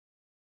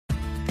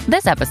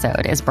This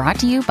episode is brought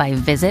to you by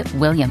Visit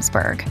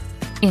Williamsburg.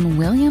 In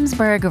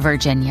Williamsburg,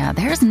 Virginia,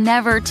 there's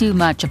never too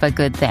much of a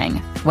good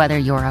thing. Whether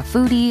you're a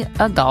foodie,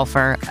 a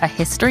golfer, a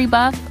history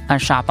buff, a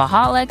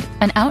shopaholic,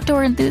 an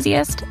outdoor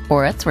enthusiast,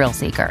 or a thrill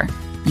seeker,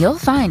 you'll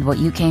find what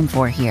you came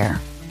for here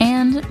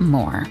and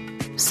more.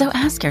 So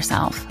ask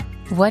yourself,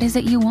 what is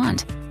it you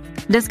want?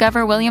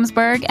 Discover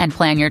Williamsburg and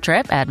plan your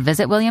trip at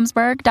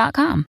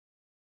visitwilliamsburg.com.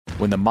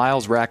 When the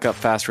miles rack up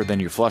faster than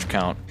your flush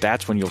count,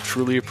 that's when you'll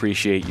truly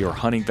appreciate your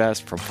hunting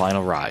vest from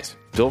Final Rise.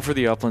 Built for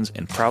the uplands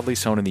and proudly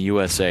sewn in the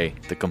USA,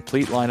 the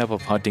complete lineup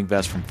of hunting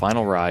vests from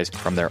Final Rise,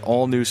 from their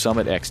all-new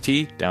Summit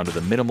XT down to the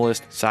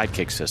minimalist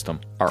Sidekick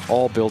system, are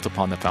all built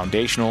upon the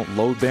foundational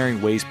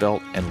load-bearing waist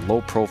belt and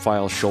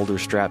low-profile shoulder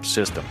strap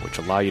system, which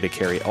allow you to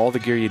carry all the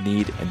gear you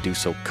need and do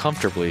so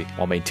comfortably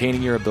while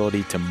maintaining your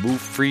ability to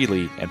move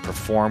freely and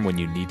perform when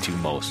you need to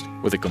most.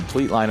 With a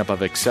complete lineup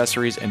of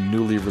accessories and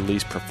newly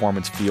released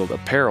performance field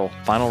apparel,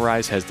 Final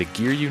Rise has the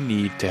gear you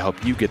need to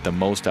help you get the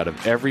most out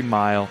of every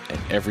mile and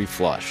every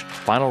flush.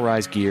 Final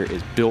Rise gear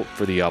is built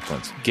for the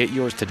uplands. Get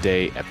yours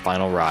today at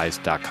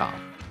finalrise.com.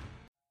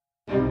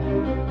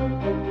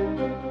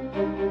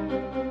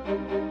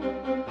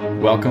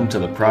 Welcome to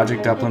the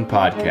Project Upland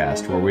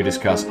podcast, where we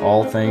discuss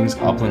all things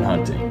upland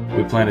hunting.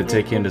 We plan to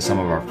take you into some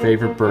of our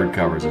favorite bird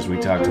covers as we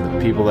talk to the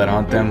people that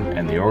hunt them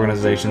and the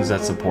organizations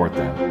that support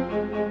them.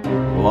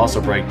 We'll also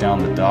break down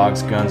the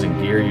dogs, guns,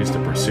 and gear used to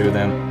pursue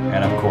them,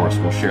 and of course,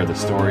 we'll share the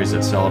stories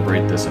that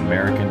celebrate this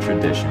American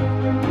tradition.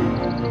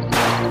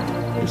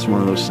 It's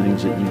one of those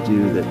things that you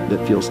do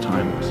that feels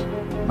timeless.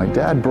 My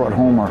dad brought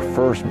home our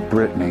first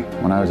Brittany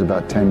when I was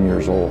about 10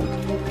 years old.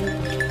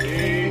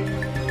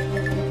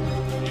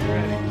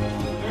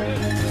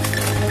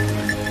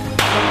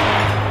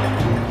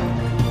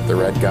 The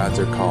red gods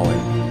are calling,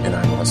 and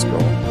I must go.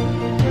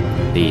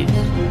 These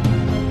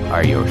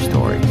are your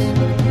stories.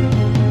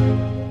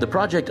 The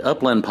Project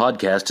Upland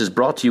podcast is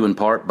brought to you in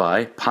part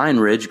by Pine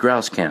Ridge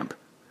Grouse Camp.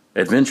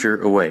 Adventure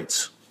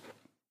awaits.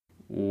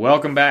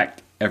 Welcome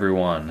back,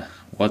 everyone.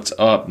 What's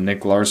up?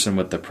 Nick Larson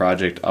with the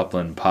Project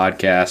Upland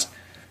podcast.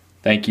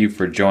 Thank you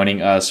for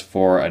joining us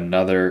for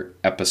another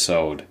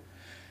episode.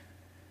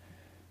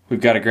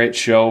 We've got a great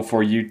show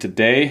for you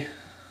today.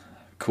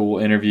 Cool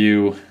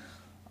interview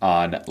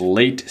on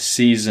late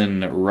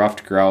season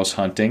ruffed grouse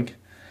hunting.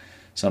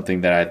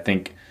 Something that I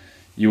think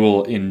you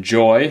will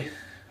enjoy,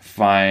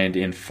 find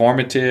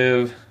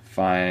informative,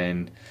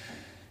 find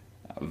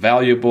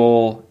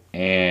valuable,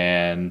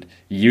 and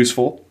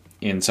useful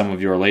in some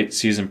of your late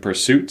season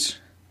pursuits,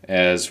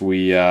 as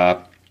we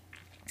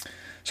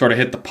sort of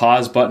hit the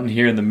pause button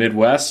here in the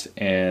Midwest,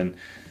 and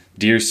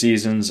deer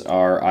seasons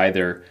are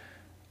either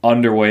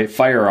underway,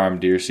 firearm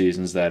deer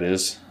seasons that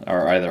is,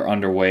 are either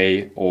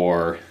underway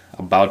or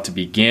about to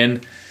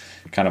begin.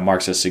 Kind of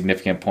marks a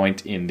significant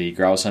point in the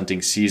grouse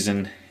hunting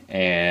season,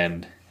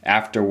 and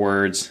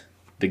afterwards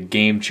the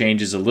game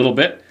changes a little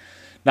bit.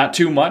 Not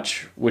too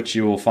much, which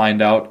you will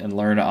find out and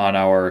learn on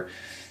our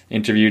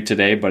interview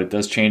today, but it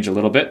does change a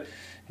little bit.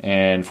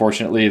 And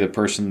fortunately, the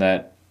person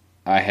that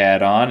I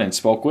had on and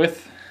spoke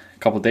with a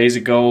couple days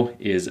ago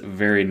is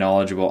very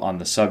knowledgeable on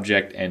the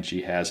subject, and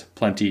she has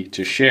plenty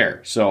to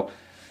share. So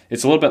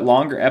it's a little bit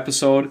longer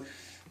episode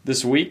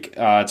this week.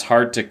 It's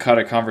hard to cut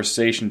a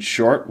conversation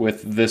short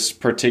with this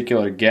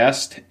particular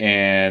guest,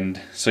 and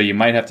so you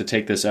might have to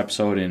take this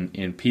episode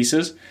in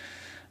pieces.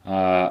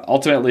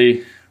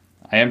 Ultimately,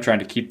 I am trying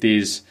to keep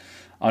these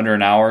under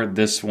an hour.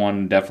 This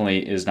one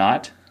definitely is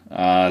not.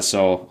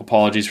 So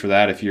apologies for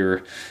that if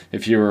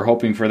you were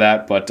hoping for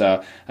that, but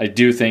I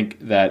do think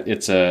that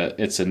it's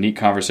a neat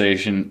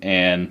conversation,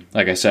 and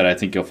like I said, I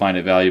think you'll find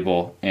it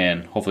valuable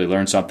and hopefully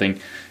learn something.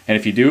 And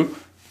if you do,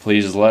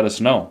 please let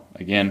us know.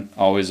 Again,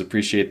 always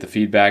appreciate the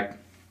feedback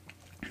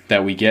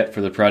that we get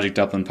for the Project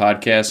Upland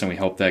podcast, and we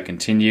hope that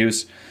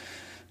continues.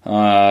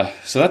 So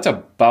that's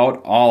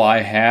about all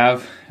I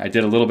have. I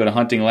did a little bit of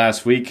hunting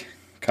last week,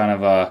 kind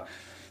of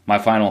my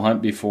final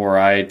hunt before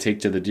I take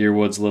to the deer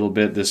woods a little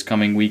bit this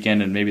coming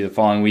weekend and maybe the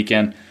following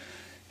weekend.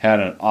 Had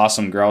an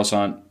awesome grouse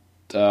hunt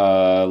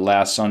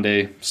last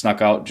Sunday.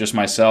 Snuck out just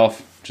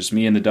myself, just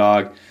me and the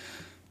dog.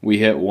 We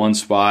hit one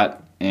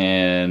spot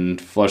and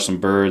flushed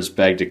some birds,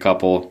 bagged a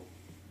couple.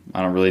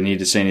 I don't really need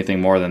to say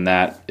anything more than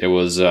that. It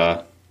was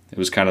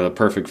kind of the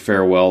perfect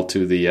farewell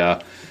to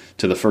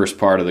the first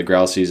part of the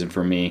grouse season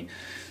for me,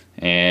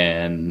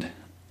 and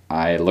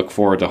I look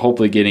forward to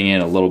hopefully getting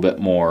in a little bit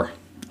more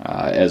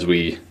as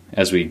we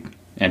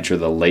enter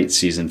the late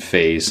season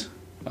phase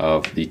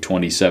of the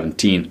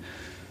 2017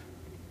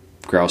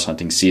 grouse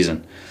hunting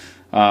season.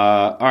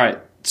 All right,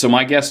 so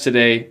my guest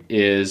today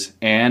is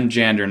Ann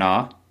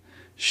Jandernaugh.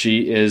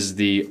 She is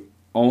the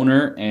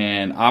owner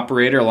and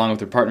operator, along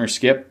with her partner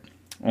Skip,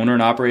 owner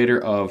and operator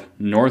of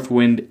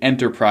Northwind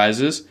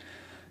Enterprises.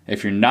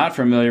 If you're not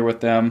familiar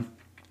with them,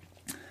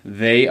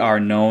 they are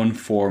known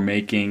for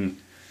making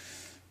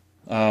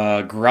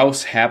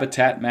grouse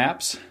habitat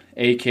maps,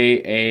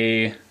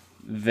 aka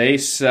they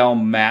sell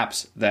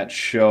maps that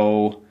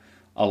show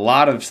a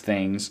lot of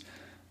things.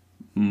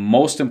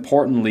 Most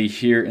importantly,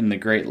 here in the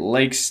Great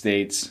Lakes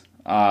states,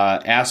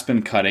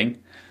 aspen cutting,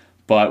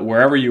 but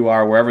wherever you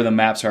are, wherever the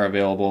maps are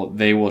available,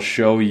 they will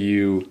show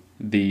you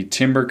the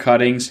timber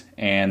cuttings,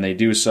 and they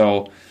do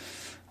so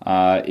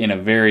in a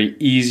very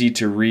easy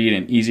to read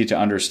and easy to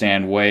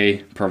understand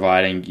way,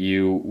 providing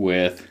you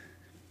with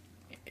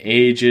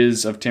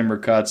ages of timber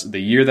cuts, the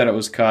year that it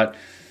was cut,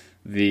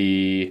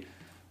 the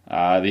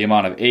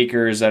amount of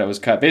acres that it was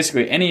cut.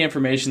 Basically, any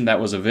information that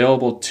was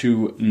available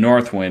to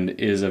Northwind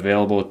is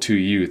available to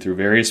you through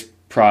various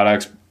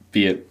products,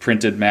 be it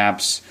printed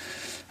maps,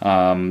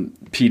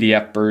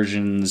 PDF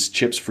versions,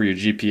 chips for your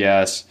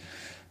GPS,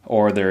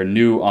 or their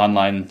new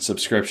online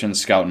subscription,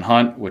 Scout and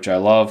Hunt, which I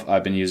love.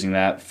 I've been using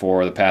that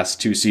for the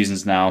past 2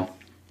 seasons now,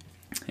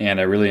 and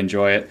I really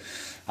enjoy it.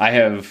 I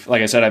have,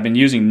 like I said, I've been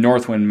using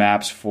Northwind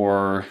maps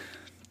for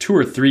 2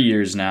 or 3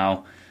 years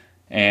now,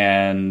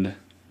 and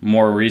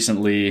more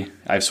recently,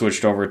 I've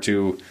switched over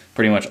to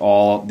pretty much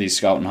all the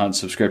Scout and Hunt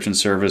subscription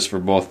service for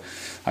both.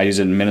 I use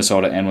it in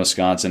Minnesota and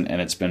Wisconsin,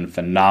 and it's been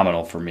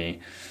phenomenal for me.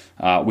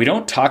 We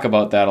don't talk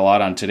about that a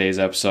lot on today's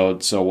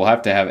episode, so we'll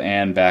have to have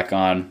Ann back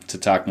on to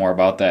talk more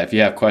about that. If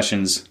you have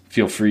questions,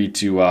 feel free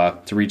to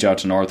reach out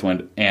to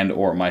Northwind and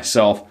or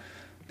myself.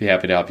 Be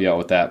happy to help you out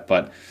with that.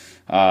 But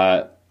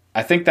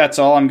I think that's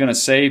all I'm going to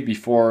say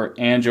before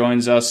Ann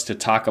joins us to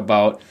talk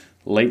about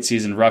late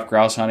season rough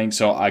grouse hunting.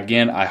 So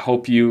again, I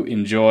hope you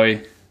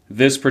enjoy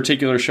this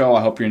particular show.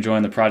 I hope you're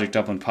enjoying the Project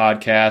Upland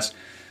podcast.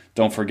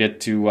 Don't forget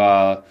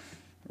to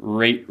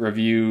rate,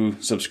 review,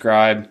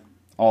 subscribe,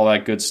 all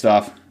that good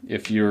stuff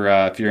if you're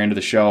into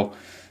the show,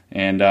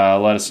 and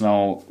let us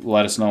know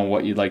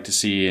what you'd like to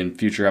see in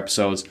future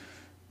episodes.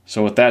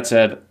 So with that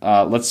said,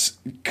 let's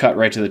cut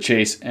right to the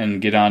chase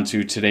and get on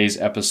to today's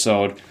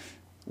episode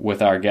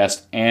with our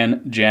guest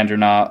Ann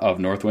Jandernaugh of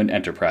Northwind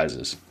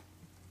Enterprises.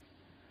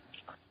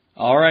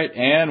 All right,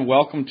 Ann,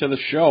 welcome to the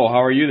show.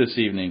 How are you this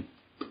evening?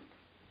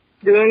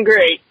 Doing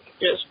great,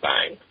 just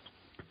fine.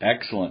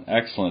 Excellent.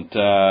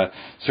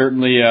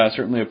 Certainly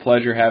a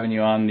pleasure having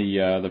you on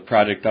the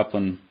Project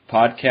Upland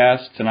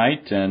podcast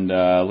tonight, and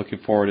looking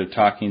forward to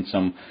talking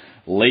some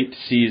late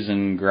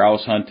season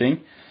grouse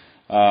hunting.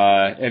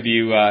 Have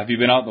you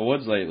been out in the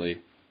woods lately?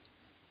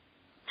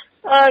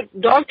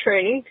 Dog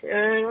training.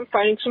 I'm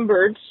finding some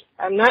birds.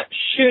 I'm not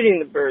shooting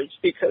the birds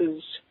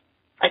because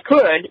I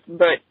could,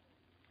 but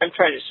I'm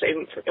trying to save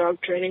them for dog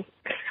training.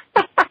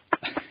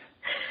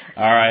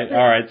 All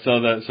right. So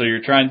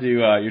you're trying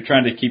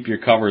to keep your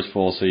covers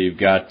full. So you've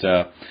got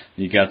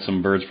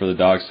some birds for the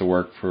dogs to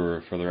work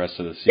for the rest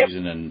of the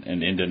season. Yep.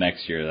 and into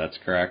next year. That's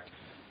correct.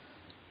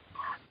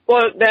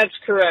 Well, that's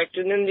correct.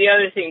 And then the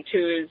other thing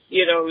too is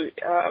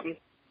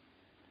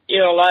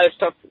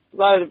a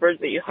lot of the birds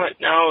that you hunt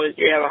now is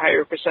you have a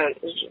higher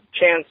percentage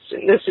chance,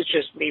 and this is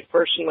just me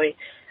personally,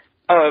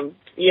 of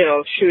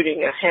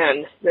shooting a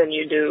hen than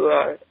you do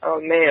a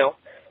male.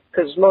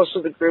 Because most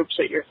of the groups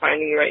that you're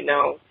finding right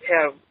now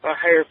have a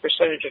higher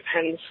percentage of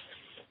hens.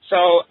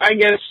 So I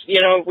guess,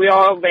 we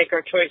all make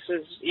our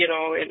choices,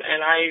 and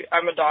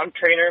I'm a dog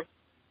trainer.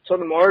 So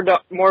the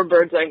more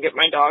birds I can get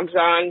my dogs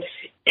on,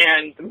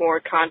 and the more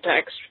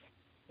contacts,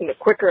 and the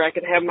quicker I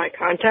can have my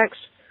contacts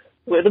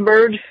with a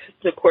bird,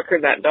 the quicker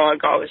that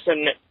dog all of a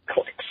sudden it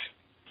clicks.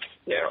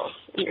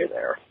 You're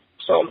there.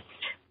 So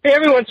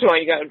every once in a while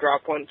you got to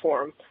drop one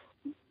for them.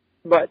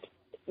 But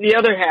the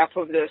other half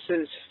of this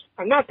is,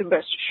 I'm not the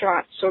best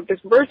shot, so the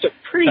birds are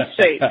pretty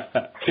safe.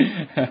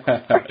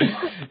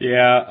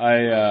 Yeah,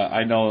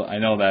 I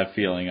know that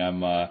feeling.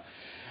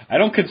 I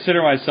don't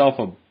consider myself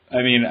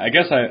I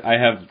guess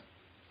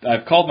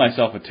I've called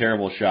myself a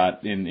terrible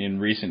shot in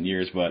recent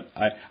years, but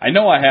I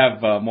know I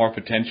have more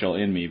potential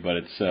in me,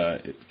 but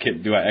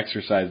do I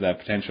exercise that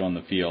potential in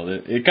the field?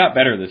 It got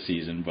better this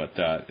season, but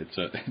it's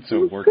a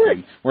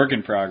work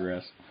in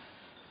progress.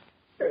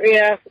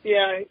 Yeah,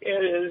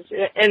 it is.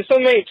 And so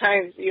many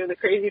times, the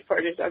crazy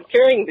part is I'm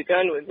carrying the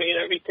gun with me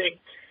and everything,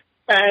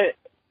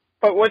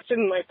 but what's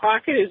in my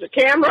pocket is a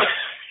camera.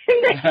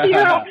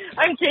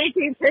 I'm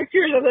taking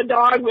pictures of the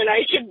dog when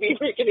I should be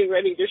getting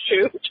ready to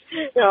shoot.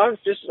 I'm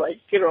just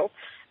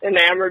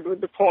enamored with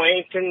the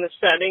point and the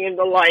setting and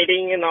the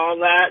lighting and all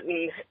that,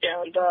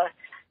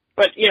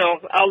 but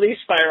I'll at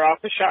least fire off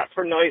a shot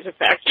for noise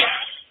effect.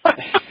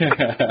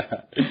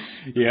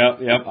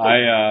 Yep.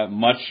 I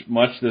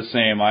much the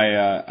same.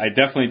 I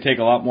definitely take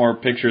a lot more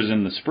pictures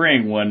in the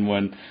spring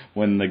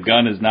when the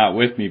gun is not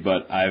with me.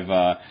 But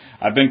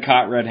I've been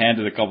caught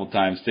red-handed a couple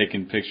times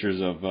taking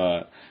pictures of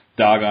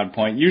dog on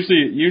point.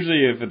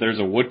 Usually if there's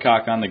a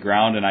woodcock on the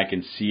ground and I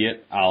can see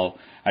it, I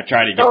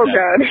try to get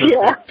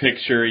perfect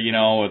picture,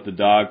 with the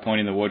dog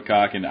pointing the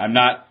woodcock, and I'm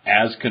not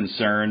as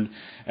concerned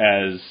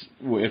as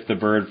if the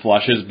bird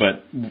flushes,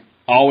 but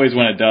always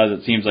when it does,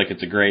 it seems like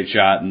it's a great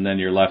shot, and then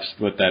you're left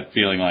with that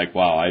feeling like,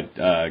 wow,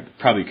 I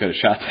probably could have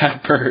shot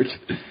that bird.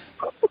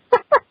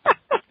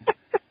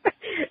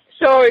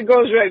 So it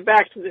goes right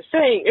back to the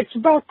saying, it's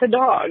about the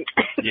dog.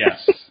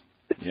 Yes.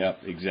 Yep,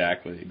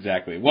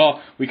 exactly.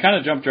 Well, we kind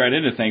of jumped right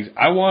into things.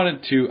 I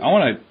want to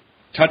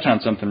touch on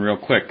something real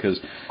quick because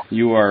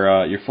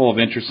you're full of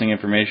interesting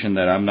information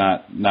that I'm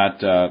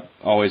not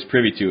always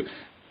privy to.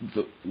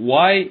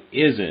 why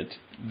is it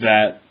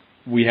that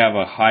we have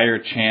a higher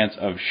chance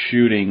of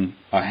shooting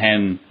a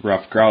hen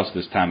ruffed grouse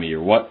this time of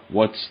year?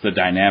 What's the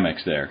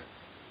dynamics there?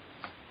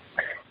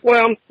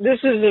 Well, this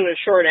isn't a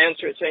short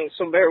answer thing,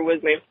 so bear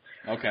with me.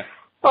 Okay.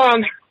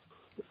 And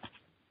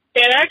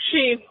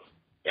actually,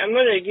 I'm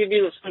going to give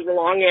you the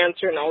long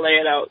answer, and I'll lay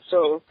it out.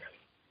 So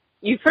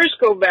you first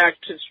go back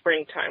to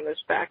springtime.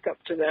 Let's back up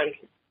to then.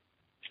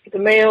 The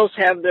males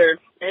have their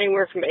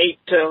anywhere from 8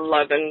 to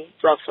 11,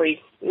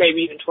 roughly,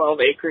 maybe even 12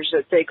 acres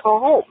that they call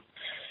home.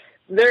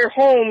 Their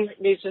home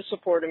needs to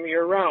support them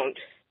year-round.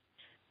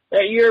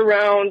 That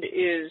year-round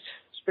is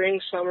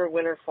spring, summer,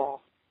 winter,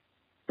 fall.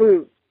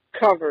 Food,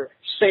 cover,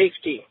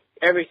 safety,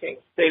 everything.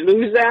 They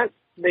lose that,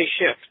 they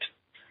shift.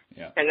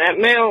 Yeah. And that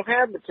male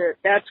habitat,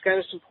 that's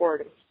going to support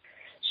them.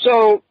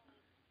 So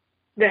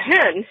the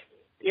hen,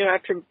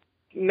 after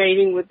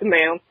mating with the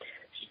male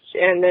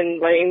and then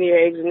laying the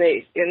eggs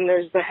and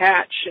there's the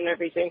hatch and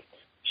everything,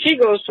 she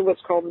goes to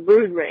what's called the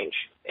brood range,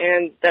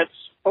 and that's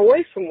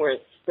away from where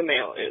the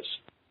male is.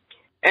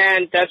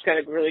 And that's got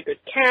a really good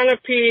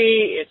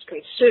canopy. It's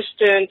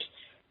consistent.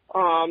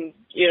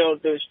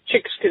 Those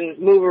chicks can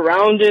move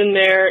around in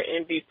there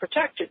and be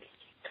protected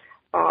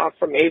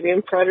from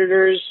avian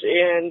predators.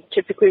 And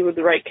typically with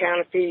the right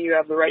canopy, you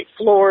have the right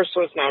floor,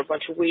 so it's not a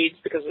bunch of weeds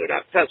because they're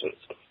not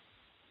pheasants.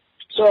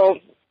 So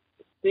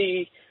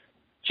the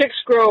chicks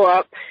grow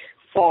up,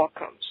 fall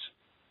comes.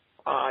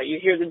 You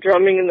hear the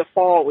drumming in the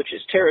fall, which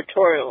is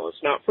territorial.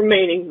 It's not for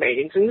mating.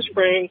 Mating's in the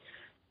spring.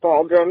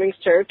 Fall drumming's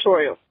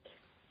territorial.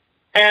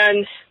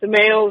 And the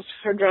males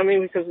are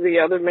drumming because the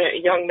other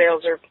young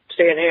males are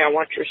saying, hey, I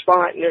want your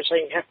spot. And they're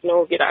saying, heck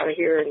no, get out of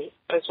here, and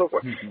so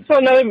forth. Mm-hmm. So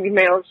another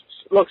male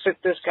looks at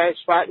this guy's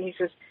spot and he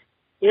says,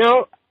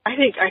 I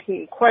think I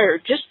can acquire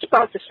just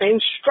about the same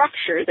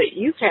structure that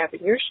you have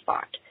in your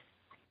spot.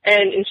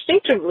 And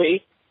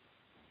instinctively,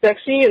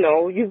 next thing you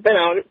know, you've been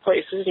out at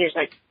places and you're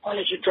like, oh,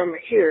 there's a drummer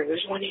here.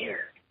 There's one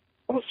here.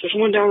 Oh, there's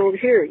one down over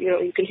here.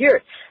 You can hear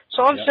it.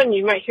 So all of a sudden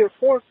you might hear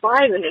 4 or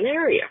 5 in an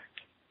area.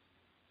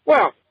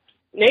 Well,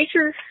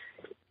 nature,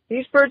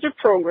 these birds are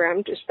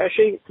programmed,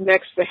 especially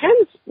next to the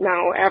hens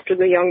now after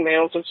the young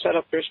males have set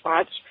up their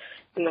spots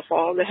in the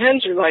fall. The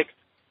hens are like,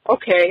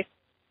 okay,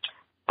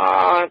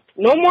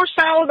 no more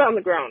salad on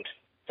the ground.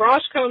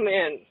 Frost come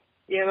in.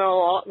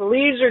 The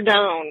leaves are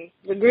down.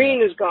 The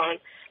green is gone.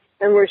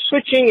 And we're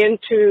switching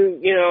into,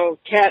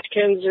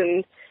 catkins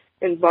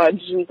and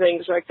buds and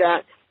things like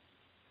that.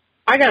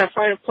 I got to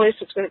find a place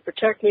that's going to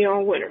protect me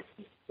all winter.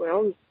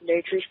 Well,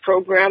 nature's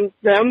programmed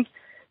them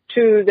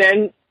to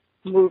then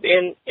move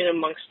in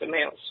amongst the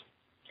males.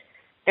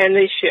 And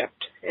they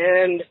shift.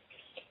 And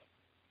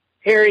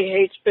Harry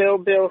hates Bill,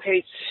 Bill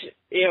hates,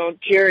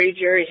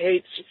 Jerry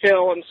hates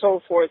Phil, and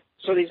so forth.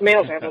 So these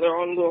males have their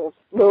own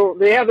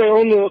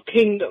little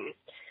kingdom.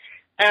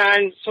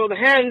 And so the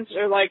hens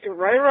are like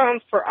right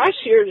around, for us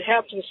here, it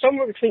happens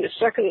somewhere between the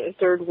 2nd and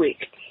 3rd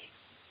week.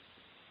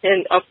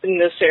 And up in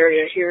this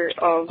area here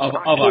of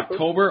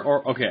October.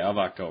 Of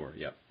October,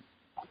 yep.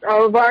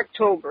 Of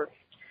October.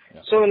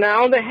 Yep. So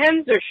now the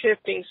hens are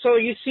shifting. So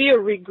you see a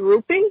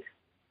regrouping.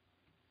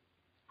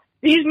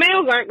 These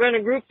males aren't going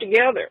to group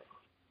together.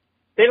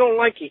 They don't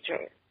like each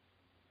other.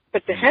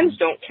 But the hens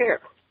don't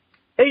care.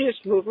 They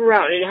just move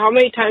around. And how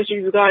many times have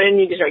you gone in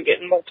and you start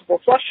getting multiple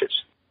flushes?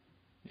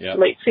 Yep.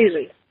 Late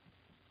season.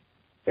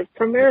 They're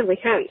primarily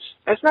hens.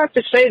 That's not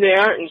to say they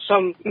aren't in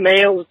some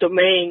male's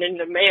domain and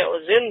the male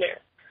is in there,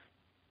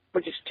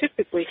 but it's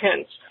typically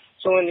hens.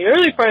 So in the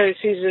early part of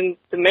the season,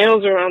 the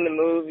males are on the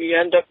move. You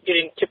end up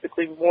getting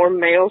typically more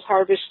males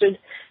harvested,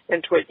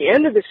 and toward the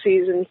end of the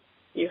season,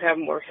 you have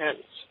more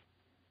hens.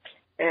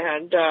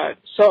 And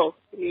so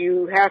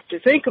you have to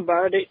think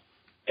about it,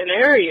 an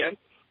area.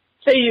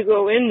 Say you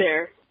go in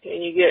there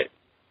and you get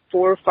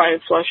 4 or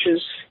 5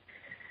 flushes,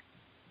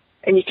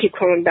 and you keep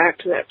coming back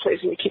to that place,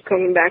 and you keep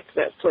coming back to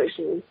that place,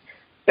 and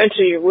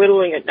eventually you're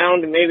whittling it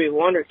down to maybe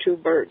 1 or 2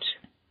 birds.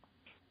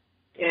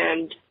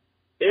 And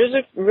there's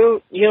a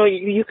real,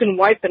 you can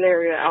wipe an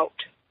area out.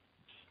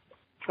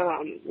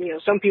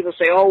 Some people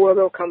say, oh, well,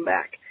 they'll come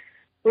back.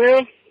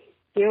 Well,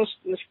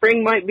 the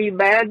spring might be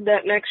bad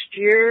that next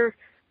year,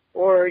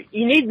 or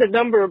you need the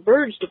number of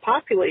birds to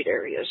populate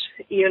areas,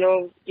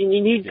 and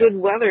you need good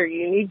weather,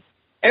 you need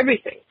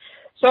everything.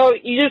 So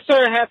you just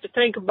sort of have to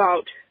think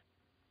about,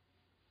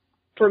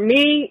 for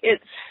me,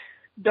 it's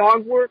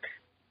dog work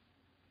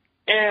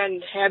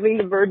and having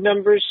the bird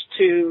numbers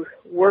to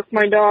work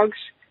my dogs.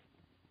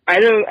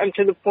 I'm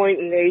to the point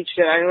in age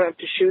that I don't have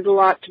to shoot a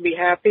lot to be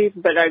happy,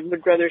 but I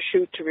would rather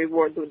shoot to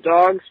reward the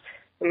dogs.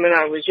 And when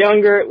I was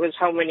younger, it was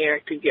how many I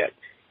could get.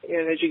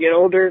 And as you get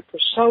older, for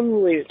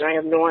some reason, I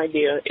have no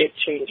idea, it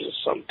changes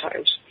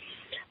sometimes.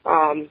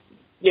 And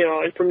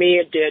for me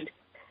it did.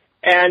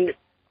 And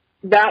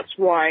that's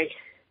why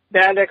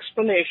that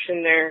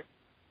explanation there,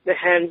 the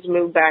hens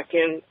move back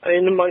in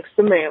amongst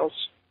the males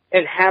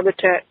and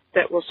habitat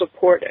that will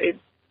support a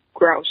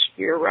grouse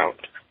year-round.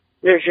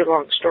 There's your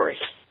long story.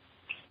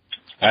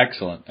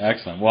 Excellent.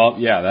 Well,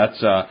 yeah,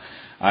 that's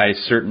I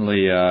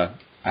certainly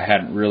I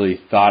hadn't really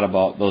thought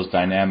about those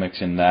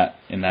dynamics in that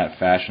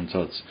fashion.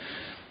 So it's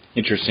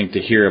interesting to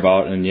hear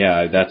about, and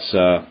yeah, that's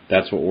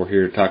what we're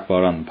here to talk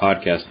about on the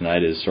podcast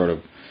tonight, is sort of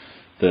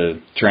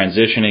the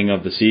transitioning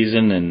of the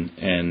season,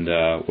 and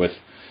with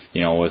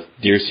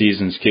deer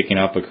seasons kicking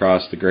up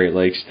across the Great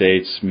Lakes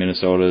states.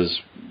 Minnesota's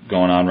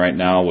going on right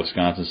now.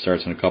 Wisconsin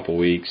starts in a couple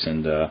weeks,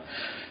 and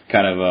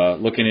kind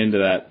of looking into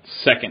that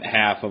second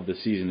half of the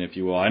season, if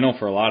you will. I know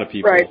for a lot of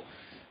people, right.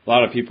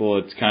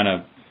 It's kind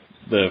of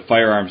the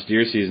firearms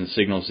deer season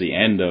signals the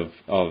end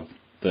of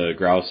the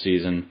grouse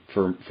season.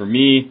 For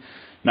me,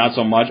 not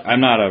so much. I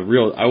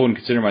wouldn't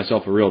consider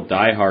myself a real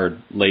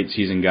diehard late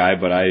season guy,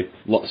 but I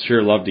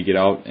sure love to get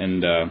out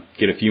and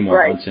get a few more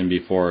right. hunts in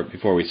before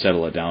we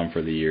settle it down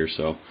for the year.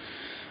 So,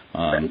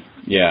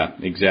 yeah,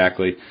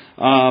 exactly.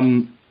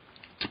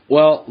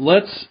 Well,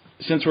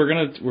 since we're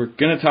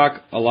gonna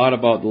talk a lot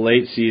about the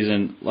late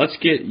season, let's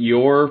get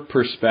your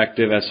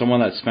perspective as someone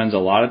that spends a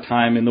lot of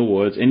time in the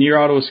woods. And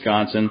you're out of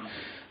Wisconsin.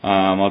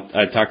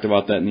 I talked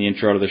about that in the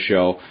intro to the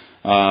show.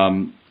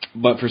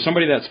 But for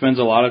somebody that spends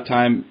a lot of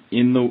time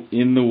in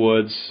the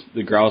woods,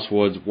 the grouse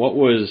woods, what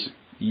was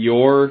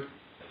your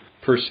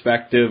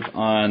perspective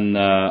on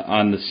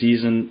the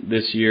season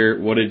this year?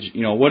 What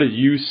did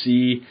you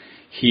see,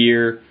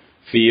 hear,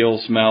 feel,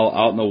 smell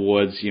out in the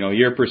woods?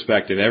 Your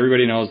perspective.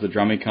 Everybody knows the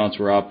drumming counts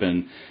were up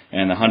and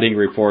the hunting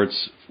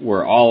reports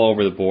were all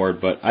over the board.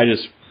 But I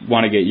just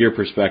want to get your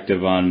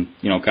perspective on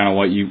kind of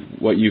what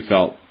you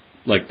felt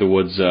like the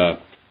woods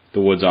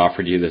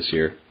offered you this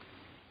year.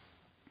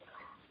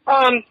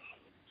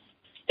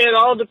 It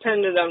all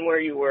depended on where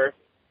you were.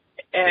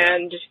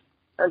 And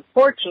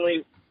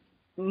unfortunately,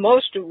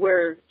 most of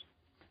what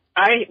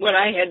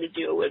I had to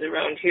deal with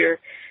around here,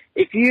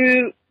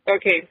 here's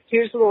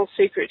a little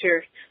secret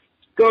here.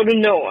 Go to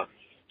NOAA.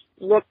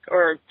 Look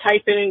or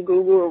type in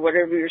Google or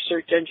whatever your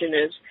search engine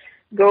is.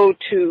 Go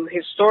to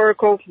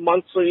historical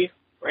monthly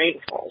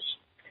rainfalls.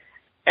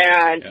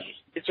 And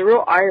it's a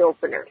real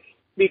eye-opener,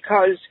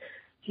 because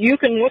you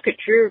can look at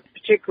your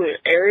particular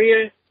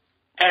area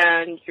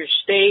and your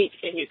state,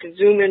 and you can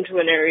zoom into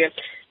an area,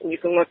 and you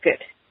can look at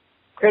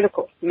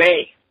critical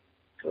May,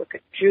 you can look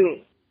at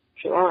June,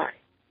 July,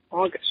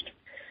 August,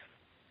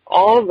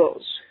 all of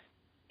those,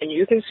 and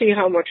you can see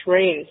how much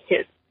rain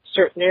hit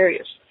certain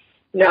areas.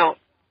 Now,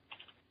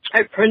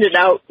 I printed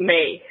out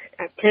May,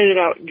 I printed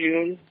out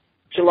June,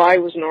 July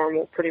was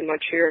normal pretty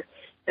much here,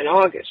 in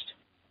August,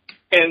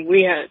 and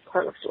we had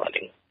part of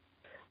flooding.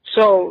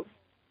 So,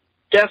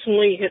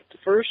 definitely hit the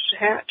first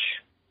hatch,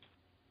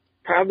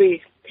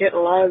 probably hit a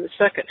lot of the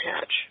second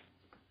hatch.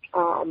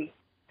 And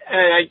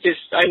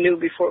I knew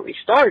before we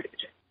started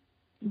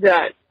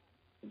that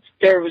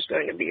there was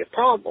going to be a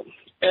problem.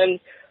 And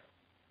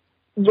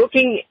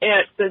looking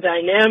at the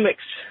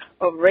dynamics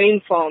of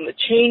rainfall and the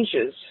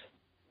changes,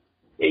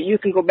 you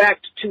can go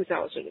back to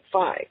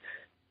 2005.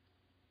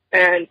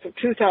 And from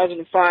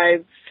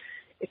 2005,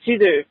 it's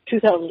either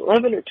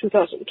 2011 or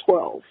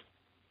 2012,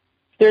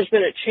 there's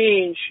been a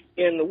change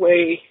in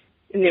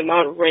the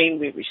amount of rain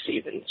we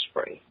receive in the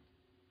spring.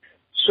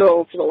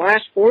 So for the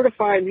last 4 to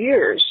 5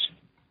 years,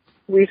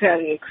 we've had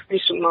an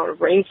increased amount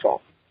of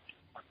rainfall,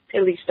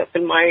 at least up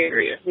in my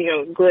area.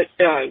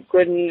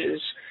 Glidden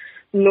is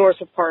north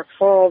of Park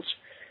Falls.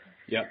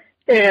 Yeah.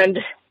 And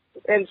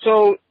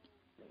so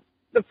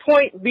the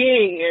point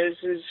being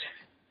is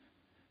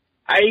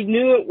I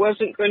knew it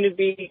wasn't going to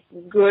be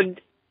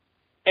good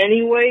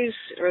anyways,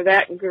 or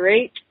that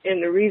great.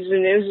 And the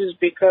reason is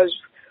because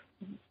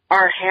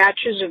our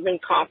hatches have been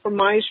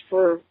compromised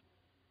for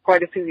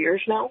quite a few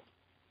years now.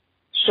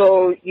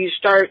 So you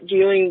start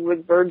dealing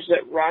with birds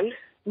that run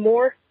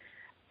more.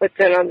 But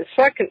then on the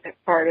second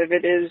part of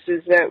it is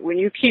that when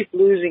you keep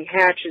losing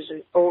hatches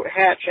and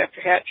hatch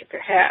after hatch after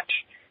hatch,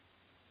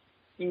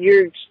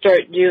 you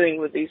start dealing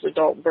with these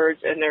adult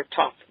birds, and they're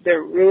tough.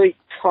 They're really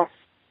tough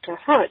to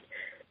hunt,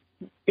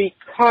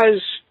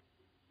 because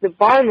the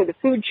bottom of the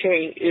food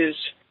chain is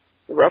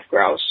the rough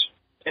grouse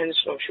and the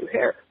snowshoe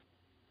hare.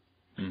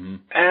 Mm-hmm.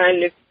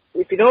 And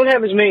if you don't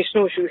have as many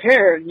snowshoe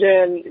hare,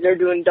 then they're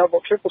doing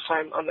double, triple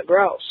time on the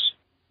grouse.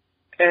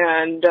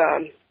 And,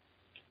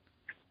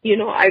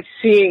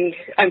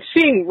 I'm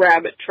seeing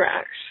rabbit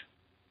tracks,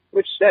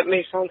 which that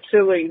may sound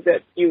silly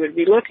that you would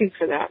be looking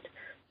for that.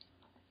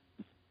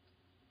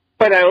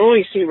 But I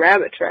only see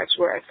rabbit tracks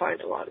where I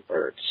find a lot of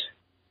birds.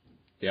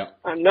 Yeah.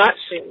 I'm not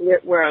seeing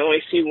it where I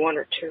only see 1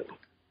 or 2.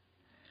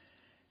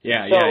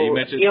 Yeah, so, You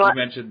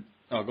mentioned.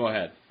 Oh, go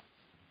ahead.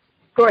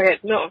 Go ahead.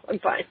 No, I'm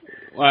fine.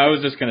 Well, I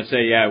was just going to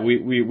say, yeah,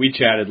 we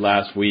chatted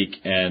last week,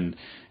 and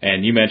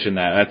you mentioned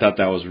that. I thought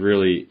that was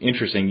really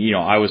interesting.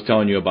 I was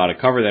telling you about a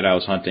cover that I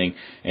was hunting,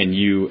 and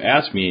you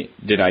asked me,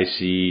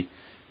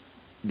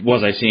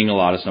 was I seeing a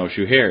lot of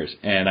snowshoe hares?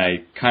 And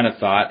I kind of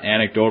thought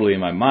anecdotally in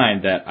my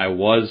mind that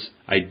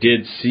I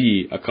did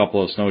see a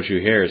couple of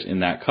snowshoe hares in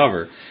that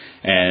cover.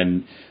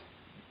 And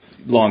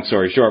long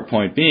story short,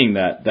 point being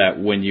that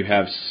when you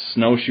have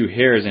snowshoe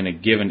hares in a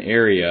given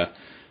area,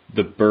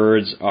 the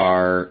birds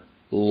are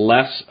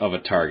less of a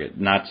target.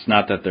 Not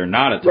that they're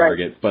not a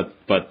target, right.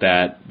 but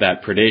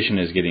that predation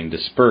is getting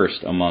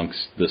dispersed amongst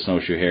the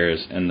snowshoe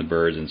hares and the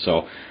birds, and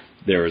so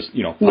there was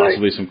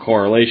possibly right. some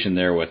correlation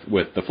there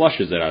with the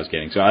flushes that I was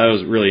getting. So that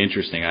was really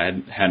interesting. I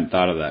hadn't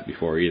thought of that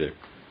before either.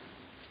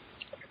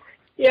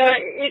 Yeah,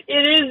 it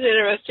is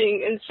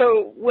interesting. And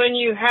so when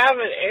you have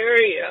an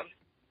area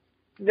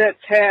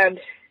that's had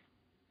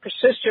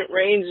persistent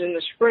rains in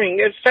the spring,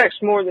 it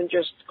affects more than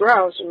just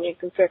grouse. I mean, it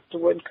can affect the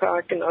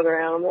woodcock and other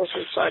animals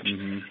and such.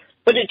 Mm-hmm.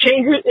 But it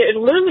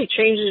literally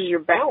changes your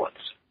balance.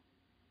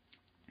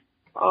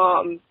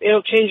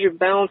 It'll change your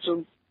balance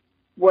of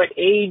what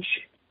age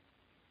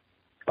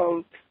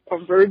of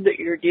bird that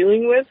you're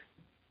dealing with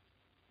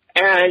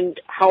and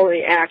how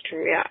they act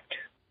and react.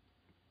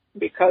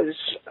 Because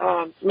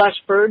less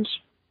birds,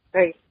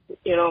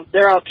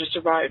 they're out to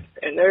survive,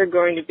 and they're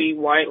going to be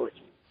wily.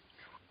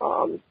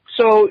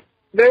 So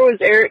there was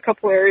a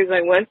couple areas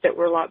I went that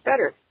were a lot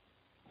better.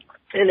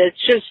 And it's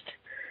just,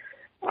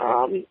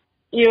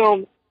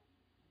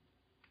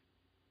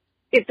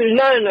 if there's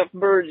not enough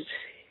birds,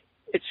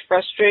 it's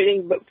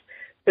frustrating, but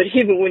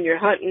even when you're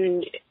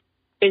hunting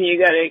and you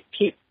got to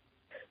keep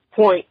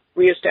point,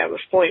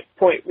 reestablish point,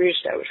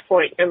 reestablish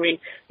point, I mean,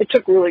 it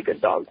took really good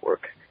dog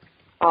work.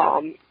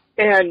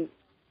 And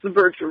the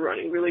birds were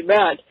running really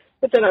bad.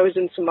 But then I was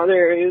in some other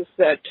areas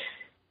that,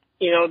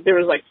 there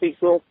was like these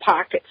little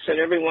pockets that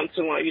every once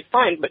in a while you'd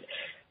find. But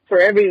for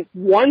every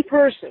one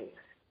person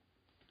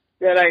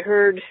that I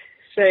heard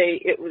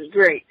say it was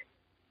great,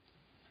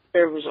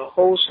 there was a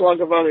whole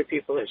slug of other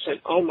people that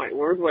said, oh my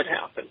word, what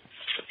happened?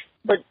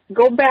 But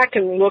go back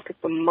and look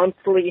at the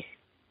monthly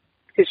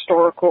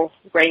historical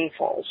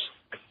rainfalls.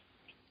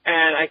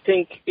 And I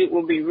think it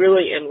will be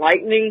really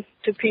enlightening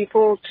to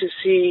people to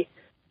see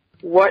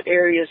what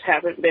areas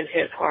haven't been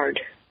hit hard.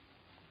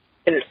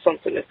 And it's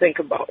something to think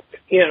about,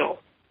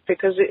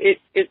 because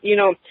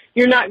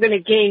you're not going to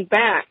gain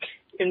back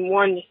in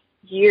 1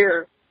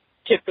 year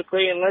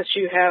typically unless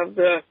you have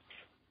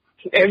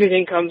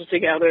everything comes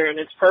together and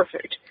it's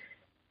perfect,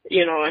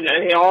 and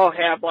they all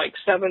have like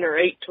 7 or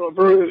 8 to a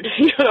brood,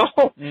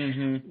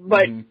 Mm-hmm.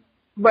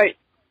 But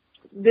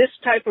this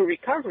type of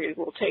recovery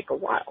will take a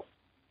while.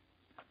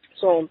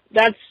 So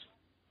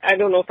I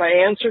don't know if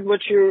I answered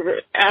what you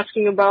were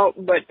asking about,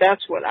 but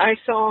that's what I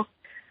saw.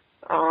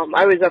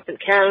 I was up in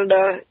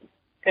Canada,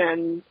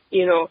 and,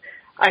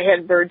 I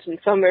had birds in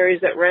some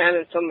areas that ran,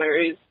 and some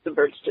areas the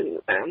birds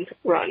didn't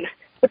run.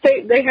 But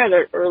they had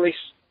a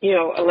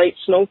late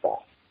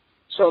snowfall.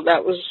 So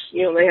that was,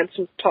 they had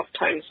some tough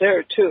times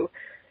there, too.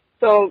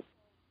 So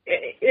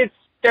it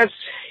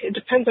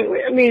depends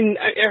on,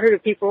 I heard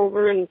of people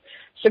over in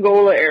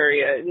Segola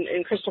area,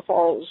 in Crystal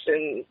Falls,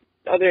 and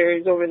other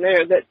areas over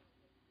there that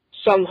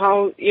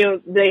somehow,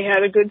 they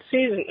had a good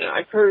season.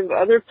 I've heard of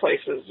other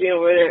places,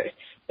 where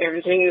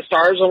everything, the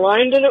stars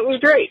aligned and it was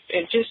great.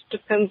 It just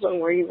depends on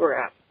where you were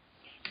at.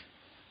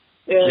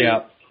 And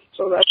yeah.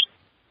 So that's.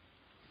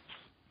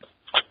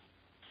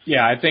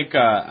 Yeah, I think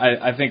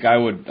I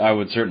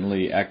would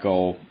certainly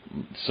echo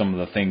some of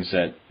the things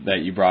that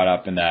you brought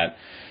up in that.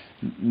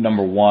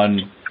 Number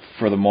one,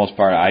 for the most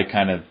part, I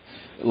kind of,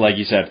 like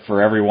you said,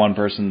 for every one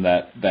person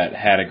that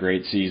had a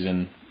great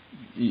season,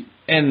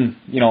 and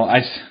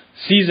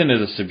season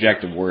is a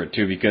subjective word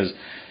too, because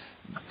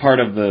part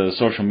of the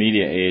social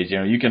media age,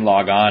 you can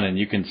log on and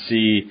you can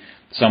see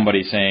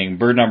somebody saying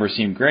bird numbers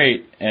seem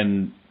great,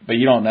 but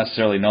you don't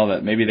necessarily know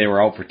that maybe they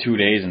were out for 2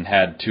 days and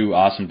had 2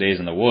 awesome days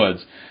in the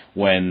woods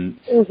when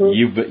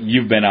Mm-hmm.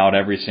 you've been out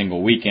every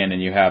single weekend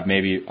and you have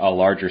maybe a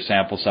larger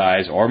sample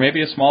size or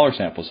maybe a smaller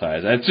sample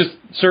size. It's just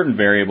certain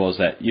variables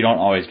that you don't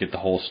always get the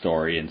whole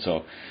story, and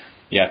so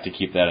you have to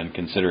keep that in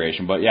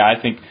consideration. But yeah, I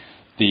think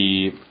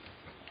the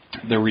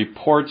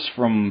reports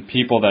from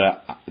people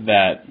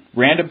that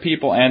random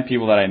people and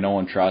people that I know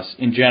and trust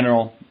in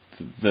general,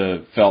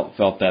 felt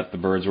that the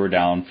birds were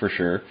down for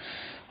sure.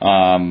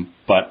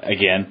 But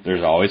again,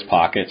 there's always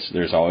pockets,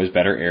 there's always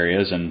better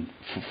areas, and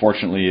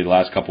fortunately the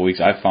last couple of weeks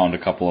I've found a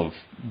couple of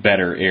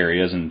better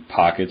areas and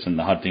pockets, and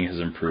the hunting has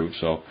improved,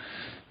 so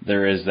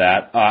there is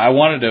that. I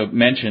wanted to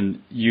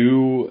mention,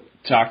 you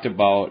talked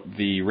about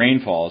the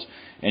rainfalls,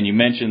 and you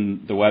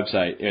mentioned the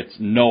website. It's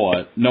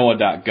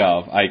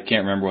NOAA.gov. I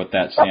can't remember what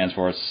that stands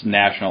for. It's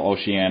National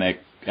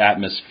Oceanic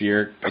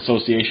Atmospheric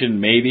Association,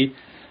 maybe.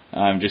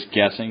 I'm just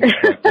guessing.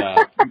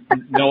 But,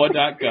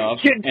 NOAA.gov,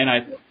 and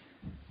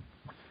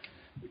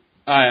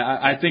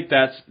I think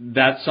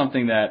that's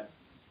something that,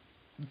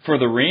 for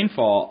the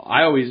rainfall,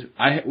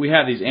 we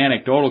have these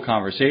anecdotal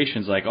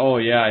conversations like, oh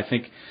yeah, I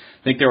think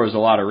there was a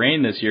lot of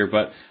rain this year,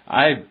 but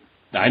I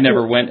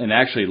never went and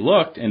actually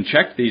looked and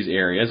checked these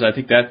areas. I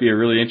think that'd be a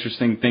really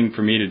interesting thing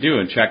for me to do,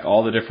 and check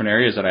all the different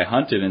areas that I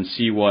hunted and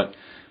see what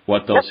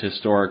those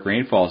historic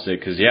rainfalls did.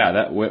 Because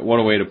what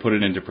a way to put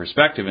it into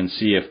perspective and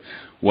see if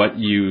what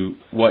you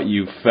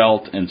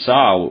felt and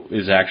saw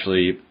is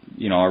actually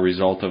a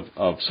result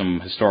of some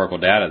historical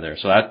data there.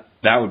 So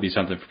that would be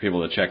something for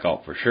people to check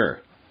out for sure.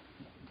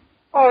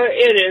 Oh,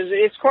 it is.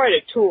 It's quite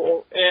a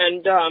tool,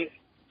 and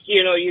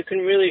you can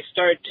really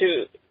start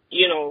to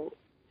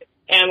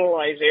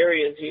analyze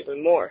areas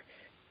even more.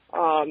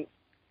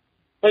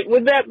 But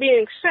with that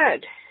being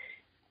said,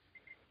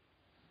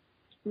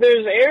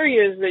 there's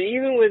areas that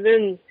even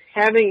within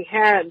having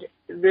had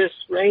this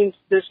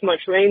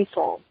much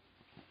rainfall,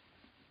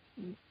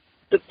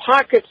 the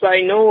pockets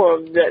I know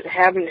of that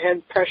haven't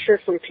had pressure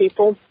from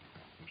people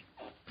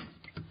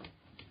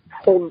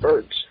hold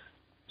birds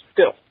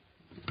still.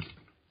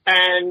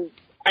 And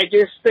I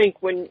just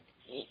think when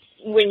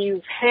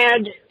you've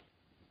had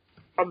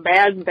a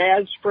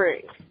bad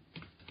spring,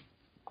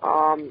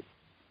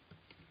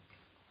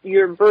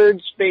 your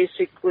birds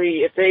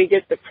basically, if they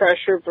get the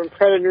pressure from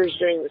predators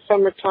during the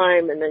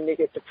summertime and then they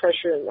get the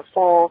pressure in the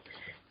fall,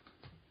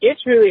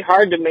 it's really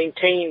hard to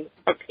maintain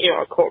a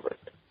covert,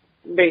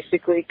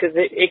 basically, because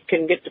it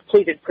can get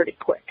depleted pretty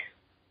quick.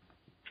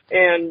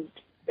 And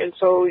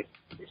so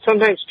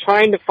sometimes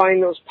trying to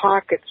find those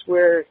pockets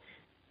where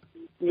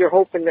you're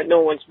hoping that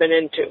no one's been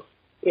into,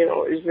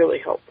 is really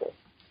helpful.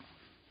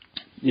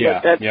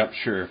 Yeah, yep,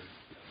 sure.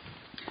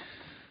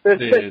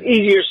 That's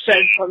easier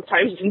said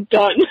sometimes than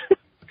done.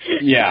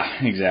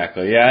 Yeah,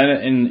 exactly. Yeah,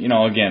 and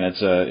again,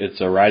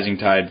 it's a rising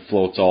tide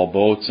floats all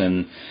boats,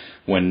 and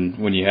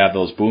when you have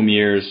those boom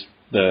years,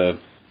 the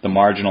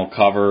marginal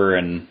cover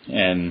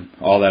and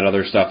all that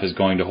other stuff is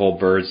going to hold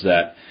birds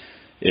that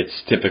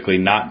it's typically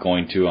not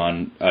going to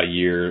on a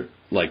year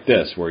like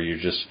this, where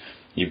you've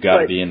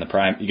got to be in the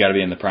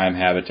prime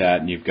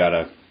habitat, and you've got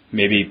to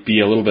maybe be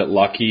a little bit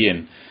lucky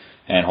and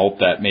hope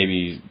that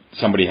maybe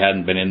somebody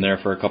hadn't been in there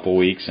for a couple of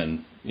weeks,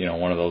 and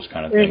one of those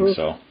kind of things.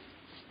 So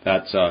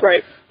that's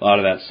right. A lot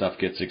of that stuff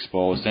gets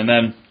exposed. And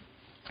then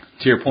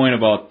to your point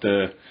about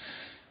the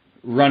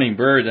running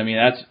birds, I mean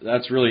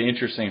that's really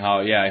interesting. How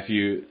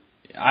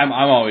I'm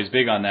always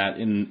big on that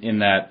in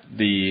that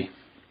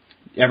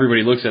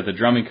everybody looks at the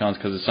drumming counts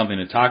because it's something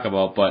to talk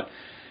about, but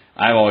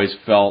I've always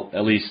felt,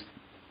 at least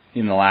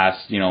in the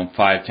last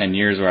 5-10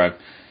 years, where I've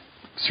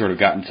sort of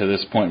gotten to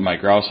this point in my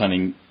grouse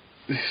hunting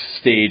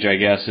stage, I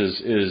guess,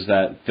 is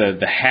that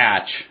the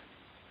hatch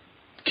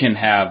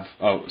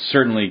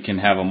certainly can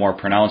have a more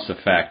pronounced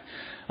effect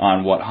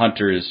on what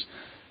hunters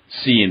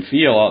see and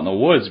feel out in the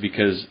woods,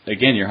 because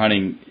again, you're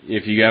hunting,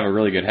 if you have a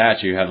really good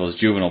hatch, you have those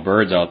juvenile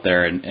birds out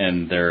there,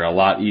 and they're a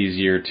lot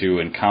easier to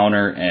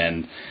encounter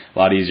and a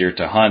lot easier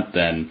to hunt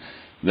than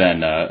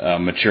a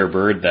mature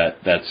bird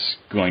that's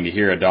going to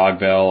hear a dog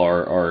bell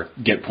or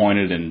get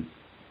pointed and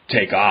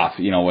take off,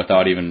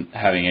 without even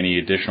having any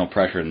additional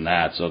pressure than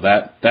that. So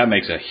that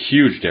makes a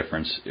huge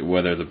difference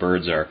whether the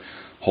birds are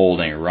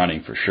holding or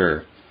running, for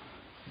sure.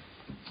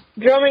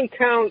 Drumming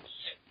counts,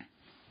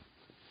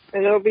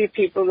 and there'll be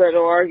people that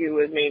will argue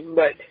with me,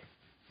 but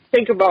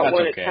think about That's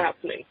when okay. it's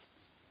happening.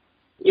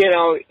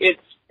 It's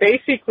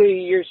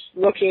basically you're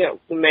looking at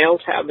the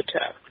male's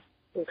habitat,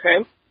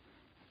 okay?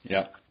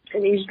 Yep.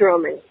 And he's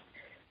drumming.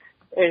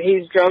 And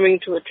he's drumming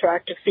to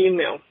attract a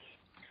female.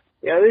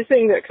 The other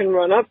thing that can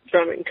run up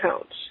drumming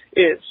counts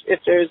is if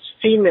there's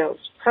females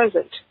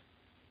present.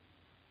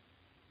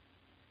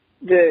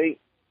 The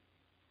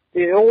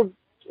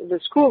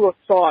school of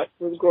thought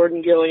with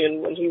Gordon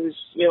Gillian, when he was,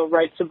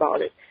 writes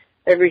about it,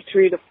 every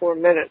 3 to 4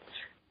 minutes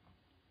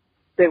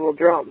they will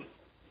drum.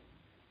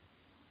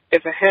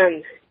 If a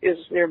hen is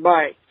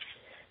nearby,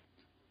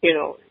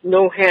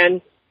 no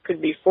hen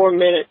could be 4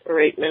 minute or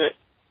 8 minute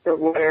or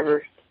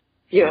whatever.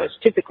 It's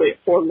typically a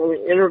 4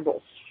 minute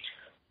interval.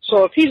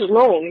 So if he's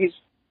alone, he's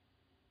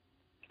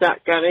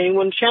not got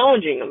anyone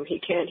challenging him. He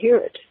can't hear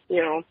it,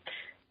 Yeah.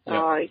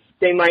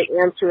 They might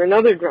answer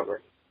another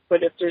drummer.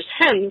 But if there's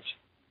hens,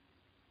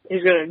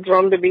 he's going to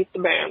drum to beat the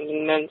band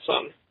and then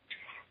some.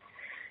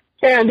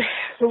 And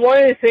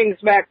one of the things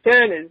back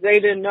then is they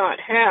did not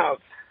have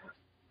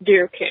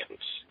deer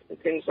camps and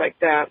things like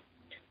that.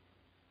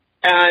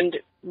 And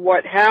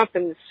what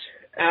happens,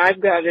 and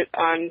I've got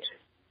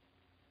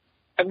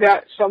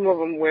some of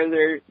them where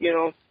they're,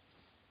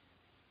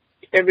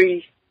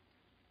 every,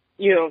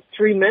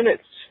 3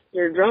 minutes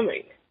they're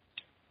drumming.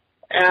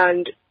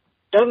 And it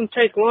doesn't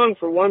take long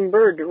for one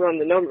bird to run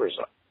the numbers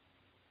up.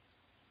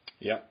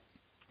 Yeah.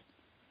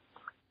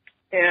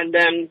 And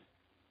then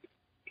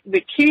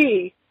the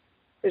key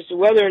as to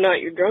whether or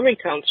not your drumming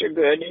counts are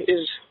good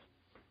is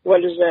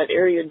what does that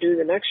area do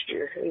the next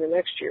year and the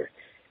next year.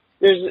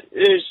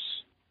 There's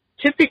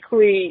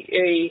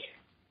typically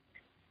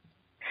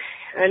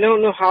I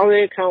don't know how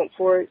they account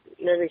for it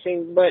and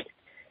everything, but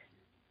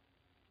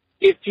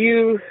if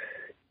you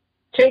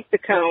take the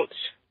counts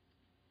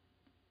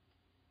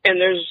and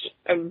there's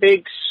a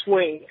big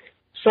swing,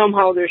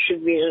 somehow there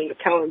should be an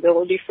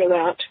accountability for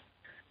that.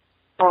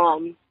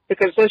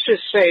 Because let's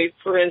just say,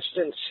 for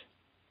instance,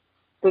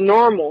 the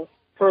normal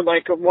for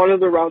one of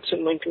the routes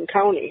in Lincoln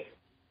County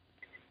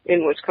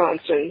in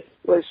Wisconsin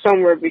was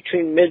somewhere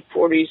between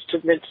mid-40s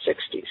to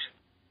mid-60s.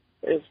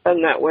 It's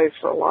been that way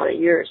for a lot of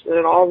years. And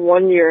then all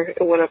 1 year,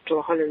 it went up to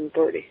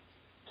 130,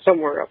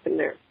 somewhere up in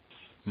there.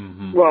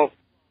 Mm-hmm. Well,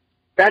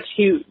 that's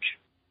huge.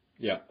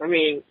 Yeah. I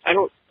mean,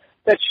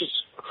 that's just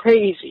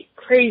crazy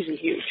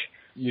huge.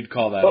 You'd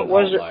call that an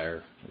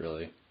outlier,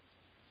 really.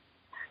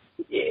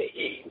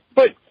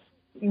 But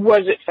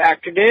was it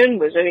factored in?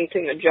 Was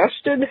anything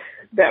adjusted?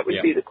 That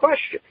would be the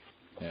question.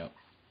 Yeah.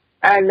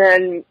 And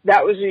then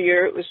that was a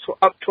year it was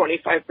up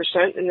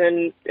 25%, and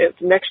then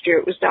next year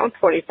it was down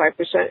 25%,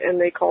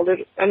 and they called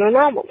it an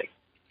anomaly.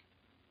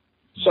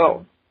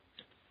 So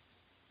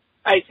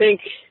I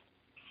think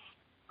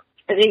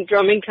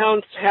drumming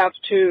counts have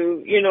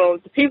to,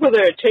 the people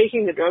that are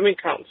taking the drumming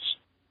counts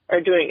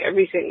are doing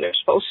everything they're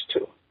supposed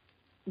to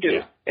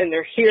do, and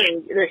they're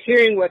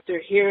hearing what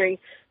they're hearing.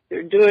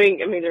 They're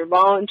doing. I mean, they're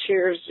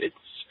volunteers.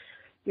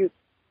 You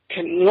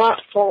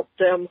cannot fault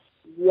them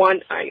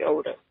one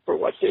iota for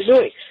what they're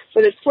doing,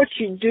 but it's what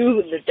you do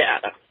with the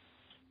data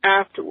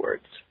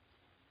afterwards,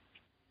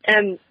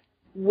 and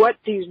what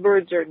these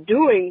birds are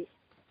doing,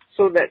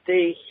 so that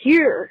they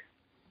hear,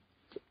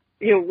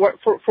 what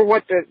for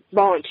what the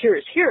volunteer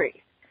is hearing.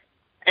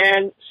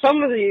 And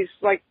some of these,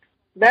 like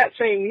that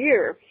same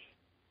year,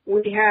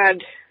 we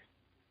had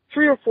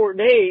 3 or 4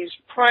 days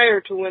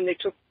prior to when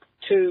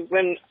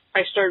when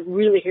I started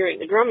really hearing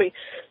the drumming,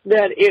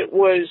 that it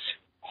was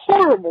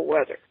horrible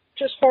weather.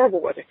 Just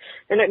horrible weather.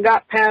 And it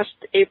got past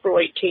April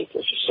 18th,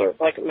 which is sort of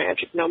like a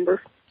magic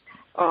number,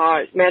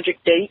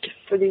 magic date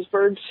for these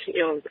birds.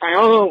 I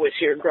always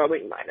hear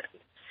drumming by then,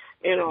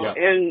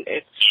 and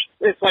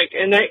it's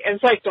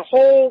like the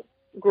whole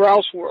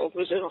grouse world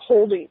was in a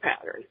holding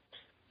pattern.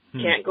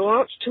 Can't go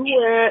out, it's too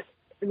wet,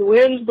 the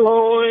wind's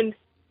blowing,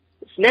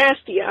 it's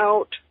nasty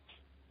out,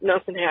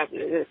 nothing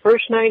happening. The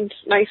first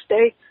nice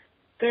day,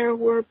 there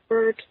were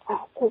birds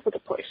all over the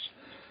place.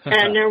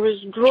 And there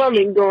was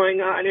drumming going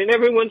on, and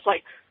everyone's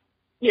like,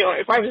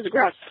 if I was the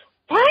grouse,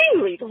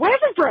 finally, the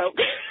weather broke.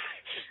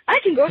 I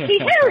can go see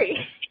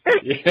Harry.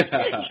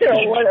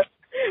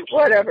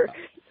 Whatever.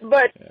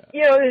 But,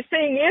 the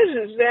thing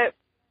is that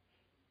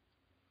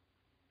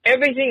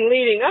everything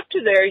leading up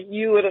to there,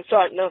 you would have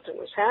thought nothing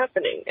was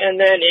happening, and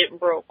then it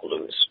broke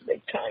loose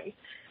big time.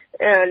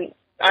 And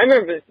I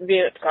remember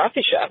being at the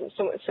coffee shop, and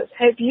someone says,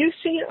 have you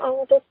seen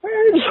all the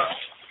birds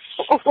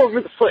all over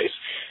the place?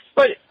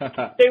 But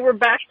they were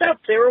backed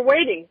up. They were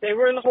waiting. They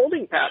were in the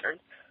holding pattern.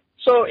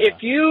 So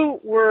if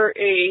you were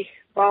a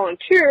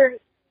volunteer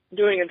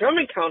doing a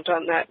drumming count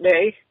on that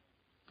day,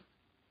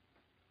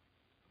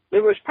 it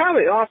was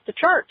probably off the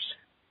charts.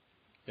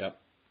 Yep.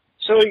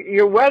 So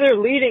your weather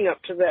leading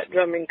up to that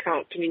drumming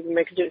count can even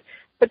make a difference.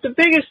 But the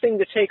biggest thing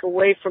to take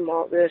away from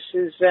all this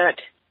is that,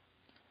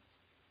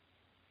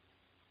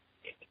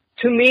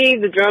 to me,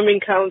 the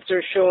drumming counts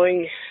are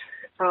showing,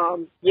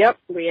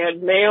 we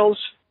had males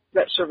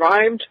that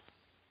survived.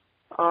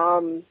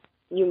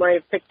 You might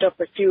have picked up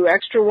a few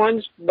extra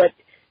ones, but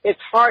it's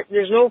hard.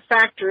 There's no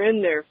factor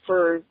in there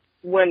for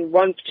when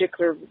one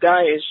particular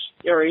guy is,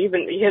 or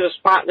even you hit a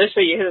spot. Let's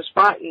say you hit a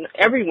spot and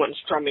everyone's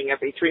drumming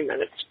every 3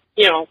 minutes.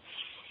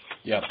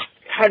 Yep.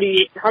 How do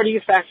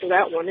you factor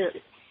that one in?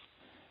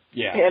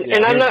 Yeah.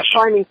 And I'm not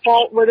finding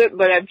fault with it,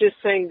 but I'm just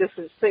saying this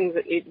is things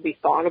that need to be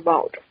thought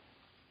about.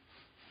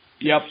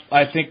 Yep,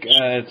 I think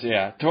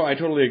I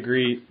totally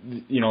agree.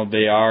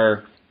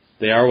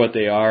 They are what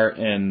they are,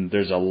 and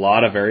there's a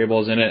lot of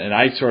variables in it. And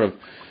I sort of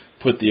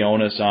put the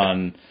onus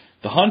on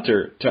the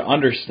hunter to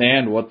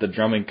understand what the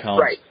drumming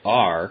counts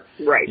are.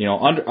 Right.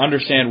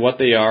 Understand what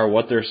they are,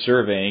 what they're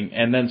surveying,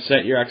 and then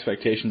set your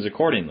expectations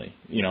accordingly.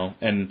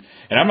 And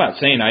I'm not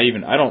saying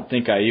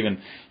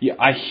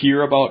I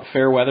hear about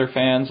fair weather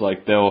fans,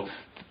 like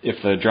if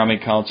the drumming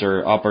counts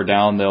are up or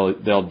down,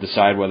 they'll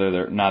decide whether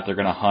they're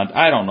going to hunt.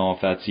 I don't know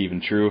if that's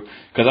even true,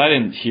 because I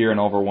didn't hear an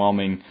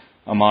overwhelming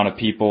amount of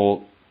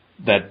people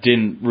that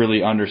didn't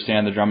really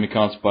understand the drumming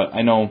counts, but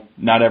I know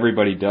not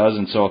everybody does.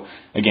 And so,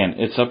 again,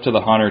 it's up to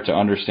the hunter to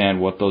understand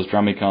what those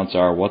drumming counts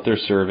are, what they're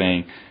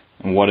surveying,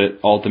 and what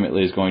it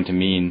ultimately is going to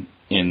mean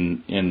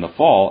in the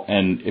fall.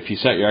 And if you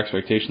set your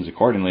expectations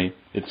accordingly,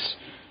 it's,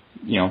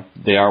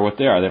 they are what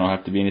they are. They don't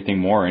have to be anything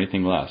more or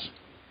anything less.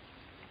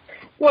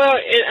 Well,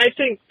 and I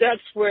think that's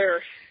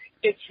where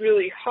it's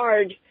really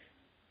hard.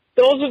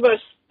 Those of us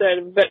that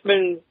have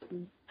been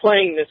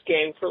playing this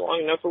game for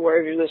long enough, or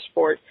wherever this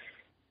sport,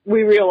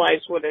 we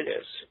realize what it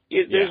is.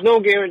 There's no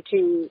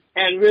guarantee,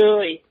 and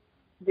really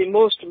the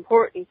most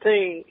important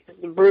thing is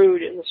the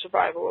brood and the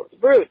survival of the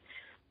brood.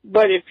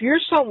 But if you're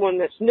someone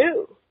that's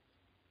new,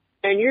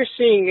 and you're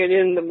seeing it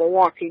in the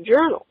Milwaukee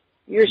Journal,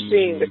 you're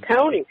seeing the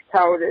county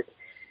tout it,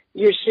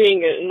 you're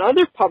seeing it in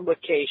other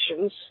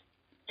publications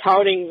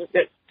touting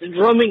that the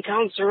drumming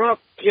counts are up,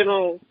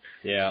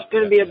 it's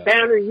going to be a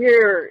banner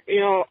year,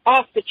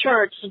 off the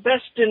charts,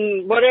 best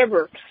in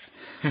whatever.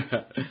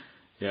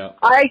 Yeah.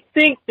 I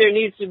think there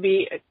needs to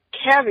be a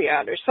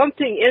caveat or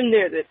something in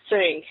there that's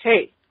saying,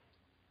 hey,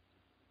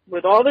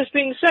 with all this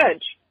being said,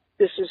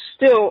 this is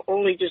still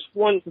only just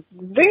one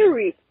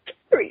very,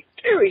 very,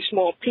 very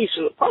small piece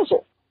of the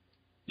puzzle.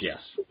 Yes.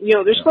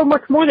 There's so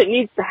much more that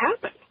needs to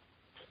happen.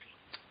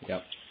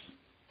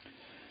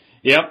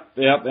 Yep.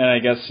 And I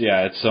guess,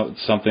 it's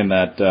something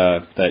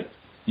that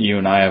you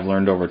and I have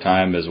learned over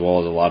time, as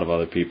well as a lot of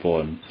other people.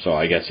 And so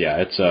I guess,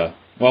 it's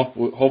Well,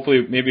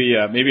 hopefully, maybe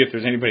if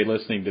there's anybody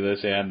listening to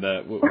this, and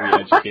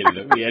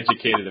we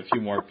educated a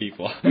few more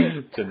people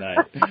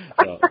tonight.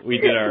 So we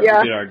did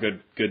our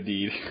good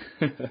deed.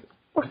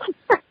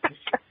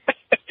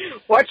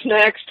 What's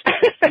next?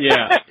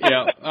 yeah.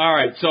 All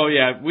right. So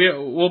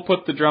we'll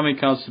put the drumming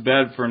counts to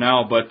bed for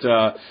now, but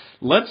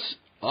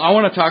I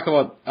want to talk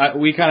about.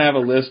 We kind of have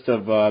a list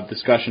of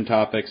discussion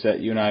topics that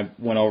you and I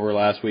went over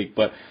last week,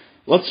 but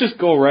let's just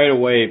go right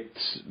away,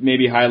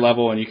 maybe high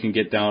level, and you can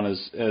get down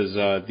as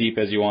deep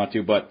as you want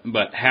to.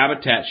 But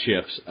habitat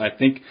shifts. I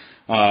think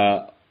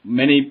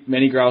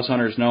many grouse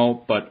hunters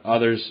know, but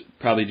others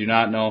probably do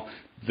not know.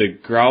 The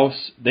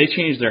grouse, they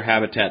change their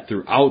habitat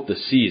throughout the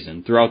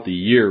season, throughout the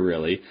year,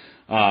 really.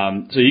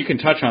 So you can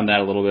touch on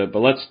that a little bit, but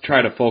let's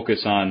try to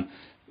focus on,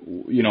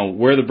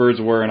 where the birds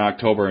were in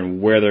October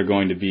and where they're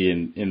going to be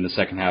in the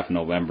second half of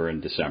November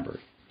and December.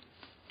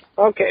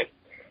 Okay.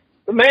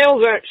 The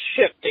males aren't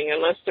shifting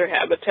unless their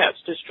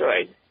habitat's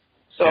destroyed.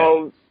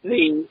 So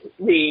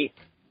the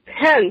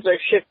hens are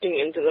shifting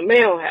into the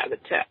male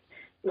habitat.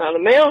 Now, the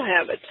male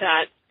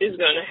habitat is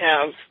going to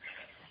have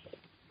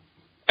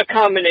a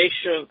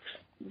combination of,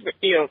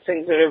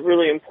 things that are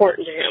really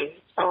important to him.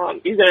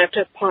 He's going to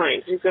have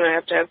pines. He's going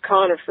to have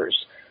conifers.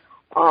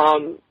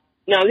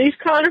 Now, these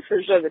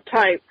conifers are the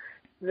type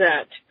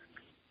that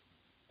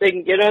they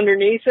can get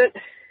underneath it,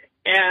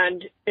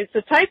 and it's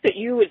the type that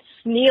you would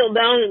kneel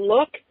down and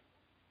look,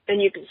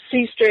 and you can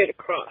see straight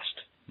across.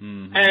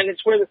 Mm-hmm. And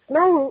it's where the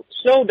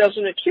snow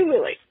doesn't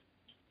accumulate.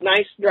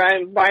 Nice, dry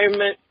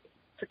environment,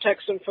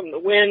 protects them from the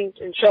wind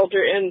and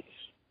shelter. And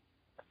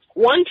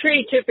one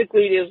tree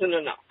typically isn't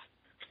enough.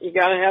 You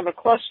got to have a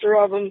cluster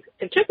of them.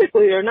 And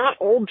typically they're not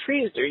old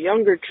trees. They're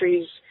younger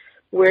trees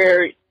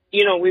where,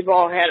 we've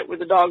all had it where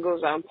the dog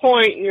goes on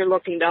point and you're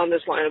looking down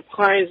this line of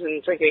pines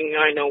and thinking,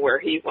 I know where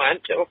he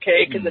went.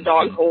 Okay, can the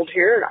dog hold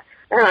here?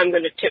 And I'm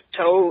going to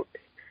tiptoe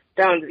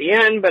down to the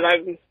end, but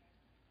I'm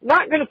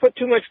not going to put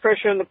too much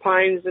pressure on the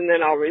pines, and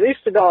then I'll release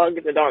the dog,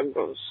 and the dog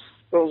goes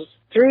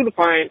through the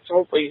pines,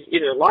 hopefully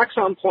either locks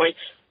on point,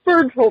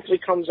 bird hopefully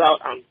comes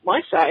out on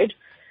my side,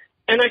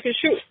 and I can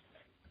shoot.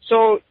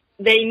 So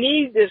they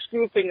need this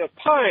grouping of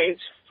pines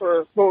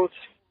for both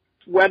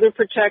weather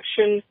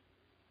protection.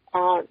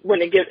 When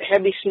they get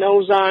heavy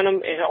snows on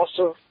them, it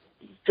also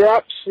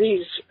drops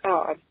these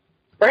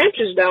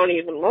branches down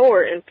even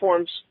lower and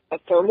forms a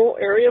thermal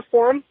area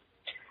for them.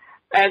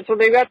 And so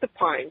they've got the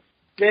pines.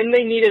 Then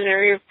they need an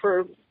area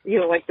for,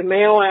 like the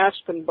male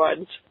aspen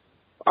buds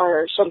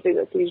are something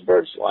that these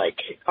birds like.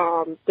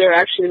 They're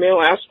actually, the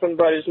male aspen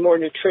bud is more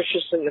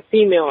nutritious than the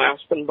female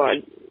aspen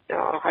bud,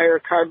 higher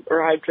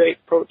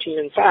carbohydrate, protein,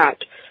 and fat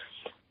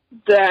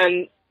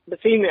than the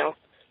female.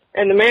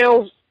 And the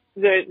males,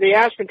 the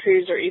aspen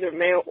trees are either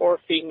male or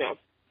female.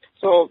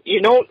 So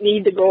you don't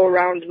need to go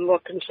around and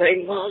look and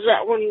say, well, is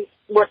that one,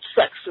 what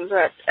sex is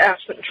that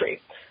aspen tree?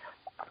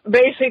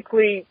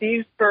 Basically,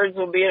 these birds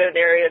will be in an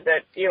area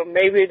that,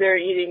 maybe they're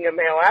eating a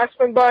male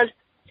aspen bud,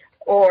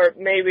 or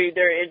maybe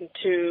they're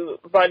into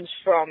buds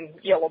from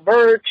yellow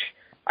birch.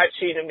 I've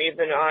seen them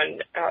even on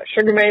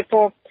sugar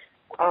maple.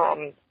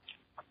 And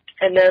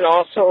then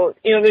also,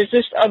 there's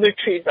just other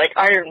trees like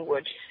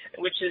ironwood,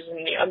 which is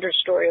in the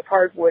understory of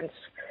hardwoods.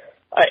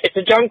 It's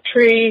a junk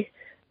tree,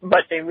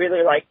 but they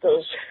really like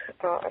those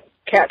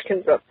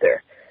catkins up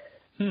there.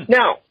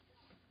 Now,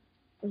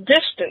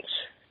 distance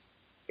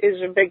is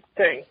a big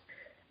thing.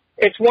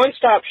 It's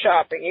one-stop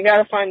shopping. You got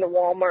to find the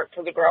Walmart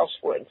for the grouse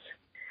woods.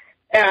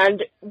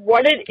 And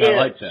what it is,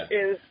 like that.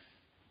 is,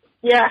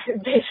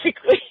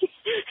 basically,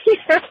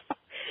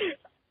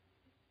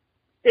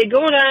 they go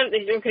down,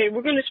 they say, okay,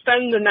 we're going to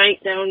spend the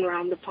night down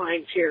around the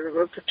pines here.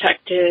 We're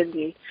protected,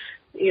 and,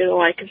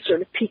 I can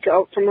sort of peek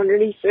out from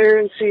underneath there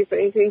and see if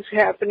anything's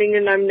happening,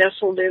 and I'm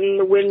nestled in,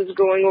 the wind's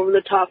going over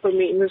the top of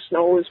me, and the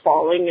snow is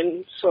falling,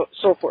 and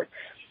so forth.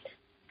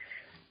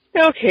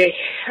 Okay,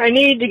 I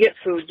need to get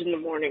food in the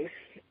morning.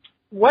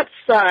 What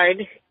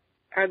side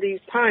are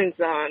these pines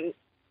on?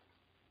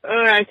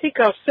 I think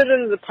I'll sit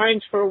under the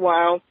pines for a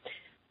while,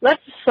 let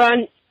the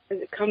sun,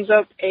 as it comes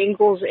up,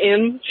 angles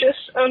in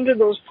just under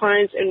those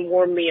pines and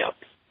warm me up.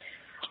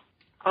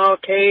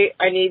 Okay,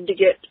 I need to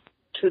get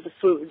to the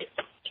food.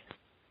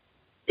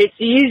 It's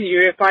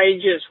easier if I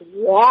just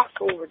walk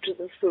over to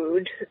the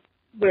food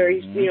where,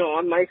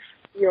 on my,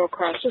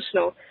 across the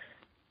snow.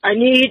 I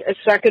need a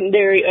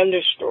secondary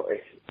understory.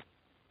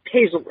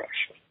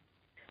 Hazelbrush,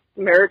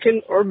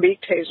 American or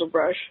beaked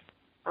hazelbrush.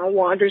 I'll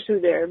wander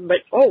through there, but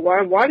while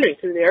I'm wandering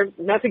through there,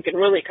 nothing can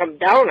really come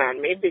down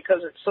on me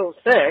because it's so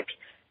thick.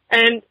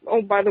 And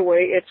by the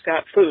way, it's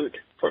got food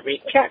for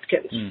me,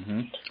 catkins.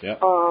 Mm-hmm.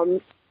 Yep.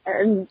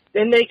 And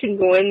then they can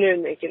go in there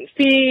and they can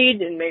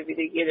feed, and maybe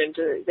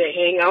they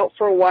hang out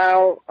for a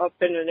while up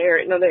in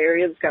another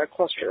area that's got a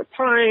cluster of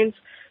pines.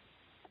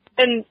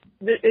 And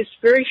it's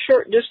very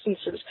short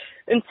distances.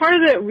 And part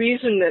of that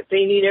reason that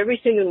they need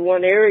everything in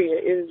one area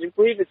is, I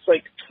believe it's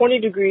like 20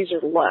 degrees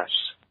or less,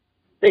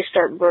 they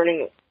start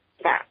burning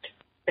fat.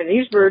 And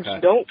these birds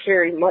don't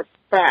carry much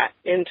fat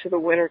into the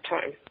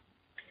wintertime.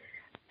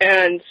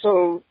 And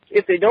so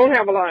if they don't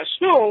have a lot of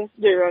snow,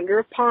 they're under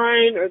a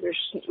pine, or there's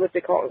what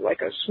they call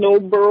like a snow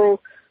burrow.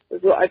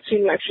 I've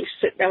seen them actually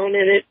sit down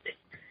in it,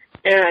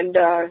 and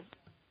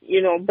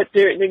but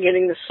they're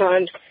getting the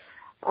sun.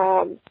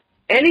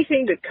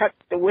 Anything to cut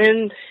the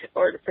wind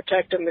or to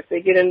protect them if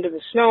they get into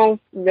the snow,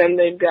 then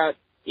they've got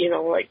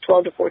like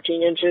 12 to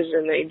 14 inches,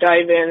 and they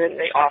dive in and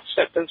they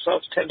offset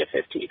themselves 10 to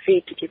 15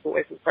 feet to keep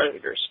away from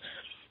predators.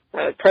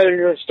 The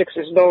predator sticks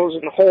his nose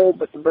in the hole,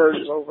 but the bird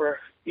is over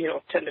 10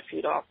 to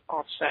feet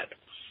offset.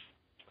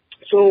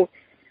 So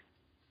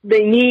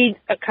they need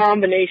a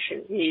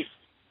combination. You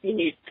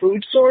need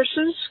food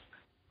sources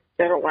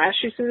that'll last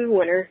you through the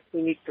winter.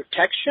 You need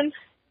protection.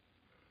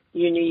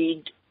 You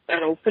need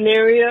an open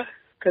area,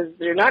 because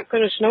they're not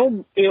going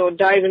to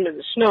dive into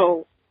the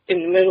snow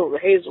in the middle of the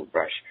hazel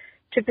brush.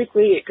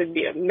 Typically, it could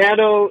be a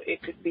meadow,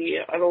 it could be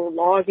an old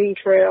logging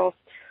trail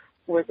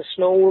where the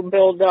snow will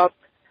build up,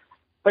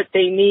 but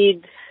they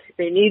need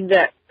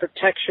that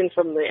protection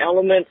from the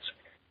elements,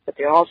 but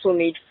they also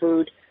need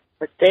food,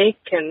 but they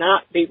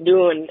cannot be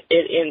doing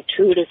it in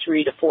 2 to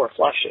 3 to 4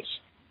 flushes.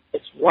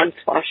 It's 1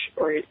 flush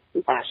or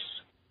less,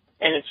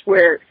 and it's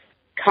where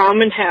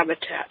common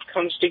habitat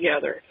comes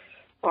together.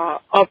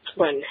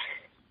 Upland,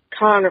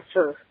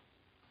 conifer,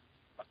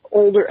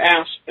 older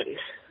aspen,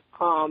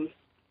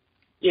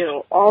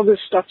 all this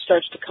stuff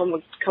starts to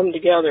come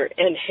together,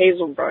 and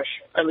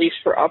hazelbrush, at least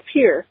for up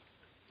here,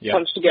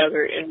 comes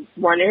together in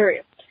one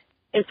area.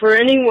 And for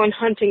anyone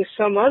hunting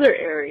some other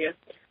area,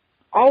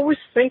 always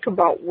think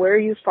about where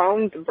you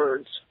found the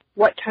birds,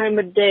 what time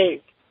of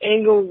day,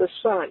 angle of the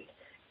sun,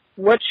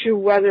 what's your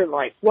weather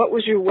like, what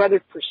was your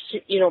weather,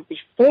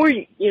 before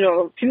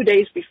a few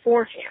days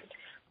beforehand,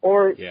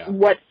 or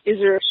what is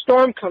there a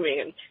storm coming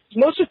in?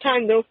 Most of the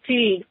time they'll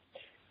feed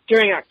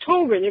during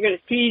October, and they're going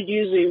to feed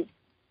usually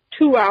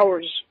 2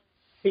 hours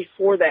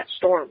before that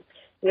storm.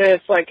 And then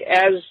it's like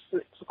as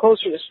the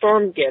closer the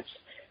storm gets,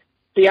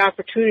 the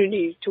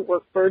opportunity to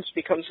work birds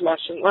becomes less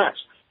and less.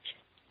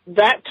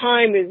 That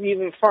time is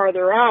even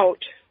farther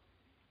out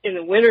in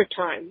the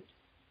wintertime.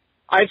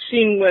 I've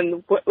seen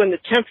when the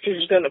temperature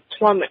is going to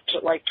plummet to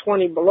like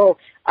 20 below,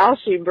 I'll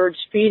see birds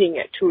feeding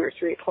at 2 or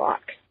 3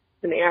 o'clock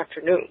in the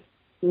afternoon,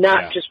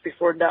 not just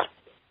before dusk.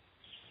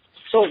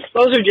 So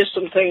those are just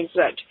some things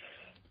that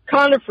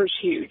conifer's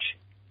huge,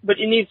 but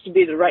it needs to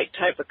be the right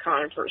type of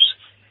conifers.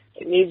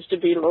 It needs to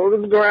be low to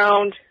the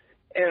ground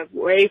and a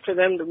way for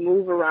them to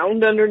move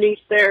around underneath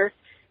there.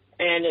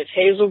 And if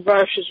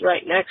hazelbrush is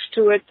right next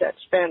to it,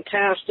 that's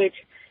fantastic.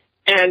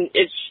 And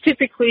it's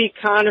typically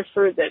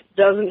conifer that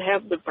doesn't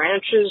have the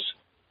branches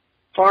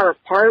far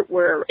apart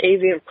where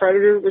avian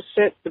predator would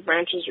sit. The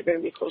branches are going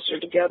to be closer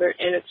together.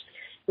 And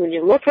when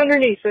you look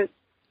underneath it,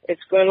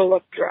 it's going to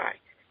look dry.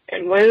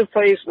 And one of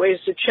the ways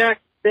to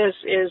check this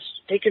is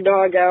take your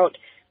dog out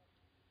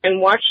and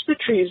watch the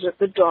trees that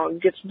the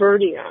dog gets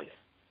birdie on,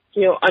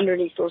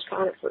 underneath those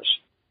conifers.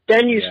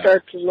 Then you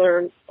start to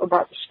learn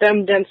about the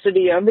stem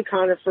density of the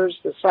conifers,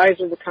 the size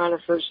of the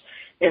conifers,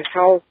 and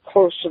how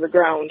close to the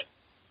ground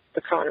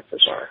the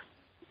conifers are.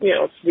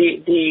 The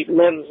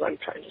limbs, I'm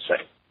trying to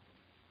say.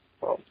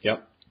 Well,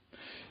 yep.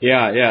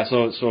 Yeah.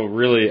 So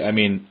really, I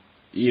mean,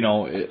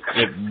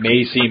 it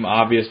may seem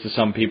obvious to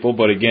some people,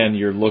 but again,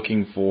 you're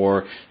looking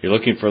for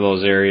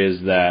those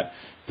areas that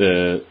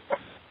the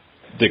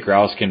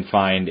grouse can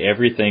find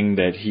everything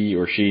that he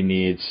or she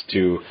needs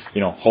to,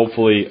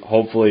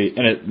 hopefully,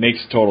 and it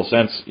makes total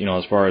sense,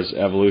 as far as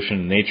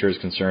evolution and nature is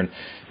concerned,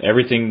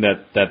 everything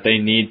that they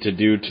need to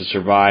do to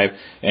survive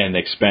and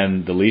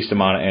expend the least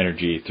amount of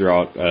energy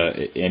throughout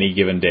any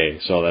given day.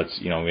 So that's,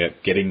 we have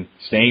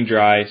staying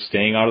dry,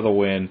 staying out of the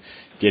wind,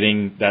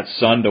 getting that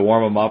sun to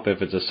warm them up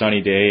if it's a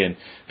sunny day, and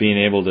being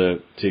able to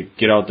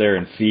get out there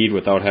and feed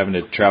without having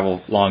to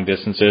travel long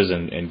distances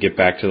and get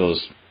back to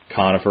those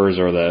conifers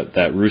or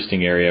that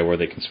roosting area where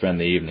they can spend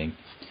the evening.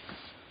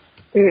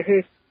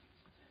 Mm-hmm.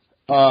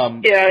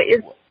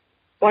 It's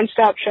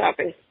one-stop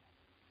shopping.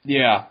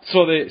 Yeah.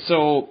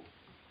 So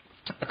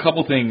a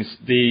couple things.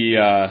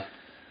 You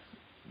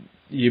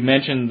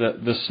mentioned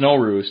the snow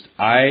roost.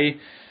 I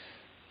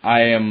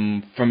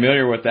am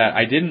familiar with that.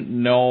 I didn't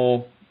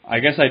know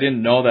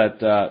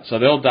that. So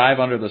they'll dive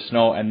under the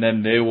snow and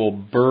then they will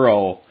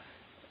burrow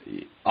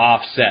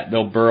offset.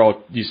 They'll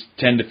burrow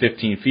 10 to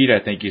 15 feet, I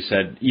think you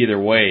said, either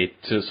way,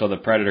 so the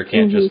predator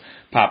can't just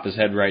pop his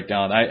head right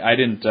down. I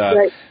didn't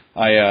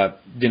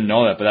didn't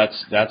know that, but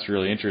that's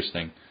really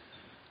interesting.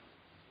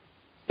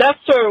 That's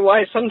sort of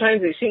why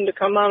sometimes they seem to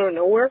come out of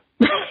nowhere.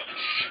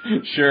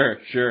 Sure.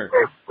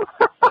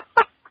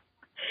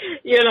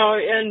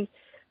 And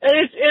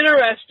it's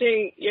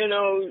interesting,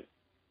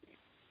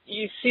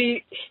 you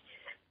see,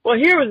 well,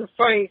 here was a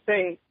funny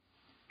thing.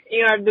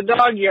 The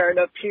dog yard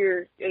up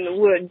here in the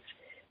woods,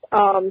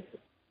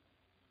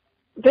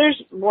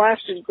 there's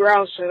blasted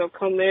grouse that'll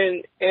come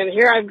in, and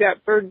here I've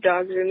got bird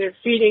dogs, and they're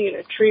feeding in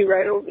a tree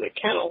right over the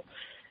kennel.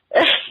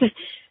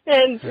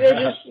 And they're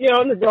just,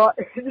 and the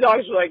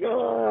dogs are like,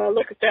 oh,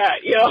 look at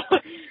that,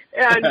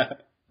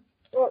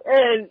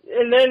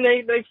 and then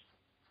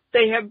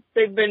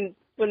they've been,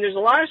 when there's a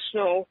lot of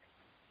snow,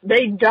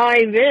 they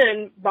dive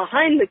in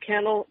behind the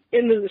kennel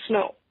into the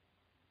snow.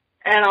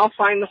 And I'll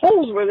find the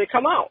holes where they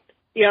come out,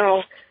 you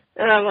know.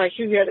 And I'm like,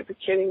 you gotta be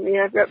kidding me.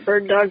 I've got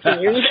bird dogs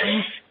and you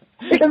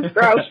have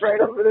grouse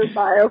right over this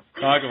aisle.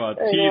 Talk about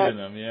teasing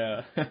them,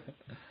 yeah.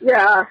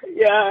 yeah,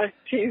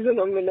 teasing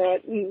them and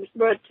that.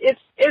 But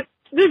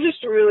they're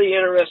just a really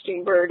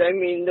interesting bird. I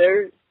mean,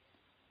 they're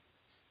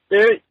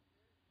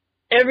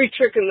every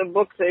trick in the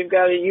book they've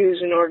got to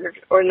use in order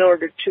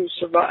to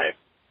survive.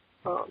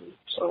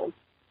 So.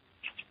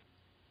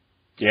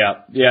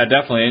 Yeah,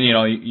 definitely. And you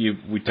know,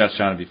 we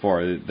touched on it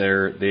before.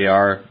 They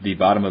are the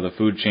bottom of the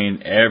food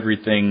chain.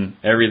 Everything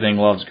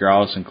loves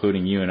grouse,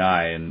 including you and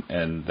I,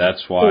 and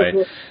that's why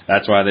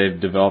they've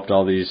developed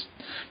all these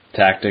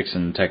tactics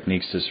and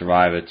techniques to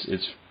survive.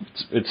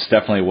 It's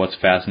definitely what's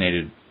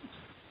fascinated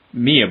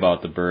me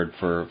about the bird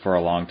for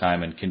a long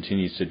time and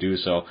continues to do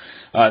so.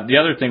 The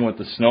other thing with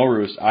the snow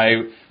roost,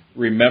 I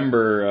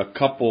remember a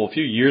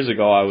few years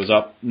ago, I was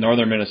up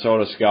northern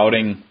Minnesota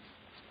scouting.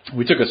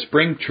 We took a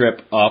spring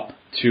trip up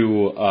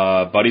to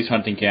Buddy's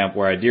hunting camp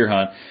where I deer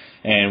hunt,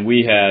 and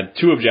we had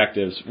two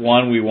objectives.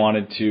 One, we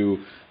wanted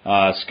to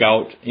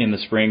scout in the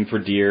spring for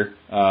deer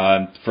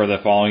for the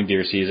following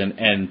deer season,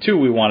 and two,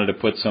 we wanted to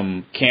put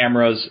some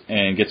cameras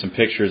and get some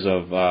pictures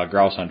of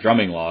grouse on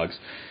drumming logs.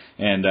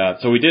 And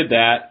so we did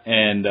that,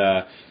 and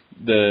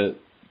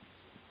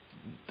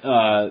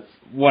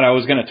what I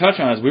was going to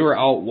touch on is we were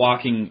out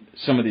walking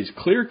some of these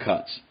clear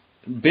cuts,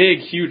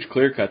 big, huge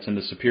clear cuts in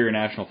the Superior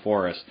National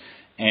Forest,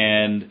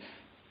 and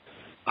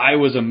I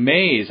was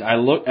amazed.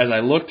 As I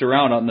looked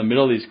around out in the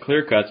middle of these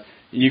clear cuts,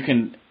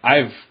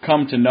 I've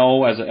come to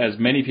know, as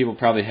many people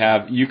probably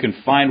have, you can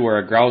find where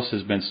a grouse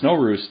has been snow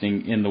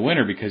roosting in the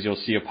winter because you'll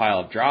see a pile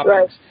of droppings.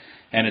 Right.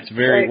 And it's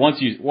very, once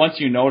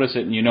you notice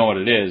it and you know what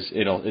it is,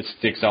 it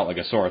sticks out like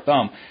a sore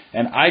thumb.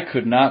 And I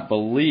could not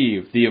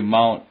believe the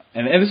amount,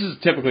 and this is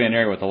typically an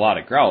area with a lot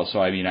of grouse, so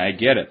I mean, I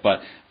get it,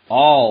 but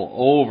all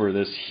over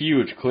this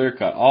huge clear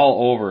cut,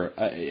 all over,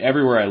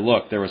 everywhere I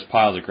looked, there was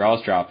piles of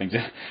grouse droppings.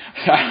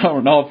 I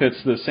don't know if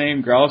it's the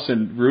same grouse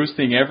and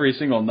roosting every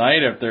single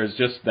night, if there's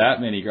just that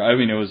many grouse. I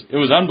mean, it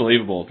was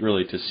unbelievable,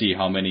 really, to see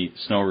how many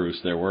snow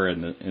roosts there were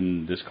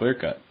in this clear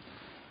cut.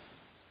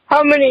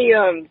 How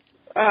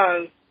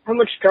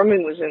much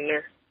drumming was in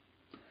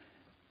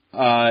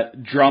there?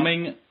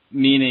 Drumming,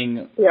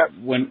 meaning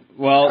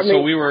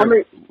so we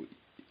were.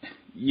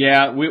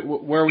 Yeah,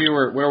 where we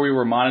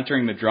were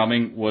monitoring the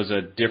drumming was a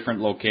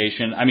different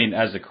location. I mean,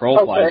 as the crow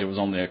flies, it was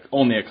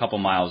only a couple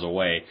miles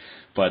away,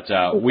 but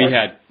we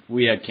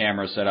had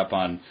cameras set up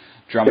on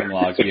drumming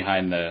logs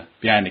behind the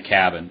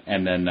cabin,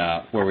 and then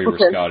where we were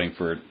scouting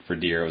for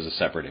deer was a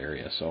separate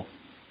area. So.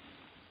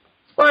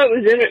 Well,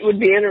 it would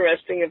be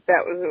interesting if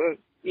that was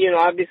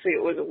obviously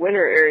it was a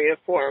winter area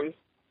for them,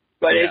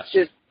 but yes. It's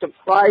just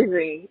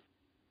surprising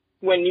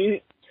when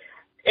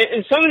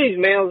in some of these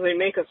males, they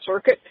make a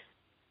circuit,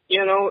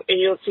 and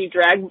you'll see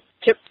drag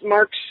tip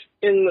marks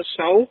in the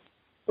snow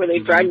where they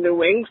drag their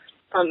wings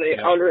on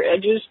the outer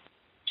edges.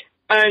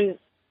 And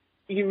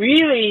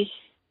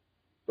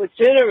what's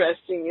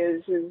interesting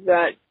is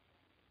that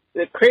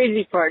the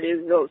crazy part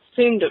is they'll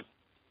seem to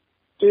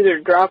do their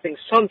dropping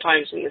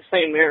sometimes in the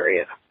same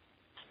area.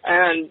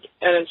 And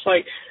it's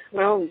like,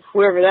 well,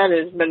 whoever that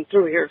is been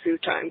through here a few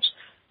times,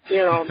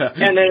 and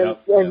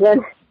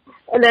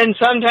then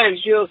sometimes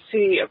you'll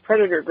see a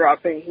predator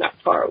dropping not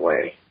far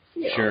away.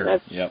 Sure.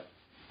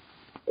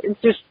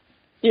 It's just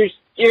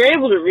you're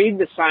able to read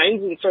the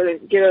signs and sort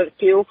of get a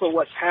feel for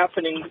what's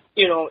happening,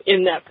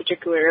 in that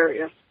particular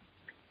area.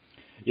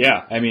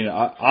 Yeah, I mean,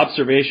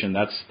 observation.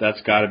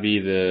 That's got to be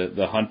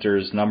the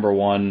hunter's number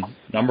one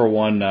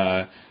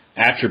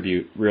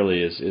attribute.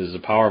 Really is the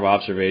power of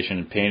observation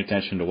and paying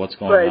attention to what's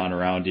going on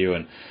around you.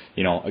 And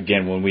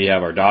again, when we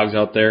have our dogs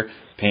out there,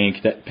 paying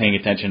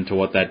attention to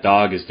what that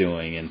dog is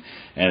doing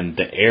and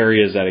the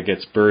areas that it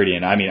gets birdie.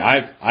 And I mean,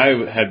 I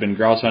had been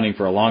grouse hunting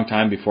for a long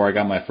time before I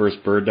got my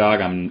first bird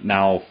dog. I'm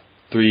now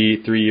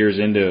three years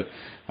into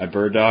my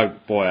bird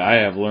dog. Boy, I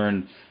have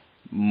learned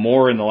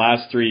more in the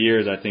last 3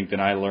 years, I think,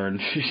 than I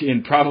learned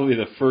in probably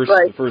the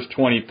first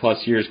 20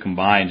 plus years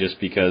combined, just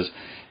because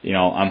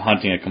I'm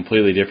hunting a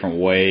completely different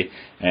way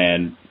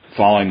and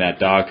following that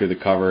dog through the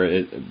cover.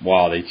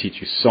 They teach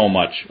you so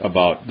much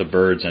about the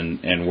birds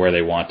and where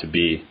they want to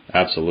be.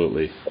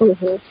 Absolutely.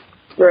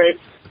 Mm-hmm.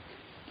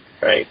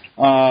 Right.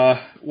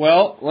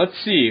 Well, let's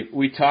see.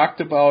 We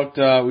talked about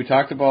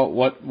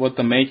what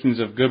the makings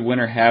of good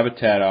winter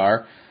habitat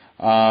are.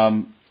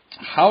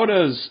 How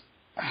does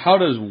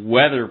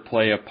weather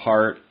play a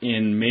part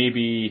in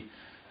maybe?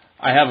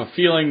 I have a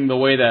feeling the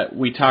way that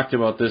we talked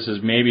about this is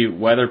maybe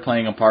weather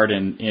playing a part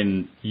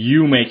in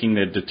you making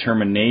the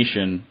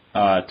determination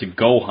to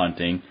go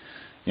hunting.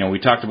 We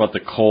talked about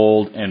the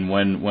cold and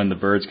when the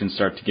birds can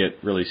start to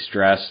get really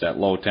stressed at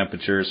low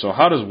temperatures. So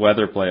how does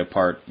weather play a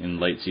part in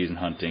late season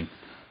hunting?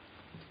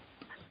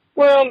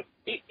 Well,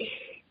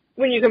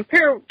 when you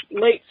compare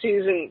late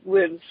season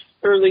with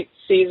early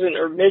season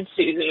or mid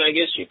season, I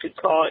guess you could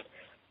call it,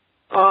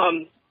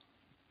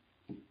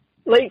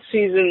 late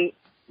season,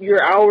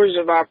 your hours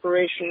of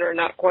operation are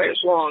not quite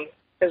as long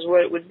as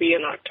what it would be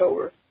in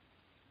October.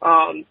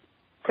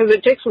 Because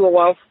it takes a little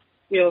while,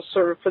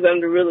 sort of for them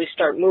to really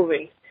start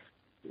moving.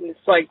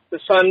 It's like the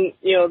sun,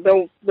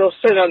 they'll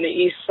sit on the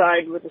east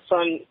side with the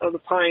sun of the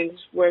pines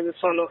where the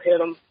sun will hit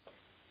them.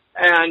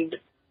 And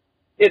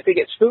if they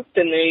get spooked,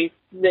 then they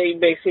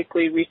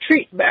basically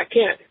retreat back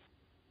in,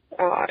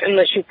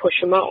 unless you push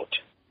them out.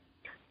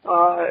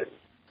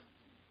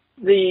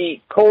 The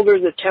colder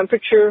the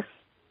temperature,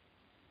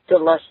 the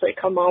less they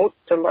come out,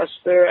 the less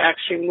they're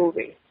actually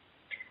moving.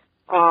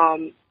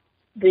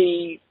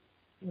 The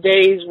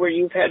days where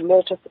you've had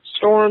multiple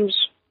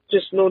storms,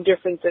 just no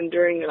different than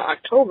during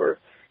October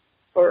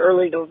or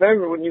early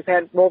November when you've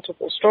had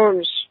multiple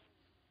storms,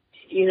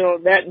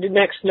 that the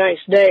next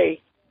nice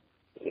day,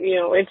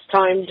 it's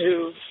time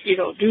to,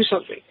 do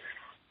something.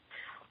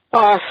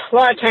 A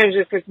lot of times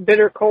if it's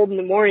bitter cold in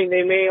the morning,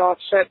 they may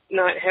offset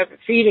not have a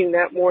feeding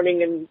that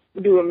morning and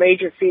do a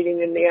major feeding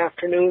in the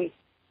afternoon.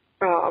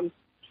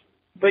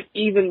 But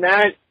even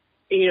that,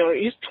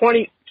 just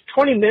 20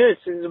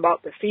 minutes is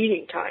about the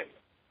feeding time.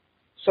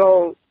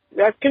 So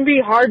that can be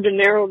hard to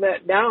narrow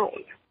that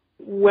down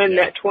when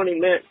that 20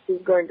 minutes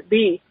is going to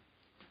be.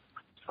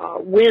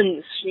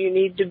 Winds, you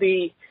need to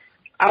be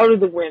out of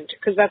the wind,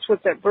 because that's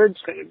what that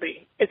bird's going to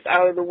be. It's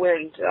out of the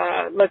wind.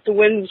 Let the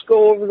winds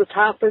go over the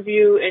top of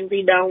you and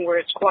be down where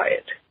it's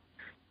quiet.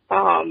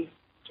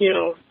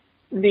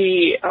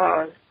 The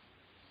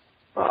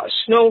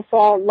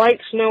snowfall,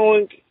 light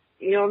snow,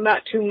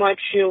 not too much,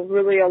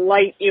 really a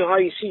light, how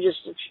you see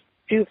just a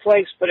few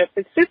flakes, but if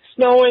it's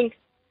snowing,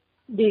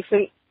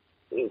 decent,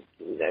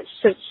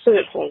 sit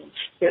at home,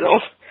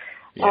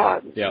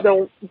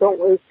 Don't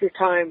waste your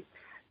time.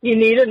 You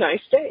need a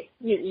nice day.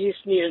 You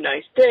just need a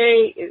nice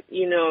day.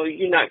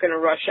 You're not going to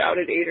rush out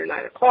at 8 or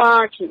 9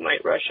 o'clock. You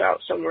might rush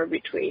out somewhere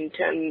between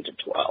 10 to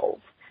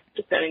 12,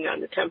 depending on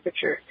the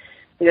temperature.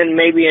 And then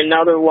maybe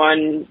another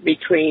one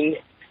between,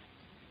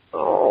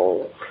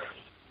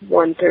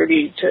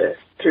 1:30 to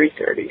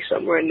 3:30,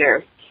 somewhere in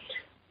there.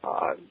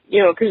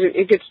 Because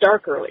it gets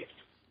dark early.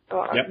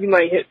 You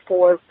might hit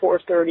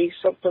 4:30,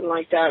 something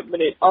like that.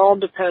 But it all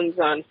depends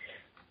on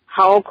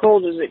how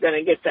cold is it going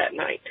to get that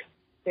night.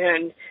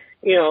 And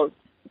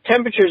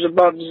temperatures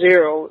above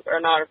zero are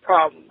not a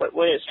problem, but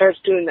when it starts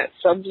doing that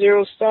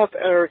sub-zero stuff,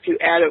 or if you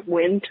add a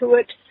wind to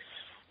it,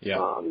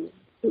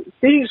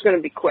 feeding's going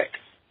to be quick.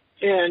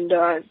 And,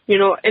 and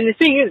the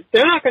thing is,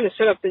 they're not going to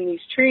sit up in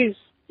these trees,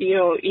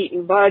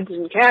 eating buds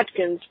and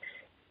catkins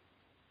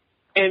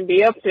and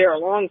be up there a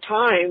long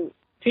time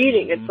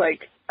feeding. It's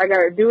like, I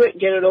got to do it,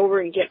 get it over,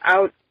 and get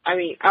out. I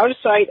mean, out of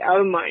sight, out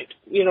of mind,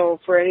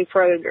 for any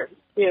predator,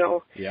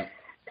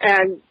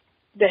 And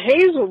the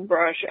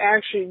hazelbrush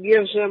actually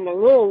gives them a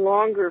little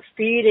longer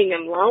feeding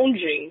and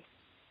lounging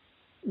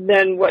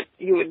than what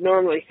you would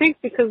normally think,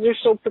 because they're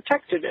so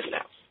protected in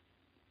that.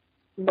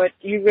 But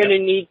you're going to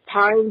need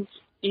pines.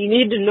 You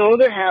need to know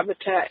their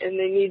habitat, and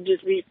they need to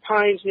be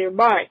pines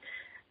nearby.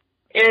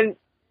 And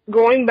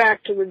going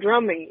back to the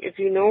drumming, if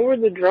you know where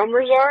the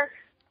drummers are,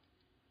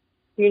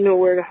 you know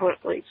where to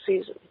hunt late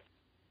season.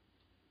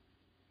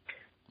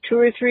 2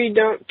 or 3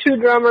 two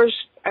drummers,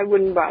 I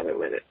wouldn't bother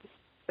with it,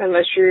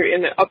 unless you're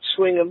in the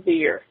upswing of the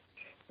year,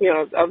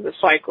 of the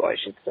cycle, I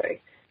should say.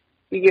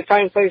 You can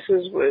find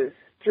places with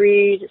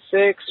 3 to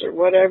 6 or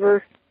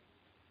whatever.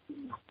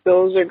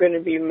 Those are going to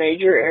be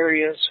major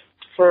areas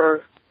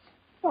for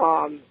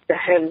the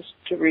hens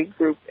to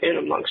regroup in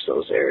amongst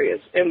those areas.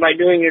 And by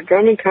doing your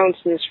drumming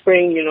counts in the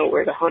spring, you know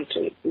where to hunt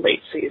in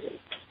late season.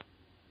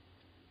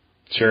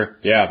 Sure.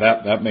 Yeah,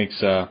 that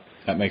makes a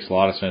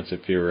lot of sense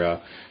if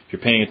you're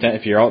paying attention,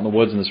 if you're out in the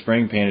woods in the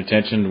spring, paying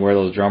attention to where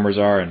those drummers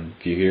are, and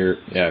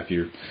if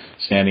you're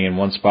standing in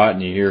one spot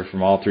and you hear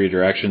from all 3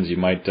 directions, you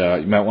might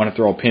want to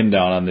throw a pin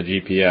down on the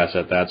GPS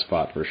at that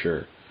spot for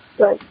sure.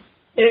 Right,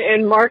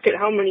 and mark it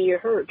how many you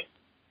heard.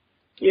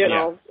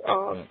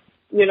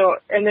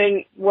 And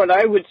then what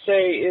I would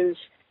say is,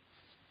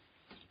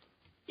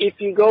 if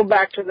you go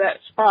back to that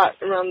spot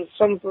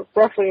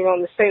roughly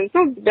around the same, it's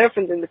no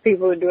different than the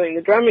people who are doing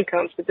the drumming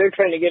counts, but they're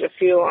trying to get a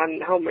feel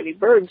on how many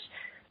birds.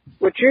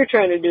 What you're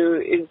trying to do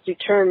is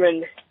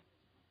determine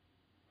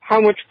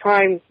how much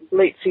prime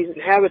late season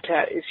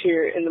habitat is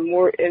here, and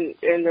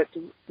that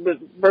the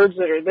birds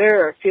that are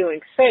there are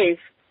feeling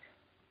safe,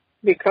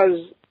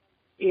 because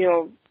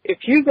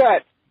if you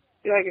got,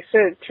 like I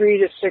said, 3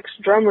 to 6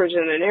 drummers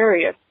in an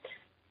area,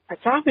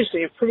 that's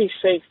obviously a pretty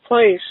safe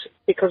place,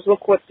 because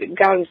look what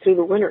got them through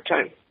the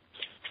wintertime.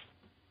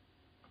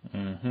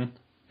 Mm-hmm.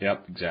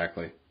 Yep,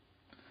 exactly.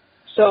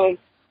 So,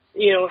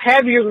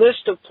 have your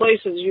list of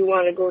places you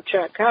want to go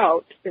check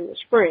out in the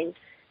spring,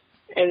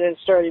 and then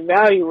start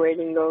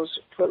evaluating those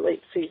for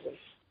late season.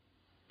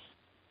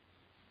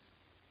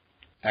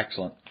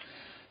 Excellent.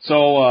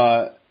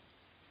 So,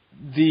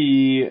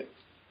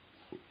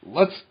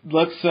 let's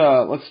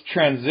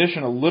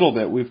transition a little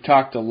bit. We've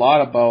talked a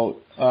lot about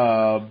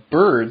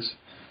birds,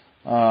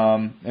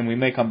 and we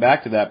may come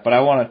back to that, but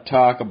I want to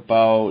talk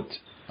about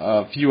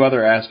a few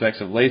other aspects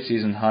of late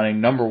season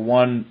hunting. Number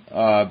one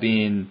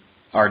being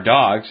our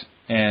dogs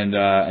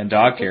and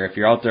dog care. If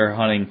you're out there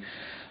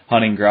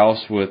hunting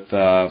grouse with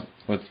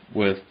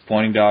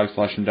pointing dogs,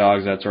 flushing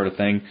dogs, that sort of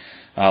thing,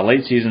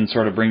 late season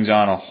sort of brings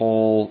on a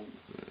whole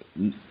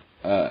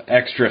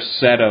extra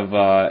set of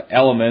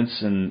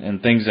elements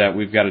and things that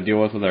we've got to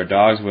deal with our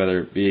dogs, whether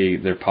it be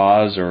their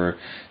paws or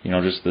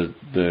just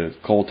the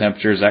cold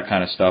temperatures, that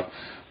kind of stuff.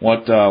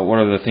 What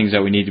are the things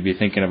that we need to be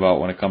thinking about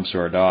when it comes to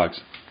our dogs?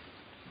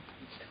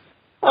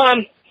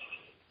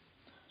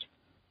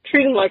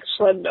 Treat them like a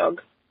sled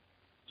dog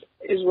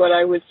is what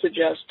I would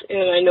suggest.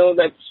 And I know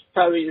that's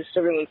probably just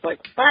everyone's like,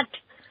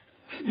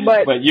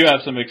 what? But you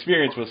have some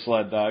experience with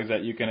sled dogs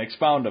that you can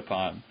expound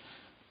upon.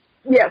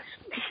 Yes.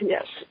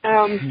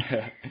 And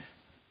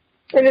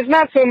it's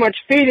not so much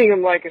feeding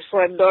them like a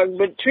sled dog,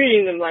 but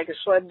treating them like a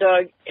sled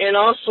dog, and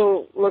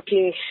also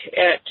looking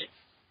at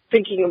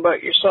thinking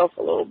about yourself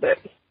a little bit.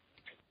 If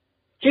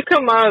you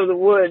come out of the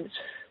woods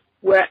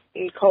wet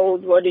and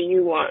cold, what do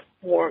you want?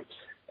 Warmth.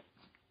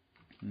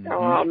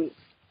 Mm-hmm.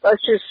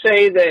 Let's just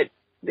say that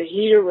the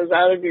heater was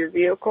out of your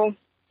vehicle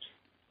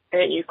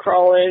and you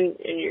crawl in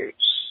and you're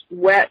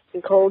wet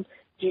and cold.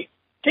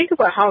 Think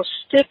about how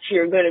stiff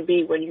you're going to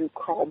be when you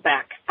crawl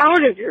back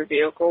out of your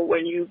vehicle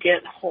when you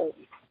get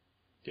home.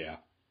 Yeah.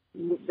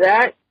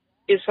 That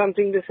is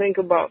something to think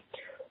about.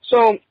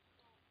 So,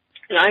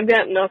 and I've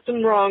got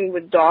nothing wrong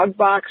with dog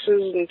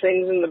boxes and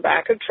things in the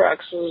back of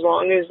trucks as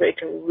long as they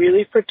can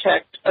really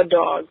protect a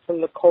dog from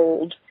the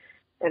cold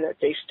and that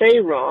they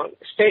stay warm.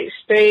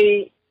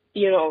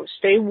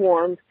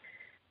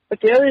 But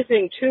the other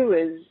thing too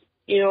is,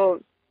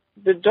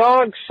 the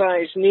dog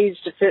size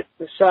needs to fit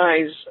the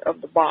size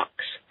of the box.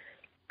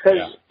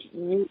 Because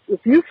if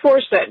you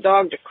force that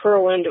dog to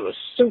curl into a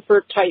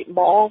super tight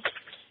ball,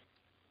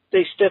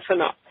 they stiffen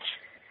up.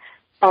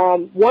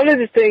 One of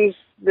the things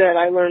that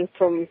I learned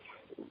from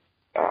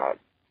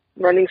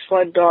running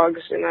sled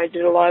dogs, and I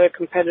did a lot of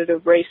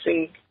competitive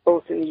racing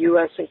both in the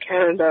U.S. and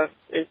Canada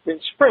in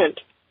sprint,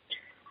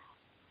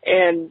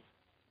 and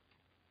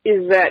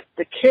is that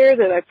the care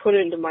that I put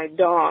into my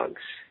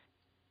dogs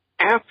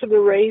after the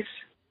race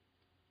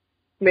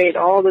made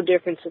all the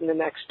difference in the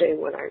next day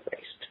when I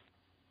raced.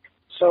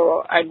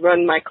 So I'd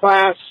run my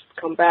class,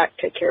 come back,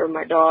 take care of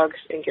my dogs,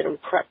 and get them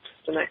prepped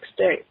the next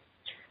day.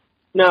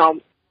 Now,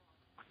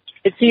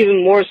 it's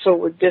even more so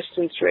with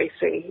distance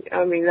racing.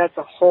 I mean, that's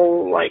a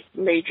whole,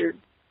 major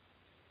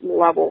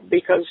level,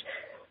 because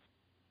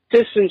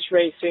distance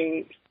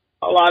racing,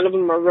 a lot of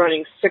them are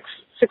running 6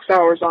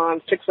 hours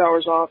on, 6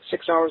 hours off,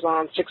 6 hours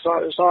on, 6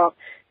 hours off.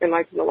 And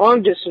in the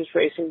long distance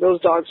racing, those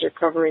dogs are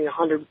covering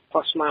 100+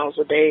 miles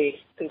a day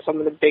in some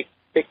of the big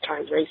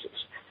time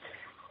races.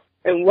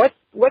 And what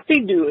they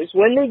do is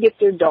when they get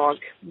their dog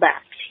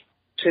back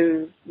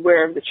to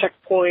where the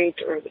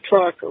checkpoint or the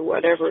truck or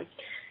whatever,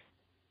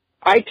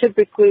 I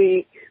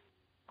typically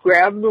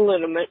grab the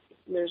liniment.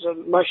 There's a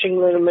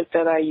mushing liniment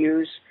that I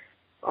use,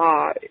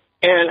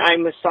 and I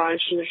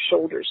massage the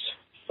shoulders,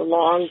 that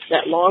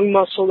long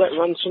muscle that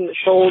runs from the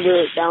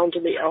shoulder down to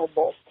the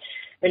elbow,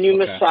 and you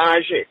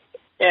massage it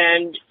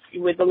and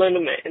with the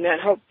liniment, and that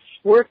helps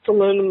work the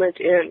liniment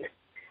in.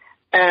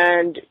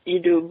 And you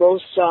do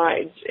both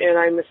sides, and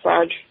I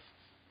massage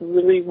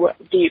really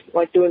deep,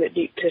 like doing a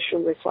deep tissue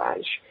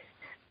massage.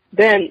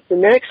 Then the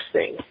next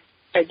thing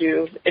I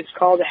do, it's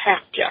called a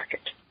half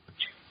jacket.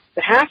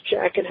 The half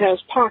jacket has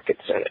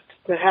pockets in it.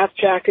 The half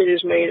jacket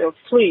is made of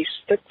fleece,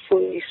 thick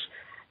fleece,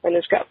 and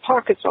it's got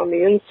pockets on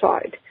the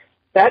inside.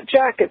 That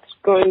jacket's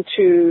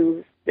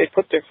they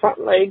put their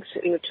front legs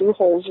in the 2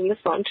 holes in the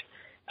front,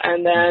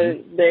 and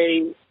then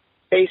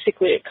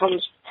it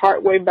comes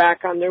part way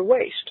back on their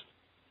waist.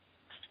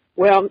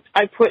 Well,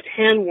 I put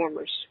hand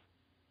warmers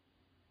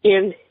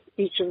in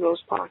each of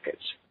those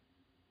pockets.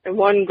 And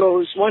one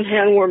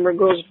hand warmer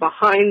goes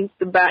behind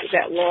the back,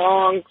 that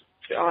long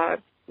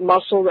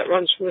muscle that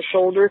runs from the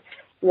shoulder.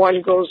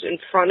 One goes in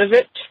front of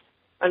it.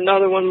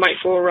 Another one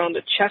might go around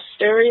the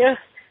chest area,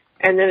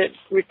 and then it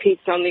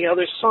repeats on the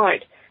other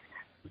side.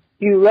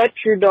 You let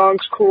your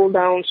dogs cool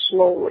down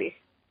slowly,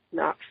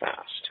 not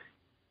fast.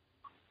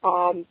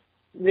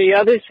 The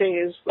other thing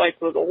is,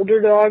 with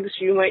older dogs,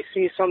 you might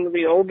see some of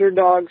the older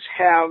dogs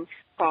have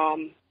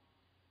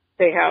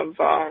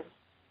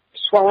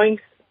swelling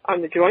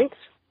on the joints.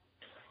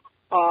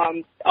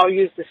 I'll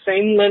use the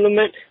same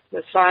liniment,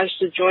 massage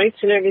the joints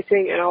and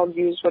everything, and I'll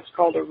use what's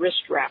called a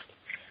wrist wrap.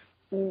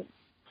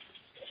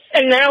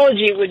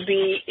 Analogy would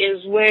be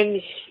is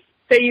when,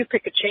 say you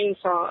pick a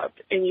chainsaw up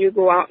and you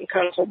go out and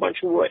cut a whole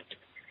bunch of wood.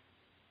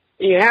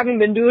 You haven't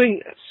been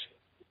doing this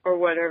or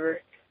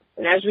whatever.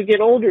 And as we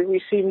get older,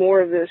 we see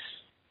more of this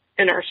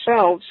in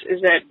ourselves,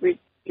 is that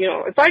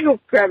if I go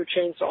grab a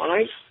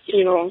chainsaw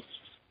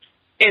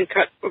and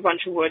cut a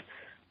bunch of wood,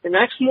 the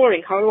next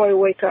morning, how do I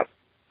wake up?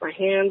 My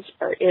hands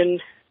are in,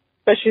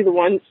 especially the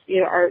ones,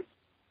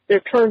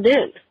 they're turned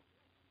in.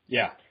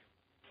 Yeah.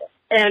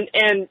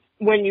 And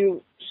when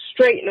you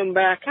straighten them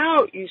back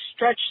out, you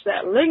stretch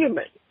that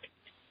ligament.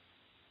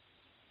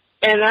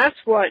 And that's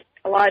what,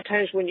 a lot of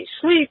times when you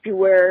sleep, you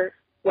wear,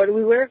 what do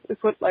we wear? We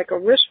put a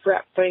wrist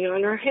wrap thing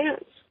on our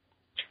hands.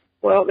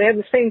 Well, they had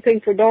the same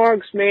thing for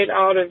dogs, made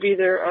out of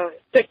either a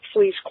thick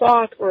fleece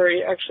cloth or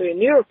actually a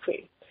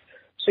neoprene.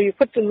 So you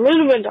put the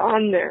liniment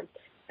on there,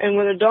 and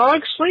when a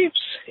dog sleeps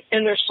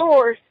and they're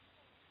sore,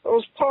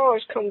 those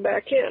paws come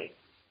back in.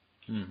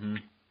 Mm-hmm.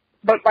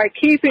 But by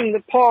keeping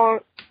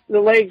the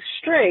legs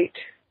straight,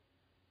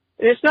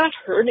 and it's not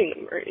hurting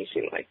them or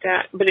anything like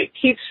that, but it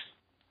keeps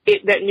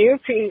that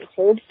neoprene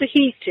holds the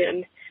heat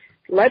in,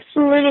 lets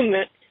the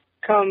liniment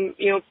come,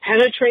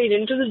 penetrate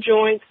into the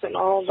joints and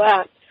all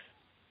that.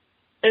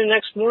 And the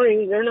next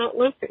morning, they're not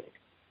limping.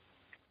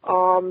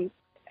 And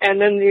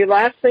then the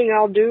last thing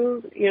I'll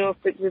do,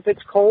 if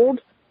it's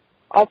cold,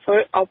 I'll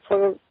put a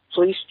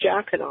fleece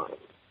jacket on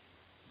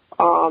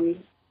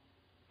them.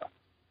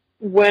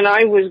 When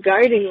I was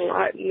guiding a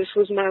lot, and this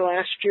was my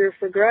last year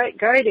for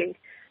guiding,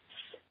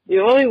 the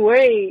only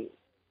way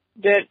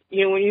that,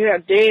 when you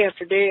have day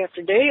after day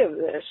after day of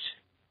this,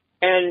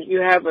 and you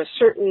have a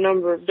certain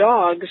number of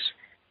dogs,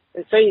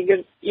 and say you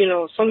get,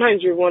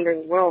 sometimes you're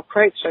wondering, well,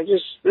 cripes,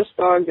 this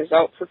dog is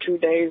out for 2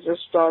 days, this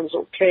dog's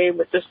okay,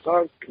 but this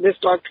dog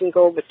can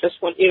go, but this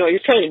one, you're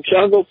trying to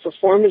juggle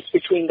performance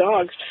between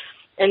dogs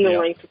and the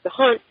length of the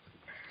hunt.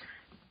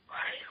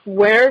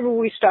 Wherever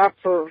we stopped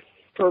for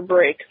a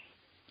break,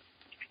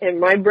 and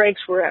my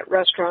breaks were at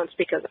restaurants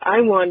because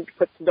I wanted to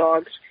put the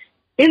dogs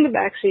in the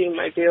backseat of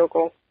my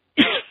vehicle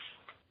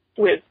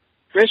with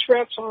wrist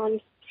wraps on,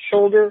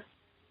 shoulder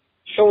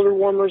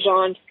warmers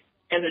on,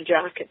 and a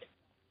jacket.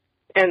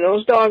 And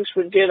those dogs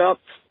would get up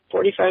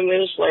 45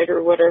 minutes later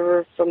or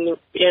whatever from the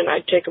inn.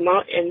 I'd take them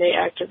out, and they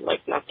acted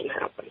like nothing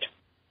happened.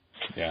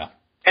 Yeah.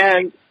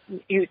 And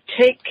you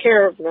take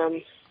care of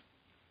them,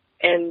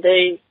 and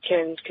they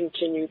can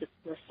continue to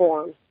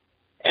perform.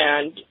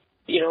 And,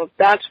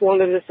 that's one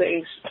of the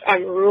things.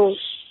 I'm a real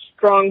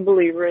strong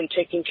believer in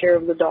taking care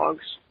of the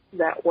dogs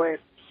that way.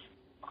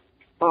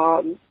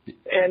 And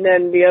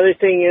then the other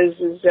thing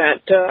is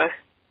that,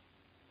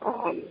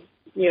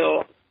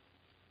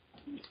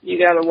 you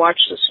got to watch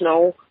the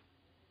snow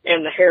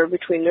and the hair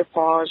between their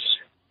paws.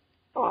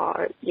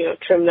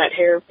 Trim that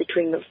hair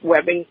between the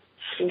webbing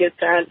and get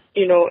that.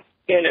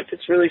 And if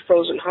it's really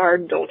frozen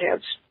hard, don't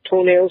have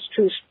toenails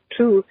too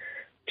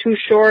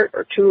short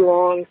or too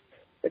long.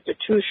 If they're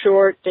too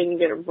short, they can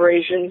get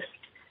abrasion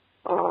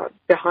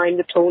behind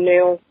the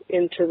toenail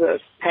into the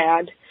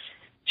pad.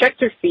 Check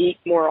their feet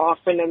more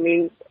often. I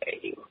mean,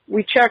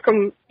 we check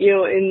them,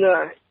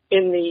 in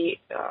the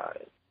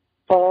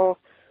fall,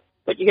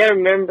 but you got to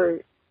remember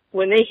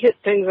when they hit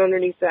things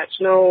underneath that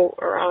snow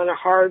or on a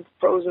hard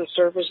frozen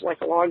surface like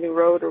a logging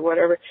road or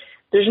whatever,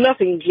 there's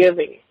nothing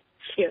giving.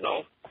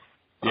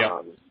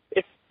 Yeah.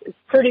 It's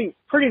pretty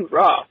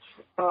rough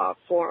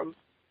for them,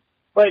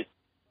 but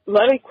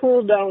let them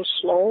cool down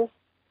slow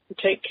and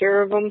take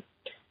care of them.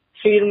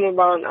 Feed them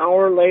about an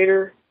hour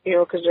later,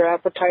 because their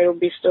appetite will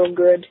be still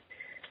good.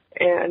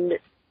 And,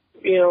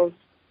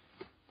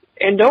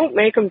 and don't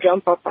make them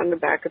jump up on the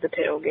back of the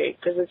tailgate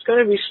because it's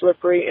going to be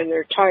slippery and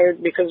they're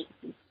tired because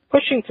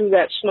pushing through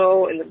that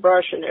snow and the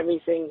brush and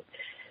everything,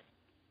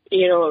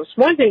 it's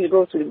one thing to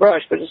go through the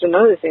brush, but it's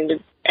another thing to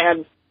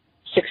add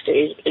 6 to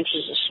 8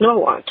 inches of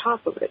snow on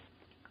top of it.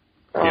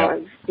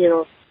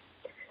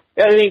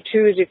 The other thing,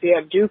 too, is if you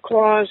have dew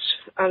claws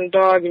on a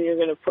dog and you're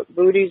going to put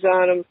booties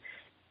on them,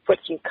 put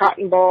some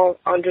cotton ball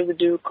under the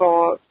dew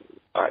claw,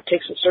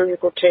 take some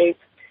surgical tape,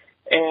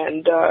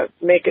 and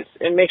make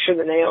sure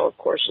the nail, of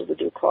course, of the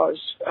dew claw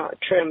is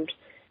trimmed.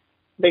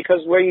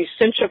 Because where you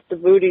cinch up the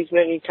booties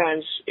many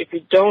times, if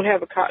you don't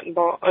have a cotton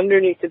ball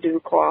underneath the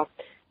dew claw,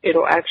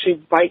 it'll actually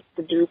bite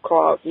the dew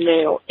claw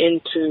nail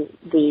into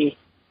the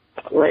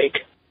leg.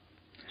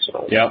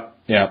 So.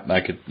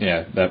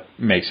 That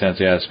makes sense.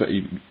 Yeah, but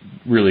you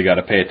really got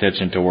to pay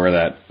attention to where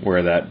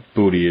that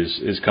booty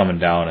is coming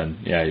down,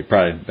 and you're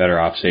probably better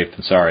off safe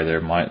than sorry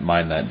there.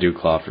 Mind that dew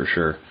claw for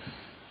sure.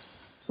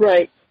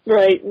 Right.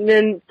 And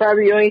then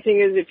probably the only thing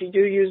is if you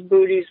do use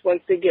booties,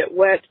 once they get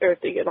wet or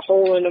if they get a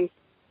hole in them,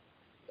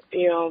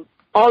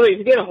 if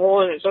you get a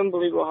hole in it, it's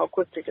unbelievable how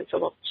quick they can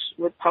fill up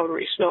with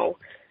powdery snow.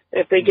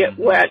 If they get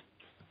wet,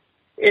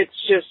 it's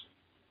just,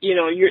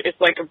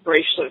 it's like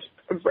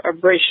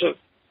abrasive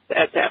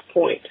at that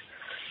point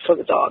for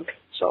the dog.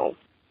 So,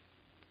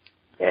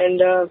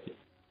 and,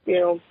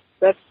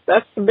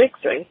 that's the big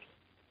thing.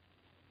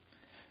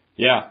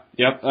 Yeah.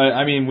 Yep.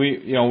 I mean,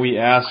 we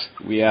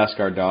ask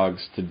our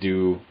dogs to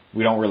do.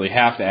 We don't really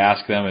have to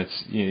ask them.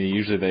 It's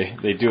usually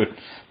they do it.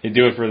 They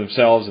do it for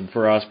themselves and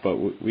for us. But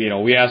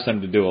we ask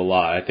them to do a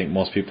lot. I think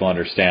most people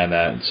understand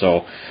that. And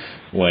so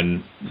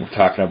when we're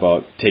talking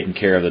about taking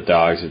care of the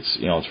dogs,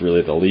 it's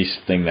really the least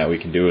thing that we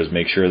can do is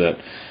make sure that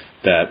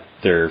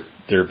they're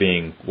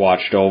being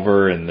watched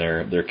over and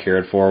they're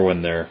cared for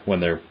when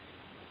they're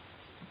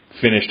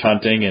finished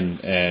hunting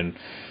and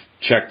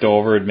checked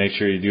over, and make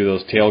sure you do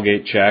those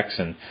tailgate checks,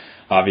 and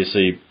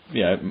obviously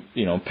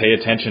pay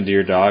attention to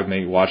your dog,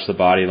 watch the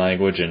body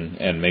language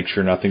and make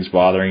sure nothing's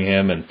bothering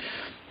him,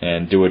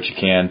 and do what you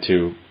can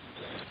to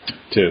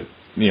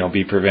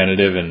be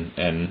preventative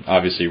and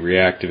obviously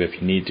reactive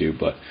if you need to.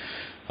 But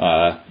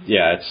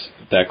it's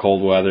that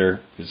cold weather.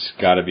 It's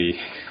got to be.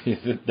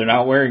 They're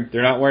not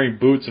wearing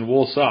boots and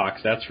wool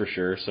socks. That's for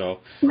sure. So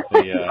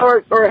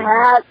or a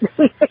hat.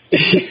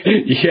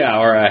 Yeah,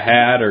 or a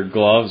hat or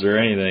gloves or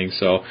anything.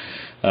 So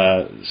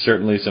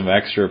certainly some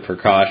extra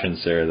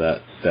precautions there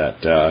that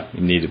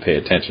you need to pay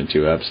attention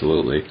to.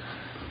 Absolutely.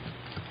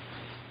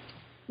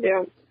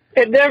 Yeah,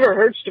 it never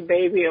hurts to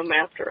baby them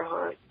after a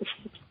hunt.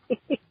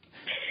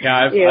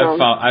 Yeah,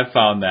 I've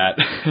found that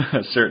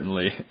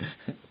certainly.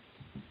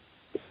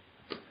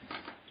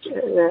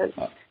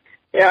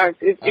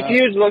 If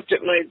you had looked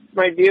at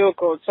my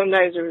vehicle,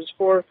 sometimes there was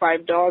 4 or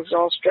 5 dogs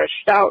all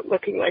stretched out,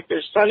 looking like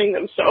they're sunning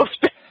themselves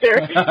back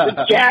there,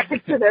 with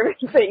jackets and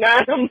everything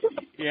on them.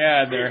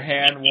 Yeah, their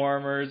hand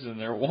warmers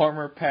and their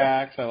warmer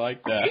packs. I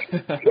like that.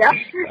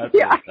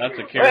 Yeah, that's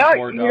a cared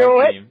for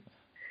dog team.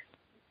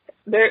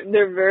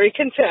 They're very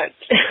content.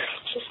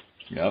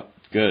 Yep.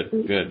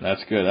 Good.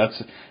 That's good.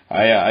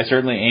 I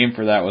certainly aim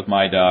for that with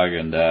my dog,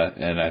 and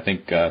I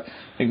think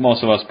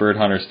most of us bird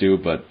hunters do,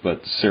 but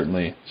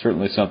certainly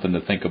something to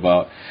think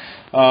about.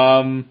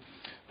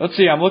 Let's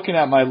see. I'm looking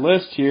at my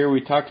list here. We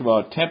talked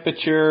about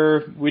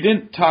temperature. We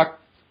didn't talk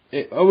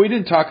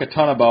a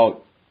ton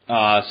about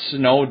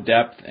snow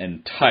depth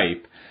and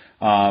type.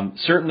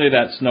 Certainly,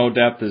 that snow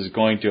depth is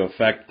going to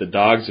affect the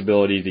dog's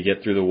ability to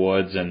get through the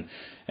woods, and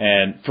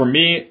for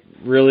me,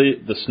 really,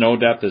 the snow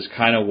depth is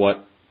kind of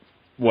what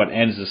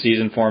ends the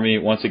season for me.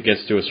 Once it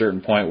gets to a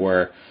certain point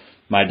where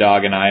my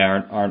dog and I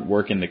aren't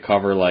working the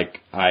cover like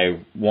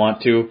I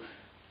want to,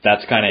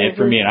 that's kind of it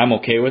for me, and I'm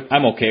okay with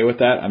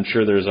that. I'm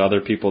sure there's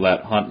other people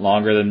that hunt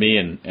longer than me,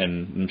 and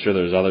I'm sure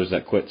there's others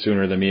that quit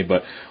sooner than me.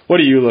 But what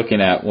are you looking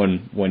at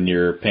when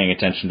you're paying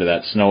attention to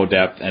that snow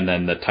depth and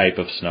then the type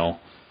of snow?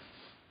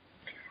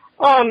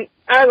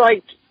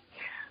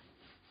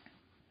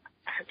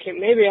 Okay,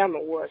 maybe I'm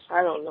a wuss.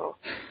 I don't know,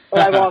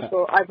 but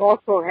I've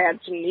also had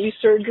some knee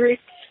surgery,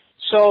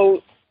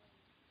 so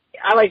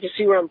I like to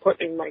see where I'm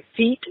putting my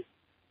feet.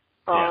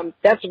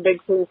 That's a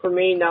big thing for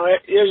me. Now,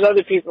 there's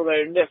other people that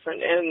are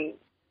different, and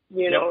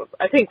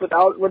I think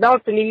without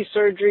the knee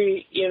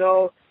surgery,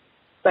 if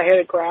I had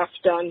a graft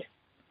done,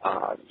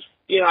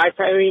 I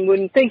probably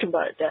wouldn't think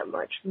about it that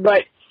much.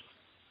 But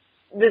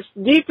the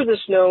deeper the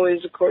snow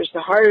is, of course,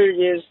 the harder it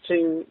is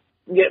to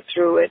get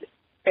through it,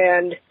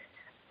 and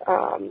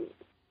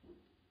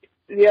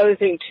the other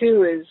thing,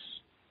 too, is,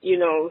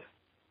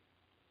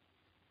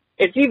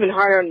 it's even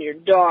harder on your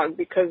dog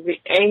because the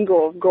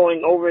angle of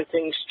going over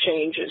things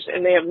changes,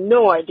 and they have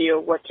no idea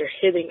what they're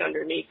hitting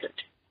underneath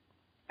it.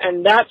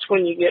 And that's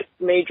when you get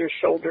major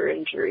shoulder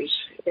injuries.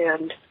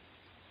 And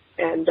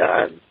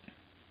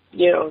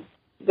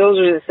those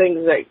are the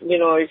things that,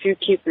 if you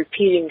keep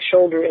repeating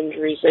shoulder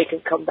injuries, they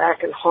can come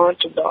back and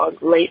haunt a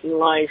dog late in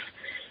life,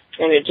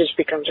 and it just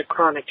becomes a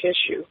chronic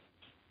issue.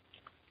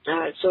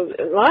 So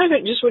a lot of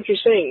it, just what you're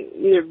saying,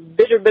 either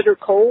bitter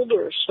cold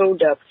or snow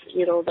depth.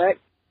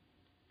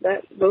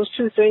 Those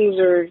two things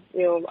are,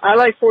 I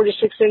like 4 to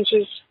 6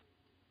 inches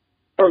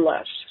or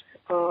less.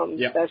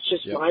 That's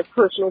just my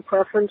personal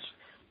preference.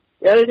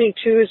 The other thing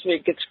too is if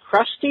it gets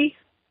crusty,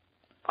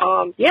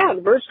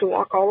 the birds can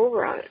walk all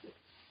over on it.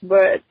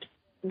 But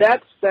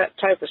that's that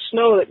type of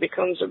snow that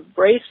becomes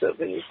abrasive,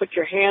 and you put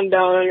your hand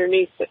down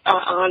underneath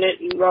on it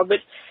and rub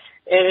it,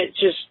 and it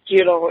just,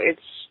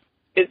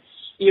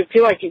 you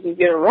feel like you can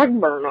get a rug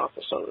burn off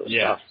of some of the stuff.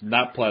 Yeah,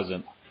 not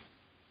pleasant.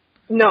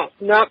 No,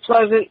 not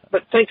pleasant,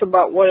 but think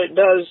about what it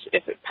does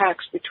if it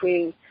packs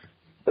between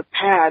the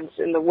pads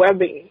and the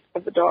webbing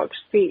of the dog's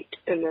feet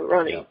and they're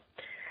running. Yeah.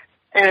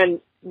 And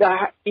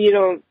the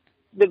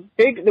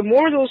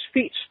more those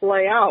feet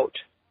splay out,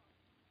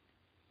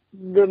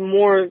 the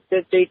more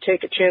that they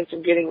take a chance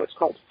of getting what's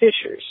called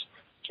fissures.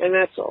 And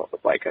that's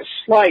like a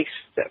slice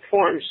that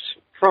forms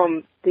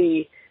from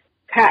the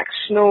packed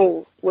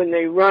snow when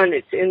they run.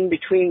 It's in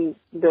between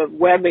the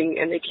webbing,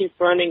 and they keep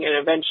running, and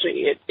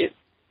eventually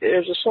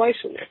there's a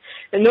slice in there.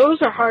 And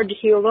those are hard to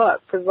heal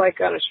up, because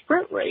like on a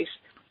sprint race,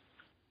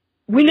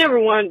 we never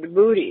wanted to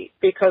booty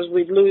because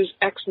we'd lose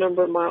X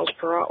number of miles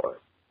per hour.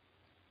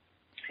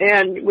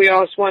 And we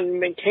always wanted to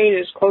maintain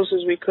as close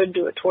as we could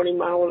to a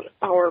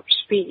 20-mile-an-hour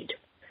speed.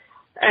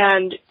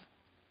 And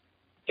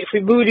if we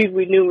bootied,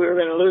 we knew we were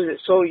going to lose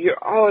it. So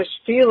you're always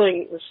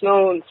feeling the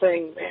snow and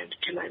saying, man,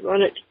 can I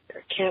run it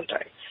or can't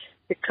I?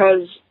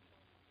 Because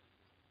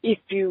if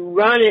you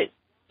run it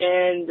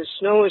and the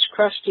snow is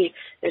crusty,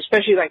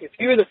 especially like if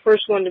you're the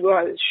first one to go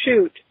out of the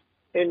chute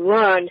and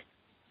run,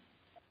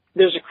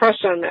 there's a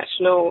crust on that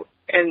snow,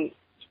 and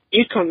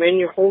you come in,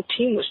 your whole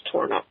team was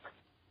torn up,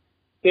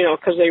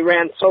 because they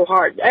ran so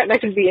hard.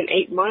 That could be in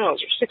 8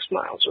 miles or 6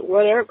 miles or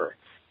whatever,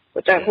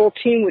 but that whole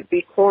team would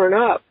be torn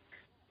up.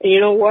 And you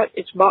know what?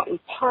 It's about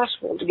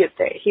impossible to get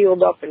that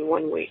healed up in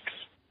 1 week.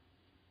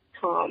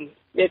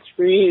 It's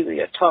really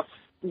a tough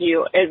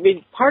deal.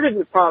 And part of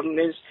the problem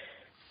is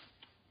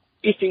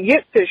if you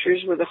get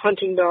fissures with a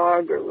hunting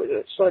dog or with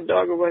a sled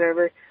dog or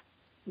whatever,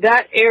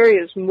 that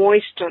area is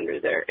moist under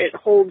there. It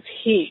holds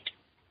heat,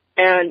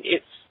 and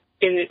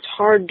it's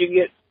hard to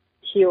get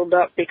healed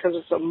up because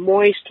it's a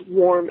moist,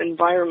 warm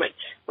environment.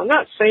 I'm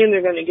not saying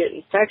they're going to get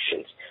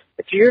infections,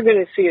 but you're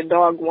going to see a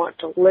dog want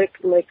to lick,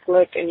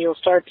 and you'll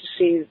start to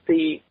see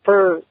the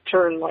fur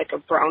turn like a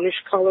brownish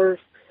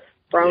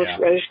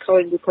reddish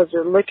color because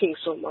they're licking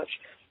so much.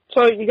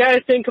 So you got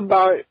to think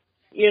about,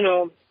 you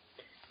know,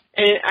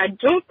 and I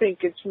don't think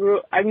it's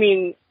real. I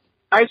mean,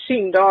 I've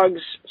seen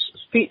dogs'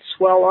 feet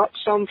swell up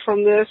some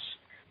from this,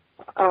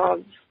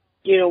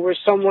 you know, where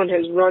someone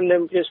has run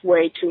them just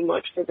way too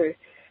much for their.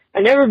 I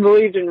never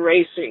believed in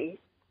racing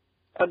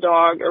a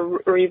dog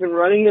or even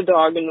running a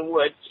dog in the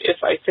woods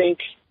if I think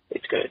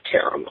it's going to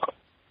tear them up.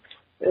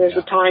 There's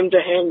a time to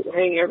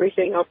hang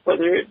everything up,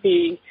 whether it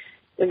be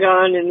the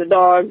gun and the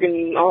dog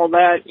and all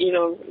that. You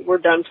know, we're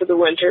done for the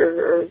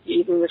winter, or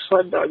even the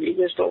sled dog. You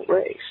just don't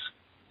race.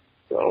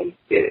 So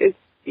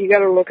you got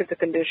to look at the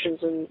conditions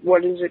and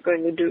what is it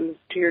going to do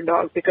to your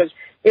dog, because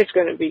it's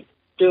going to be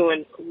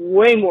doing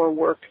way more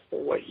work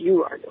than what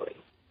you are doing.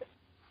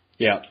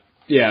 Yeah.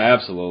 Yeah,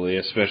 absolutely.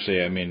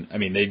 Especially, I mean,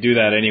 they do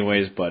that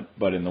anyways,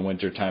 but in the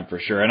winter time for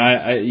sure.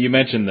 And you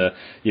mentioned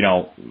you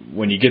know,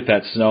 when you get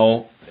that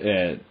snow,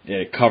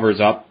 it covers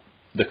up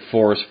the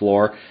forest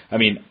floor. I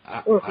mean,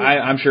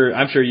 I'm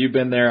sure you've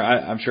been there.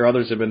 I'm sure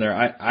others have been there.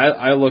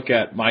 I look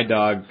at my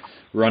dog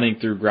running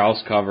through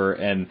grouse cover,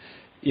 and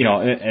you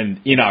know,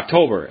 and in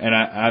October, and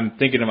I'm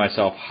thinking to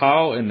myself,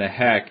 how in the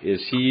heck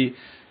is he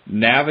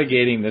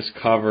navigating this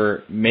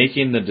cover,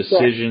 making the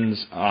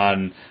decisions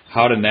on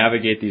how to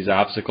navigate these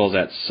obstacles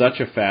at such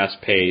a fast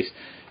pace?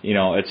 You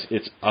know,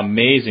 it's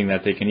amazing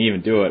that they can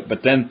even do it.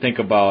 But then think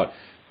about,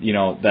 you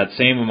know, that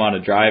same amount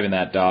of drive in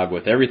that dog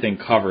with everything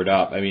covered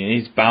up. I mean,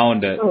 he's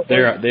bound to they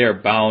are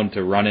bound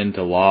to run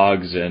into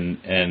logs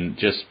and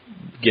just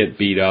get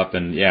beat up.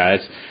 And yeah,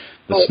 it's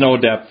the snow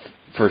depth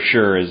for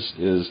sure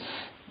is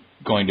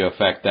going to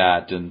affect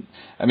that. And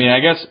I mean, I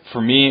guess for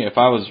me, if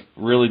I was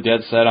really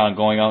dead set on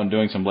going out and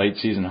doing some late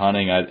season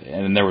hunting,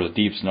 and there was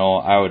deep snow,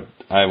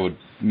 I would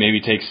maybe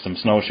take some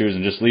snowshoes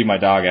and just leave my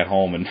dog at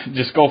home and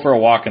just go for a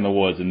walk in the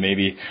woods and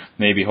maybe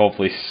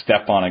hopefully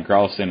step on a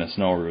grouse in a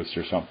snow roost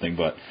or something.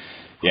 But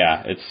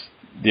yeah, it's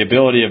the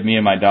ability of me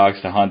and my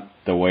dogs to hunt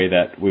the way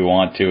that we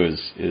want to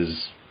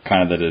is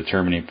kind of the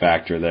determining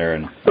factor there.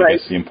 And I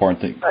guess the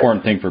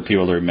important thing for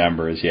people to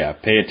remember is,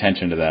 pay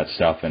attention to that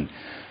stuff and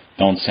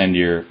don't send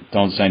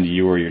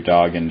you or your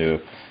dog into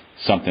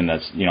something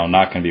that's, you know,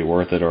 not going to be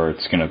worth it, or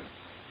it's going to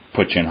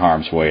put you in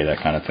harm's way, that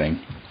kind of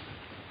thing.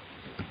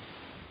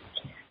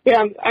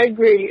 Yeah, I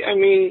agree. I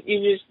mean,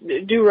 you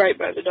just do right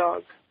by the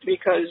dog,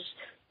 because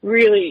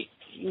really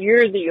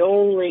you're the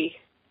only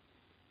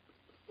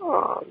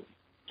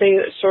thing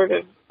that sort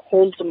of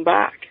holds them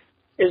back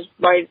is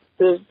by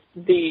the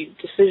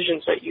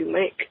decisions that you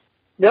make.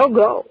 They'll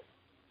go,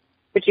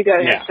 but you got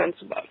to have sense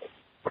about it.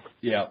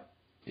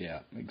 Yeah,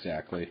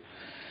 exactly.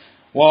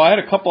 Well, I had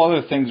a couple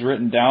other things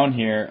written down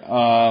here.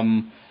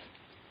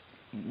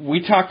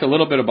 We talked a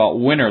little bit about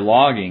winter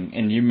logging,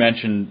 and you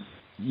mentioned,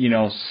 you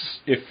know,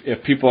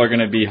 if people are going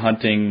to be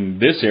hunting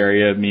this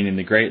area, meaning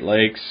the Great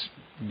Lakes,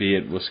 be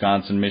it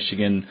Wisconsin,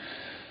 Michigan,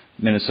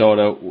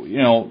 Minnesota, you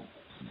know,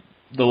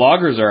 the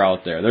loggers are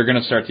out there. They're going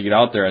to start to get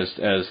out there as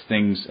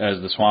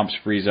the swamps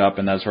freeze up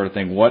and that sort of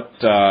thing. What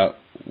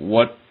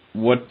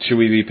should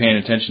we be paying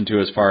attention to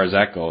as far as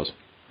that goes?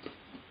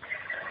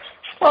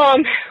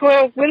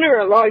 Well,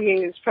 winter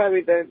logging is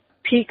probably the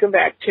peak of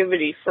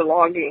activity for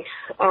logging,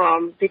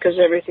 because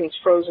everything's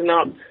frozen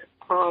up.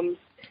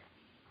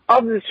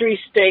 Of the three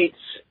states,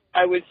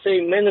 I would say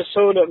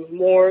Minnesota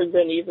more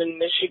than even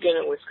Michigan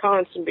and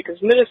Wisconsin,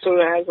 because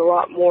Minnesota has a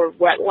lot more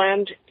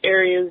wetland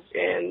areas,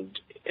 and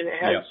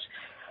it has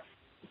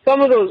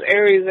some of those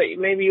areas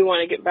that maybe you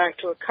want to get back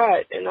to a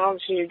cut, and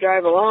obviously you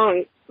drive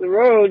along the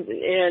road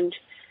and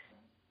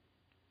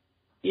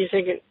you're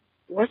thinking,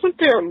 wasn't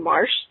there a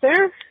marsh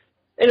there?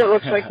 And it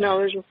looks like now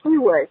there's a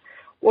freeway.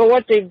 Well,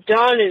 what they've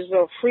done is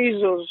they'll freeze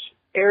those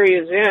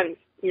areas in.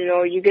 You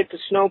know, you get the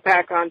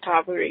snowpack on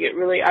top of it, you get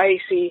really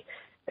icy,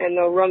 and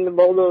they'll run the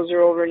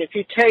bulldozer over. And if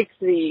you take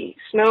the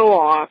snow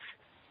off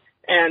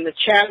and the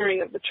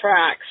chattering of the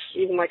tracks,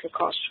 even like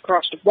across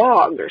a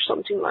bog or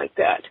something like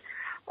that,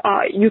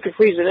 you can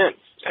freeze it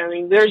in. I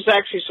mean, there's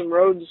actually some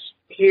roads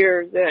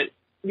here that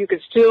you can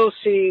still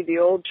see the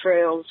old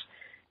trails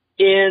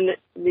in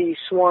the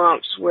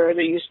swamps where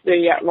they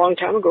a long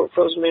time ago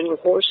froze them in with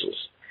horses.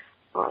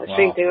 Wow.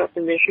 Same thing up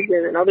in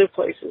Michigan and other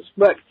places.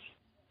 But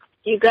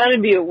you got to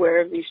be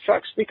aware of these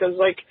trucks, because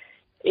like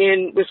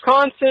in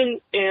Wisconsin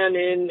and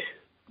in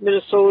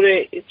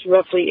Minnesota, it's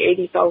roughly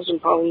 80,000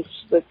 pounds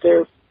that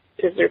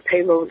is their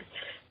payload.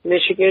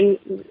 Michigan,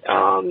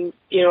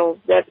 you know,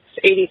 that's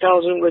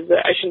 80,000 with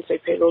I shouldn't say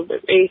payload,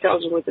 but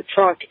 80,000 with the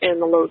truck and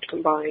the load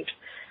combined.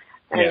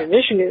 And in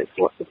Michigan, it's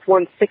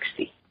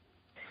 160.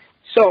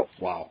 So,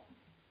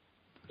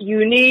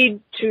 you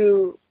need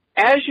to,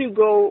 as you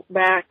go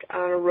back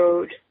on a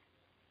road,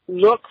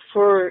 look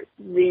for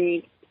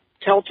the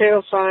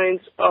telltale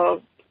signs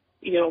of,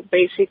 you know,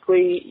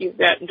 basically you've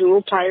got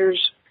dual tires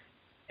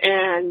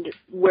and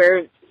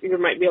where there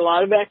might be a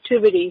lot of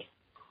activity.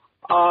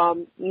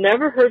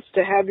 Never hurts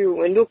to have your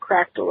window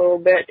cracked a little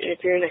bit.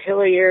 If you're in a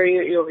hilly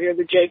area, you'll hear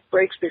the Jake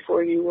brakes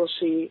before you will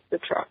see the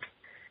truck.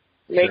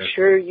 Make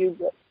sure you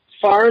get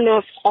far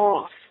enough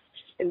off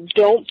and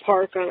don't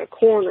park on a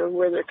corner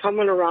where they're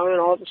coming around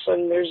and all of a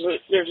sudden there's a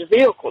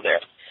vehicle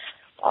there.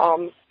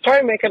 Try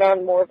to make it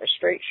on more of a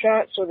straight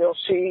shot so they'll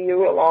see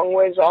you a long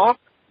ways off.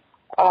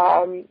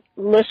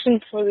 Listen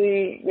for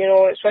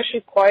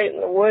especially quiet in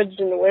the woods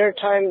in the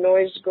wintertime,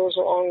 noise goes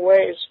a long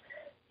ways.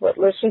 But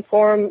listen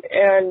for them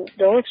and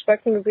don't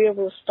expect them to be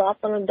able to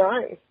stop on a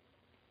dime.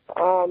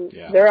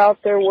 They're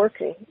out there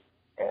working.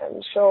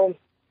 And so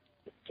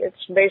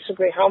it's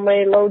basically how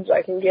many loads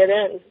I can get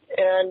in.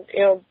 And,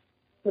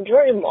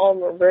 majority of them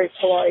are very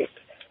polite.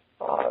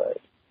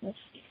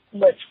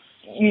 But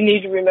you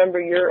need to remember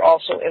you're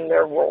also in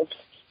their world.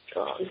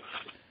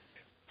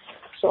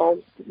 So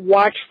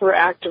watch for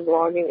active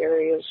logging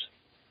areas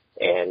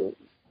and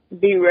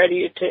be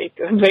ready to take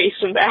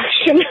evasive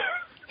action.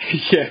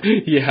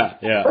 Yeah.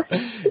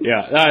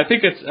 I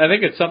think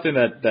it's something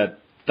that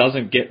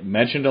doesn't get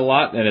mentioned a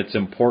lot, and it's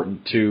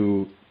important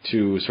to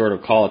sort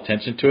of call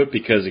attention to it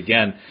because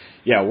again,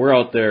 we're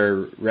out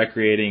there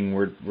recreating,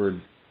 we're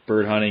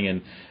bird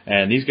hunting,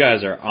 and these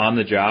guys are on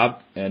the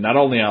job, and not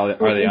only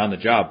are they on the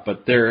job,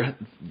 but they're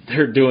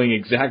doing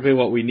exactly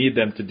what we need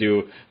them to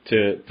do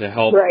to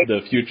help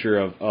the future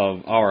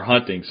of our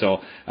hunting.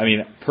 So I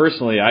mean,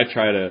 personally, I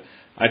try to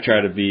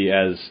be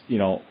as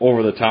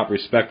over the top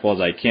respectful as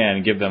I can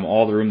and give them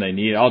all the room they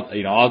need.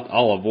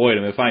 I'll avoid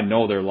them if I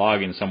know they're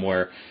logging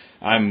somewhere.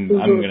 I'm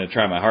going to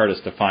try my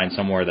hardest to find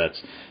somewhere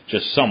that's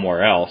just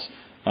somewhere else.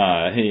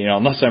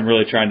 Unless I'm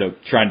really trying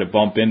to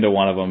bump into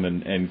one of them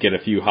and get a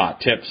few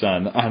hot tips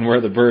on where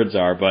the birds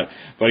are. But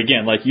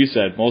again, like you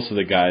said, most of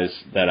the guys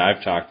that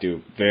I've talked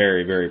to,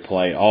 very, very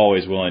polite,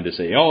 always willing to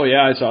say, oh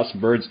yeah, I saw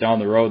some birds down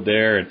the road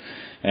there,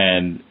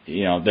 and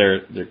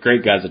they're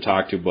great guys to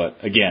talk to.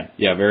 But again,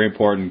 very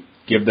important.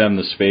 Give them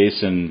the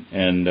space and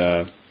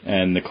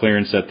the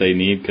clearance that they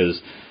need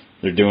because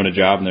they're doing a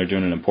job and they're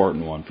doing an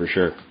important one for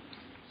sure.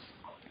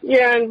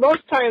 Yeah, and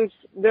most times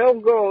they'll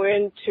go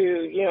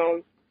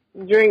into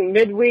during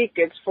midweek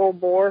it's full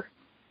bore,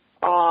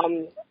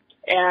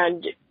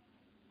 and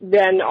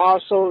then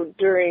also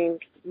during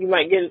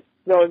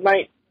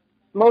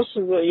most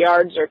of the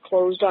yards are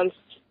closed on.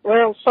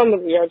 Well, some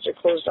of the yards are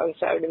closed on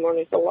Saturday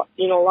mornings. A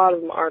lot of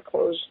them are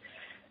closed.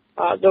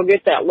 They'll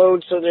get that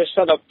load, so they're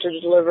set up to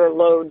deliver a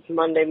load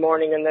Monday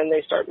morning, and then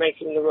they start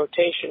making the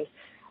rotation.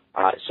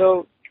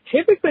 So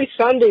typically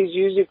Sunday's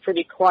usually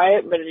pretty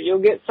quiet, but you'll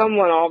get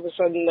someone all of a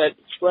sudden I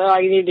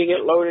need to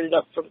get loaded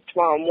up for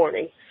tomorrow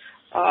morning.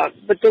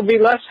 But there'll be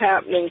less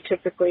happening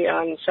typically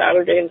on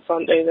Saturday and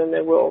Sunday than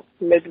there will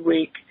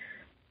midweek.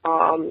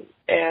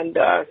 And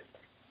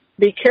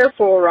be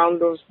careful around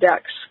those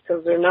decks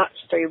because they're not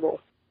stable.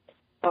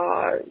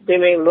 They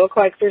may look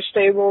like they're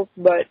stable,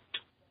 but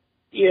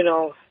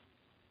it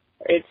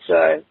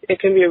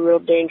can be a real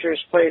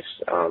dangerous place.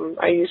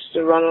 I used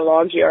to run a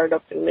log yard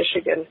up in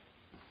Michigan,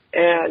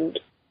 and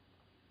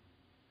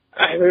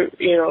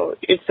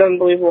it's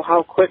unbelievable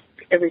how quick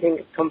everything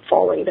can come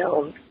falling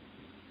down.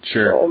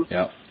 Sure.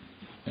 So,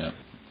 yeah.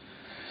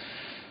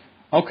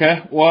 Okay.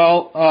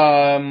 Well,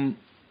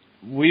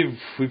 we've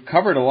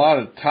covered a lot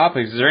of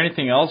topics. Is there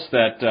anything else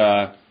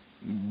that,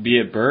 be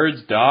it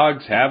birds,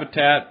 dogs,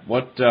 habitat,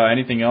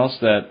 anything else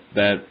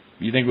that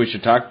you think we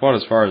should talk about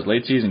as far as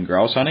late season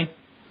grouse hunting?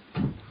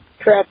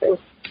 Trapping.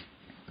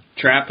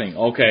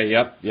 Okay.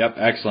 Yep.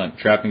 Excellent.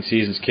 Trapping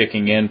season's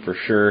kicking in for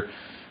sure.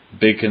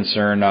 Big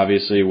concern,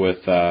 obviously,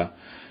 with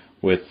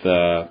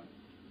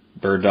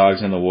bird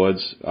dogs in the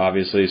woods,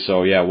 obviously.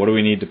 So what do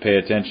we need to pay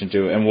attention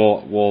to? And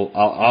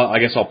I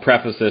guess I'll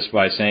preface this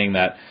by saying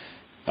that,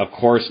 of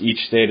course, each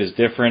state is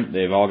different.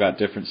 They've all got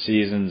different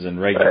seasons and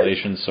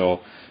regulations.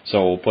 So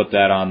we'll put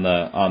that on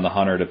the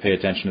hunter to pay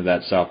attention to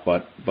that stuff.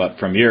 But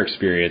from your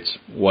experience,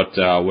 what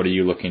are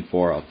you looking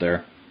for out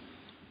there?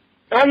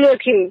 I'm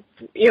looking.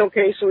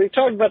 Okay, so we've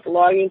talked about the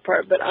logging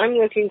part, but I'm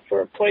looking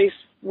for a place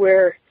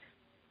where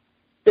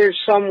there's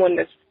someone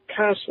that's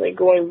constantly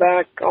going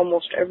back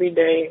almost every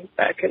day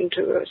back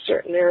into a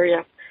certain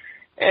area.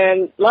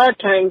 And a lot of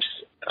times,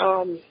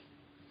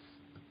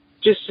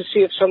 just to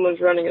see if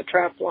someone's running a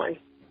trap line.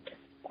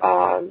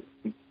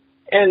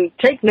 And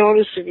take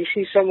notice if you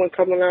see someone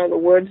coming out of the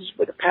woods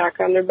with a pack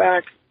on their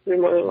back, they're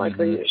more than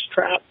likely it's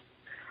trap.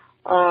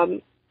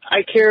 I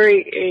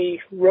carry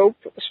a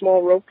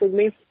small rope with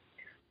me,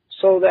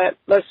 so that,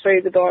 let's say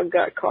the dog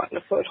got caught in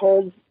a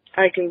foothold,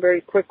 I can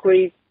very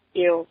quickly,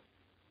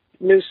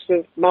 noose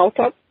the mouth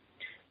up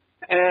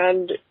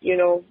and,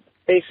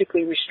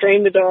 basically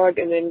restrain the dog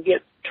and then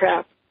get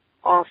trap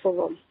off of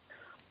them.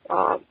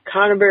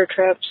 Conibear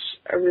traps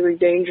are really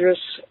dangerous,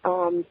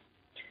 and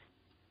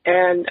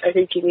I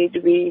think you need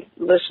to be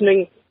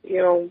listening,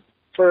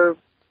 for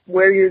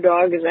where your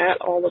dog is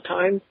at all the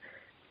time,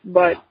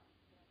 but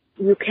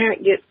you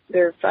can't get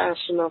there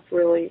fast enough,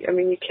 really. I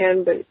mean, you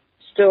can, but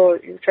still,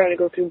 you're trying to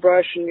go through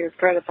brush and you're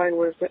trying to find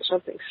where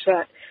something's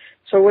set.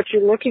 So what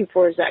you're looking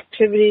for is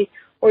activity,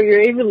 or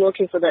you're even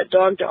looking for that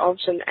dog to all of a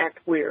sudden act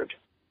weird.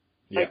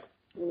 Like,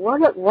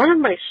 what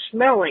am I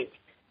smelling?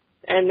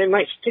 And they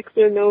might stick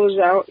their nose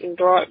out and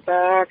draw it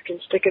back and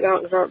stick it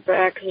out and draw it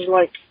back. And it's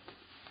like,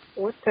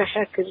 what the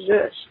heck is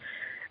this?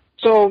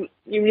 So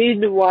you need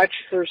to watch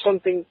for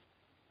something,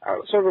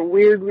 sort of a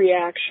weird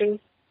reaction.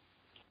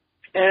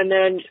 And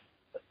then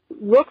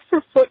look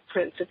for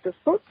footprints. If the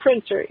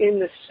footprints are in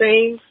the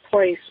same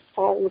place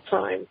all the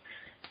time,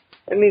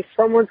 I mean,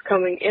 someone's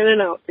coming in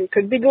and out. They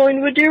could be going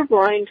to a deer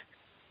blind,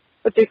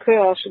 but they could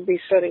also be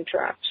setting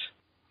traps.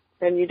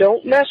 And you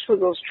don't mess with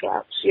those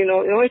traps. You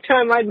know, the only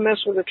time I'd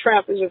mess with a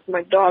trap is if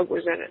my dog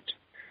was in it.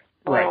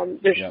 Right.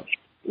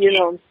 You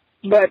know,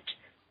 but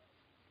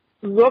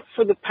look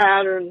for the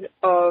pattern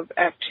of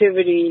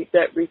activity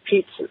that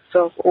repeats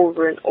itself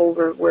over and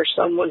over where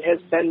someone has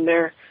been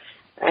there.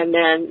 And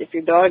then if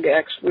your dog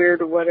acts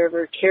weird or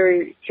whatever,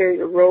 carry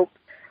a rope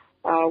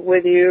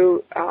with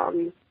you,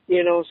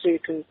 you know, so you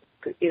can,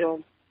 you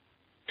know,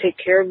 take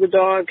care of the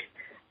dog.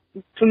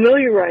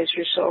 Familiarize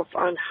yourself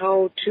on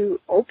how to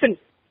open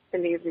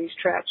any of these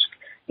traps.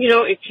 You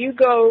know, if you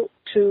go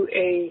to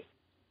a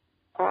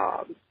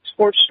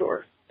sports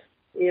store,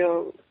 you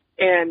know,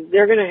 and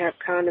they're going to have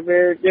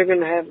Conibear, they're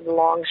going to have the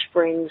long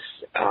springs,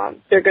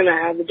 they're going to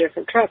have the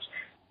different traps.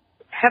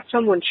 Have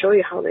someone show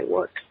you how they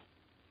work,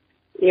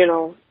 you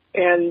know,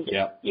 and,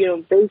 you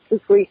know,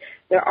 basically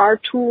there are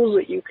tools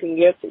that you can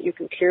get that you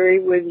can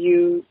carry with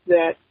you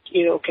that,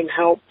 you know, can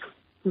help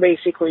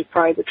basically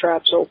pry the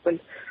traps open.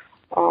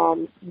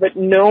 But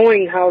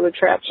knowing how the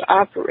traps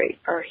operate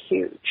are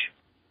huge.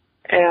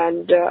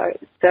 And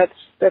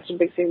that's a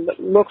big thing. But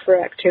look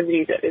for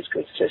activity that is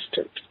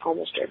consistent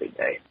almost every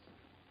day.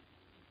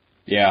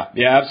 Yeah,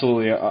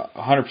 absolutely.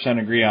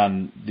 100% agree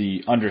on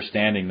the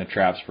understanding the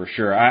traps for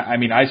sure. I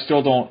mean, I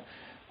still don't,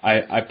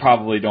 I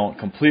probably don't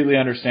completely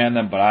understand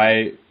them, but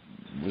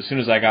as soon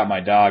as I got my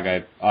dog,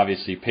 I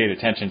obviously paid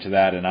attention to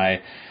that, and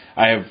I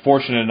am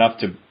fortunate enough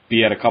to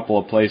be at a couple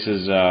of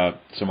places,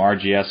 some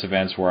RGS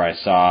events where I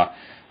saw,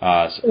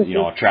 you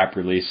know, trap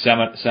release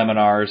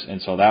seminars,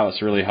 and so that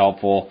was really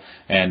helpful.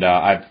 And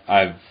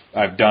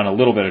I've done a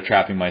little bit of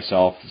trapping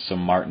myself, some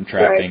marten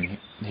trapping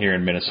here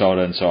in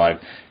Minnesota, and so I've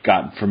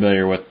gotten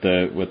familiar with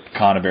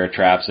Conibear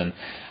traps. And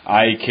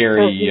I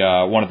carry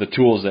one of the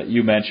tools that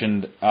you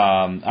mentioned.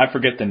 I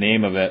forget the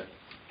name of it.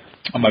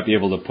 I might be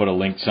able to put a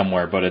link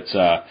somewhere, but it's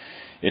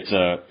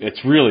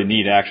really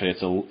neat actually.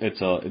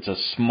 It's a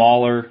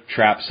smaller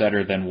trap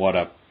setter than what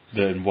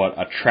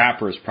a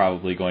trapper is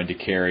probably going to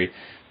carry,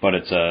 but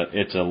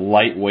it's a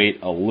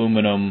lightweight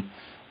aluminum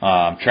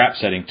trap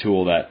setting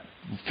tool that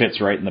fits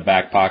right in the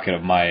back pocket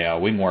of my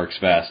Wingworks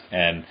vest,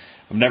 and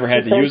I've never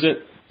had to use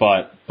it,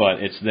 but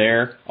it's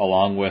there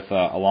along with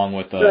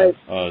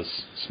a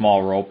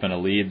small rope and a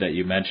lead that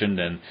you mentioned,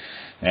 and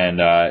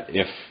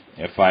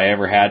if I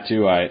ever had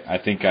to, I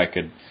think I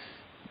could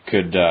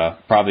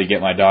probably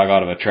get my dog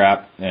out of a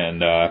trap,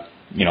 and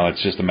you know,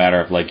 it's just a matter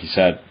of, like you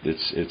said,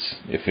 it's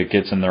if it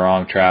gets in the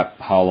wrong trap,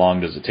 how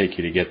long does it take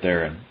you to get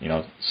there, and you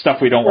know, stuff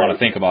we don't want to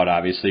think about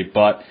obviously,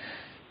 but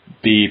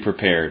be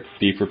prepared,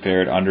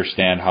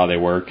 understand how they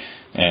work,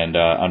 and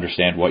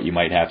understand what you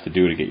might have to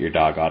do to get your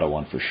dog out of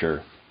one for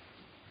sure.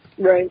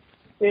 Right.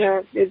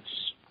 Yeah,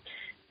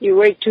 you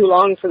wait too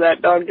long for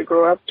that dog to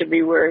grow up to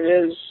be where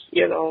it is,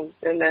 you know,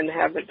 and then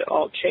have it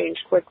all change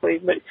quickly.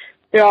 But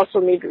you also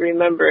need to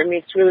remember, I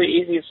mean, it's really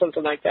easy if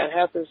something like that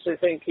happens to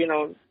think, you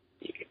know,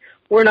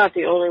 we're not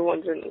the only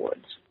ones in the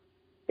woods,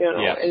 you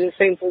know. Yes. And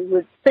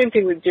the same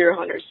thing with deer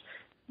hunters.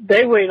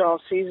 They wait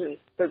all season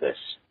for this,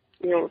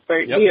 you know,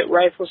 be it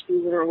rifle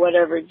season or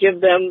whatever.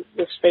 Give them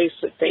the space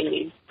that they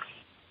need.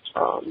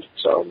 So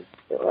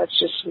you know, that's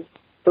just some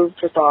food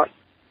for thought.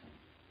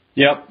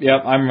 Yep.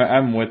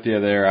 I'm with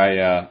you there.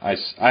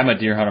 I'm a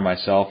deer hunter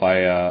myself.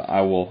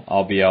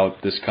 I'll be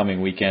out this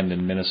coming weekend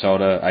in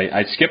Minnesota.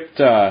 I skipped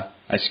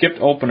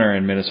opener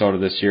in Minnesota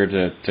this year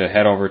to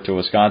head over to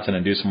Wisconsin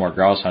and do some more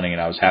grouse hunting,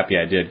 and I was happy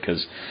I did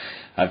because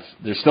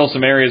there's still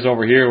some areas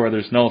over here where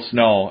there's no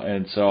snow,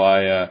 and so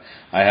I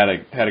had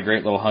a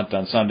great little hunt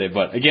on Sunday.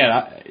 But again,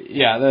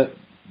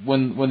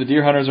 when the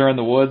deer hunters are in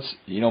the woods,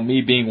 you know,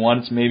 me being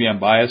one, maybe I'm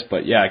biased,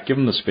 but yeah, give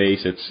them the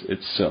space.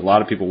 It's a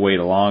lot of people wait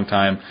a long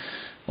time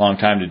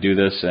to do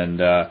this, and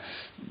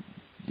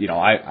you know,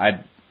 I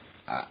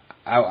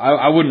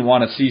wouldn't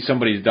want to see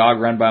somebody's dog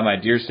run by my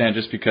deer stand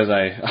just because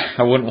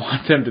I wouldn't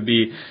want them to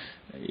be,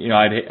 you know,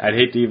 I'd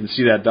hate to even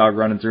see that dog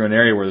running through an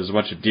area where there's a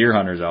bunch of deer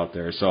hunters out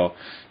there. So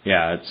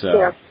yeah, it's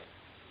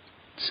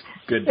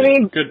good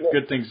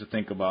things to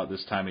think about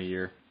this time of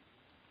year.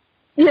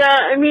 Yeah,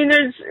 I mean,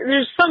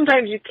 there's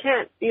sometimes you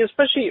can't, you know,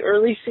 especially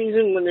early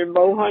season when they're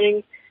bow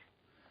hunting.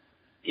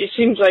 It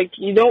seems like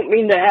you don't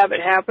mean to have it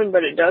happen,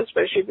 but it does,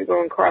 especially if you're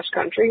going cross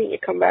country and you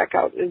come back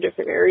out in a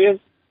different area,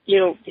 you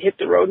know, hit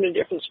the road in a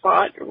different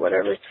spot or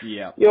whatever.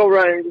 Yeah. You'll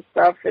run into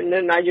stuff, and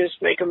then I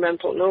just make a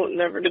mental note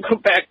never to go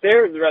back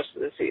there the rest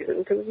of the season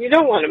because you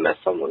don't want to mess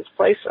someone's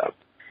place up,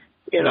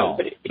 you know.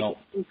 No.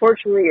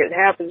 Unfortunately, it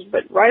happens.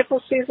 But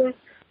rifle season,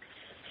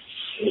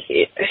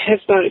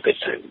 it's not a good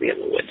time to be in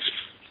the woods.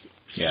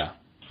 Yeah.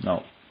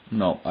 No.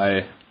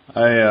 I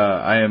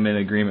am in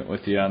agreement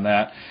with you on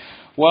that.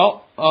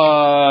 Well,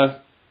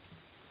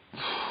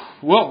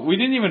 we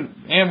didn't even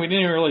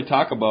really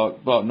talk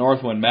about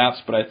Northwind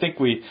maps, but I think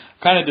we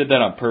kind of did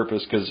that on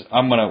purpose because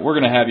we're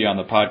gonna have you on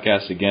the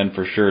podcast again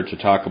for sure to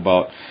talk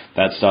about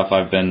that stuff.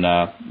 I've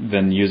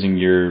been using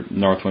your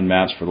Northwind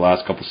maps for the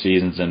last couple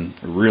seasons and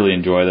really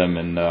enjoy them,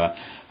 and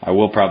I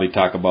will probably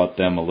talk about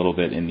them a little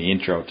bit in the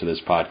intro to this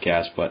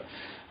podcast. But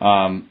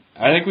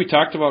I think we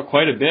talked about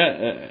quite a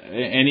bit.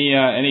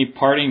 Any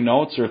parting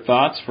notes or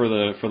thoughts for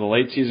the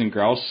late season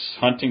grouse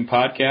hunting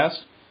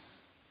podcast?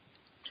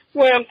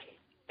 Well,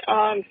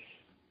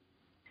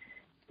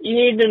 you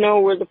need to know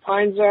where the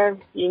pines are.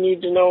 You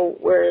need to know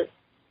where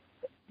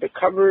the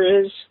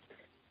cover is,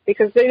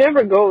 because they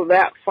never go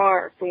that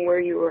far from where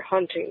you were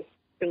hunting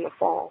in the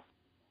fall.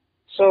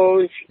 So,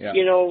 if,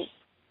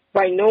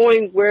 by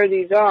knowing where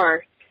these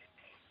are,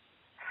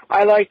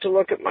 I like to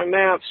look at my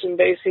maps and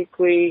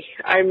basically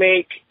I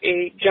make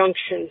a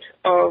junction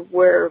of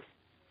where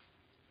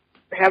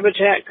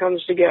habitat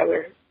comes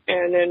together,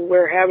 and then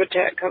where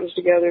habitat comes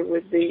together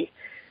with the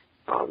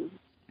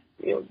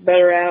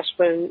better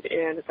aspen,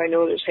 and if I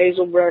know there's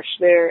hazelbrush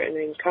there, and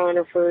then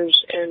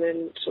conifers, and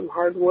then some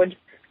hardwood.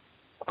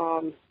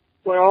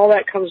 When all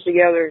that comes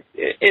together,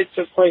 it's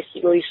a place to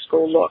at least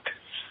go look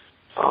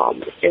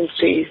and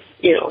see,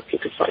 if you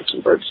could find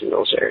some birds in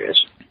those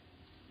areas.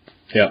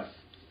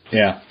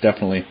 Yeah,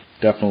 definitely.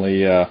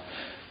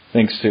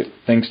 Things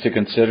to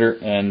consider,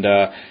 and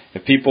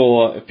if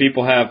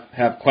people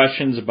have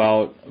questions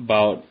about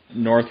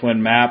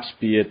Northwind maps,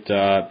 be it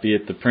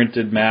the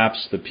printed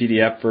maps, the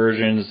PDF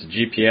versions, the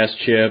GPS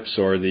chips,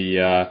 or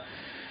the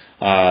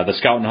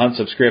Scout and Hunt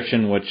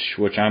subscription,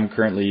 which I'm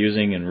currently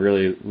using and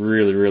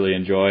really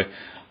enjoy,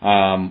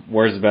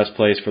 where's the best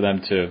place for them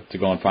to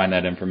go and find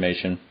that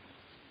information?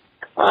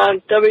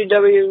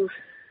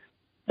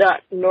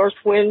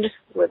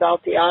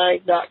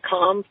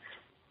 www.northwind.com,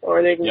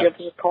 or they can give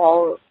us a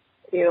call.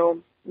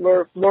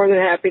 We're more than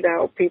happy to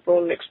help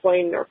people and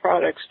explain our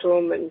products to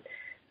them, and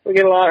we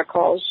get a lot of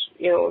calls,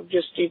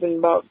 just even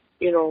about,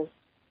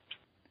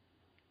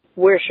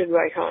 where should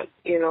I hunt?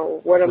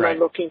 What am I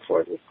looking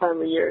for this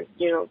time of year?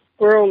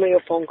 We're only a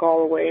phone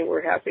call away, and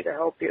we're happy to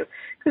help you,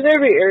 because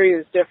every area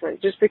is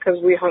different. Just because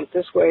we hunt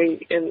this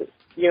way in,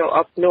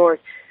 up north,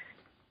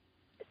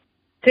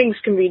 things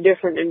can be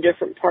different in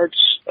different parts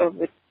of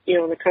the,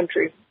 the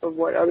country of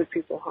what other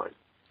people hunt.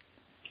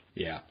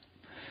 Yeah.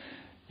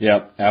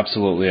 Yep,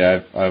 absolutely.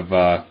 I've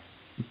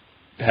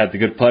had the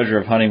good pleasure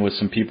of hunting with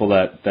some people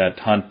that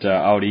hunt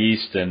out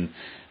east and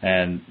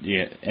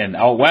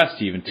out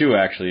west even too,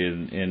 actually,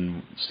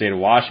 in the state of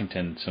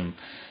Washington. Some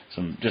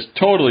just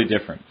totally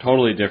different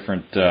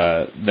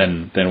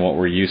than what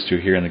we're used to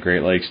here in the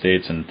Great Lakes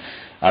states, and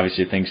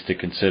obviously things to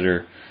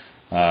consider.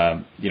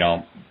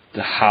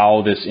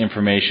 How this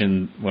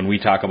information, when we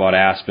talk about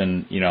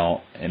aspen,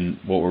 and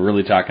what we're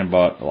really talking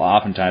about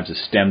oftentimes is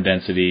stem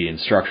density and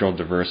structural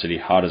diversity.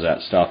 How does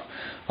that stuff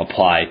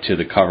apply to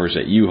the covers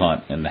that you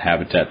hunt and the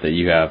habitat that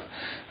you have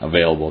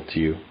available to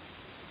you?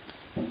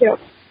 Yep.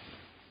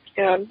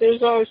 Yeah,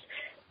 there's always,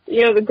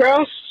 the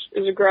grouse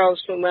is a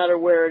grouse no matter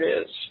where it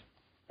is.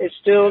 It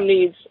still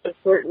needs a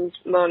certain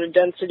amount of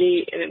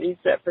density, and it needs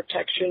that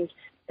protection,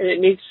 and it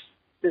needs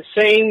the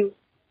same,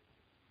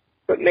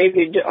 but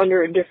maybe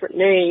under a different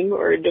name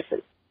or a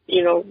different,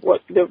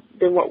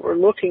 than what we're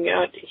looking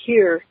at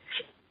here.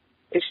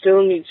 It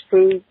still needs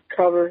food,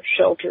 cover,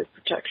 shelter,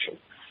 protection.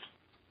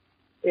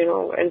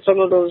 And some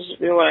of those,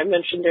 what I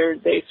mentioned there,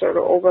 they sort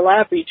of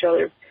overlap each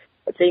other,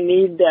 but they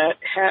need that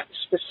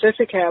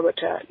specific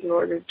habitat in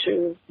order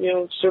to,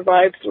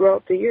 survive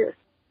throughout the year.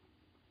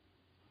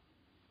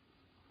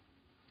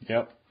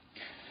 Yep.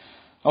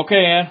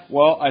 Okay, Ann.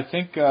 Well, I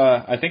think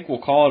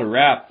we'll call it a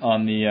wrap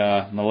on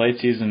the late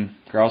season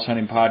grouse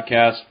hunting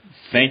podcast.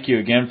 Thank you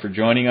again for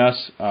joining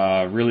us.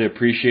 Really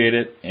appreciate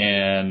it,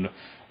 and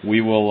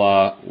we'll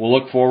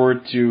look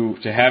forward to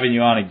having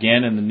you on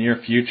again in the near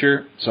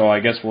future. So I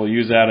guess we'll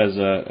use that as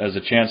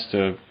a chance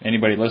to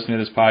anybody listening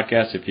to this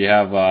podcast. If you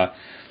have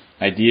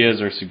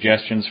ideas or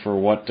suggestions for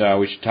what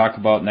we should talk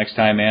about next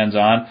time Ann's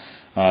on,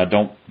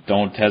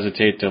 don't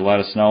hesitate to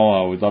let us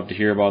know. We'd love to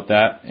hear about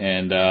that.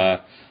 And I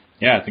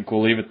think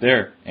we'll leave it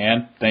there.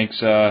 Ann, thanks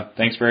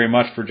very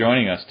much for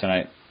joining us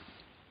tonight.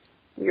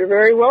 You're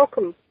very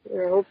welcome.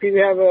 I hope you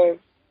have a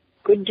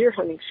good deer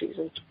hunting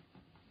season.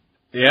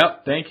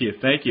 Yep, thank you.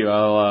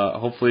 I'll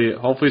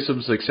hopefully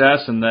some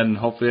success, and then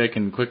hopefully I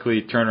can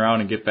quickly turn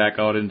around and get back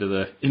out into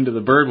the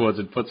birdwoods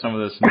and put some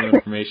of this new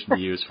information to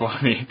use for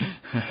me.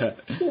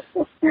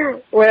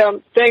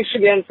 Well, thanks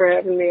again for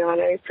having me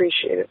on. I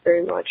appreciate it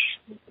very much.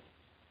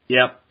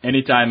 Yep,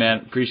 anytime,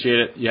 man. Appreciate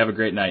it. You have a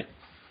great night.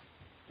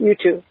 You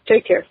too.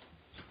 Take care.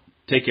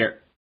 Take care.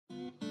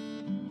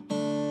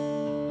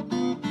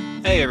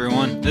 Hey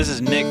everyone, this is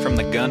Nick from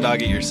the Gun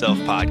Dog It Yourself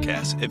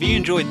podcast. If you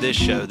enjoyed this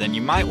show, then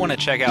you might want to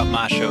check out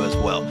my show as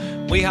well.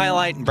 We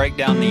highlight and break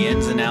down the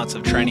ins and outs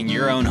of training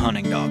your own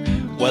hunting dog.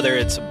 Whether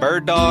it's a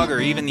bird dog or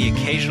even the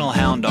occasional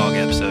hound dog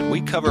episode, we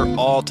cover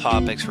all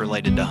topics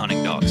related to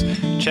hunting dogs.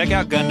 Check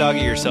out Gundog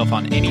It Yourself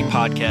on any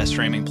podcast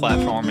streaming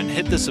platform and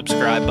hit the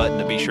subscribe button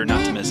to be sure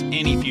not to miss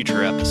any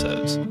future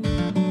episodes.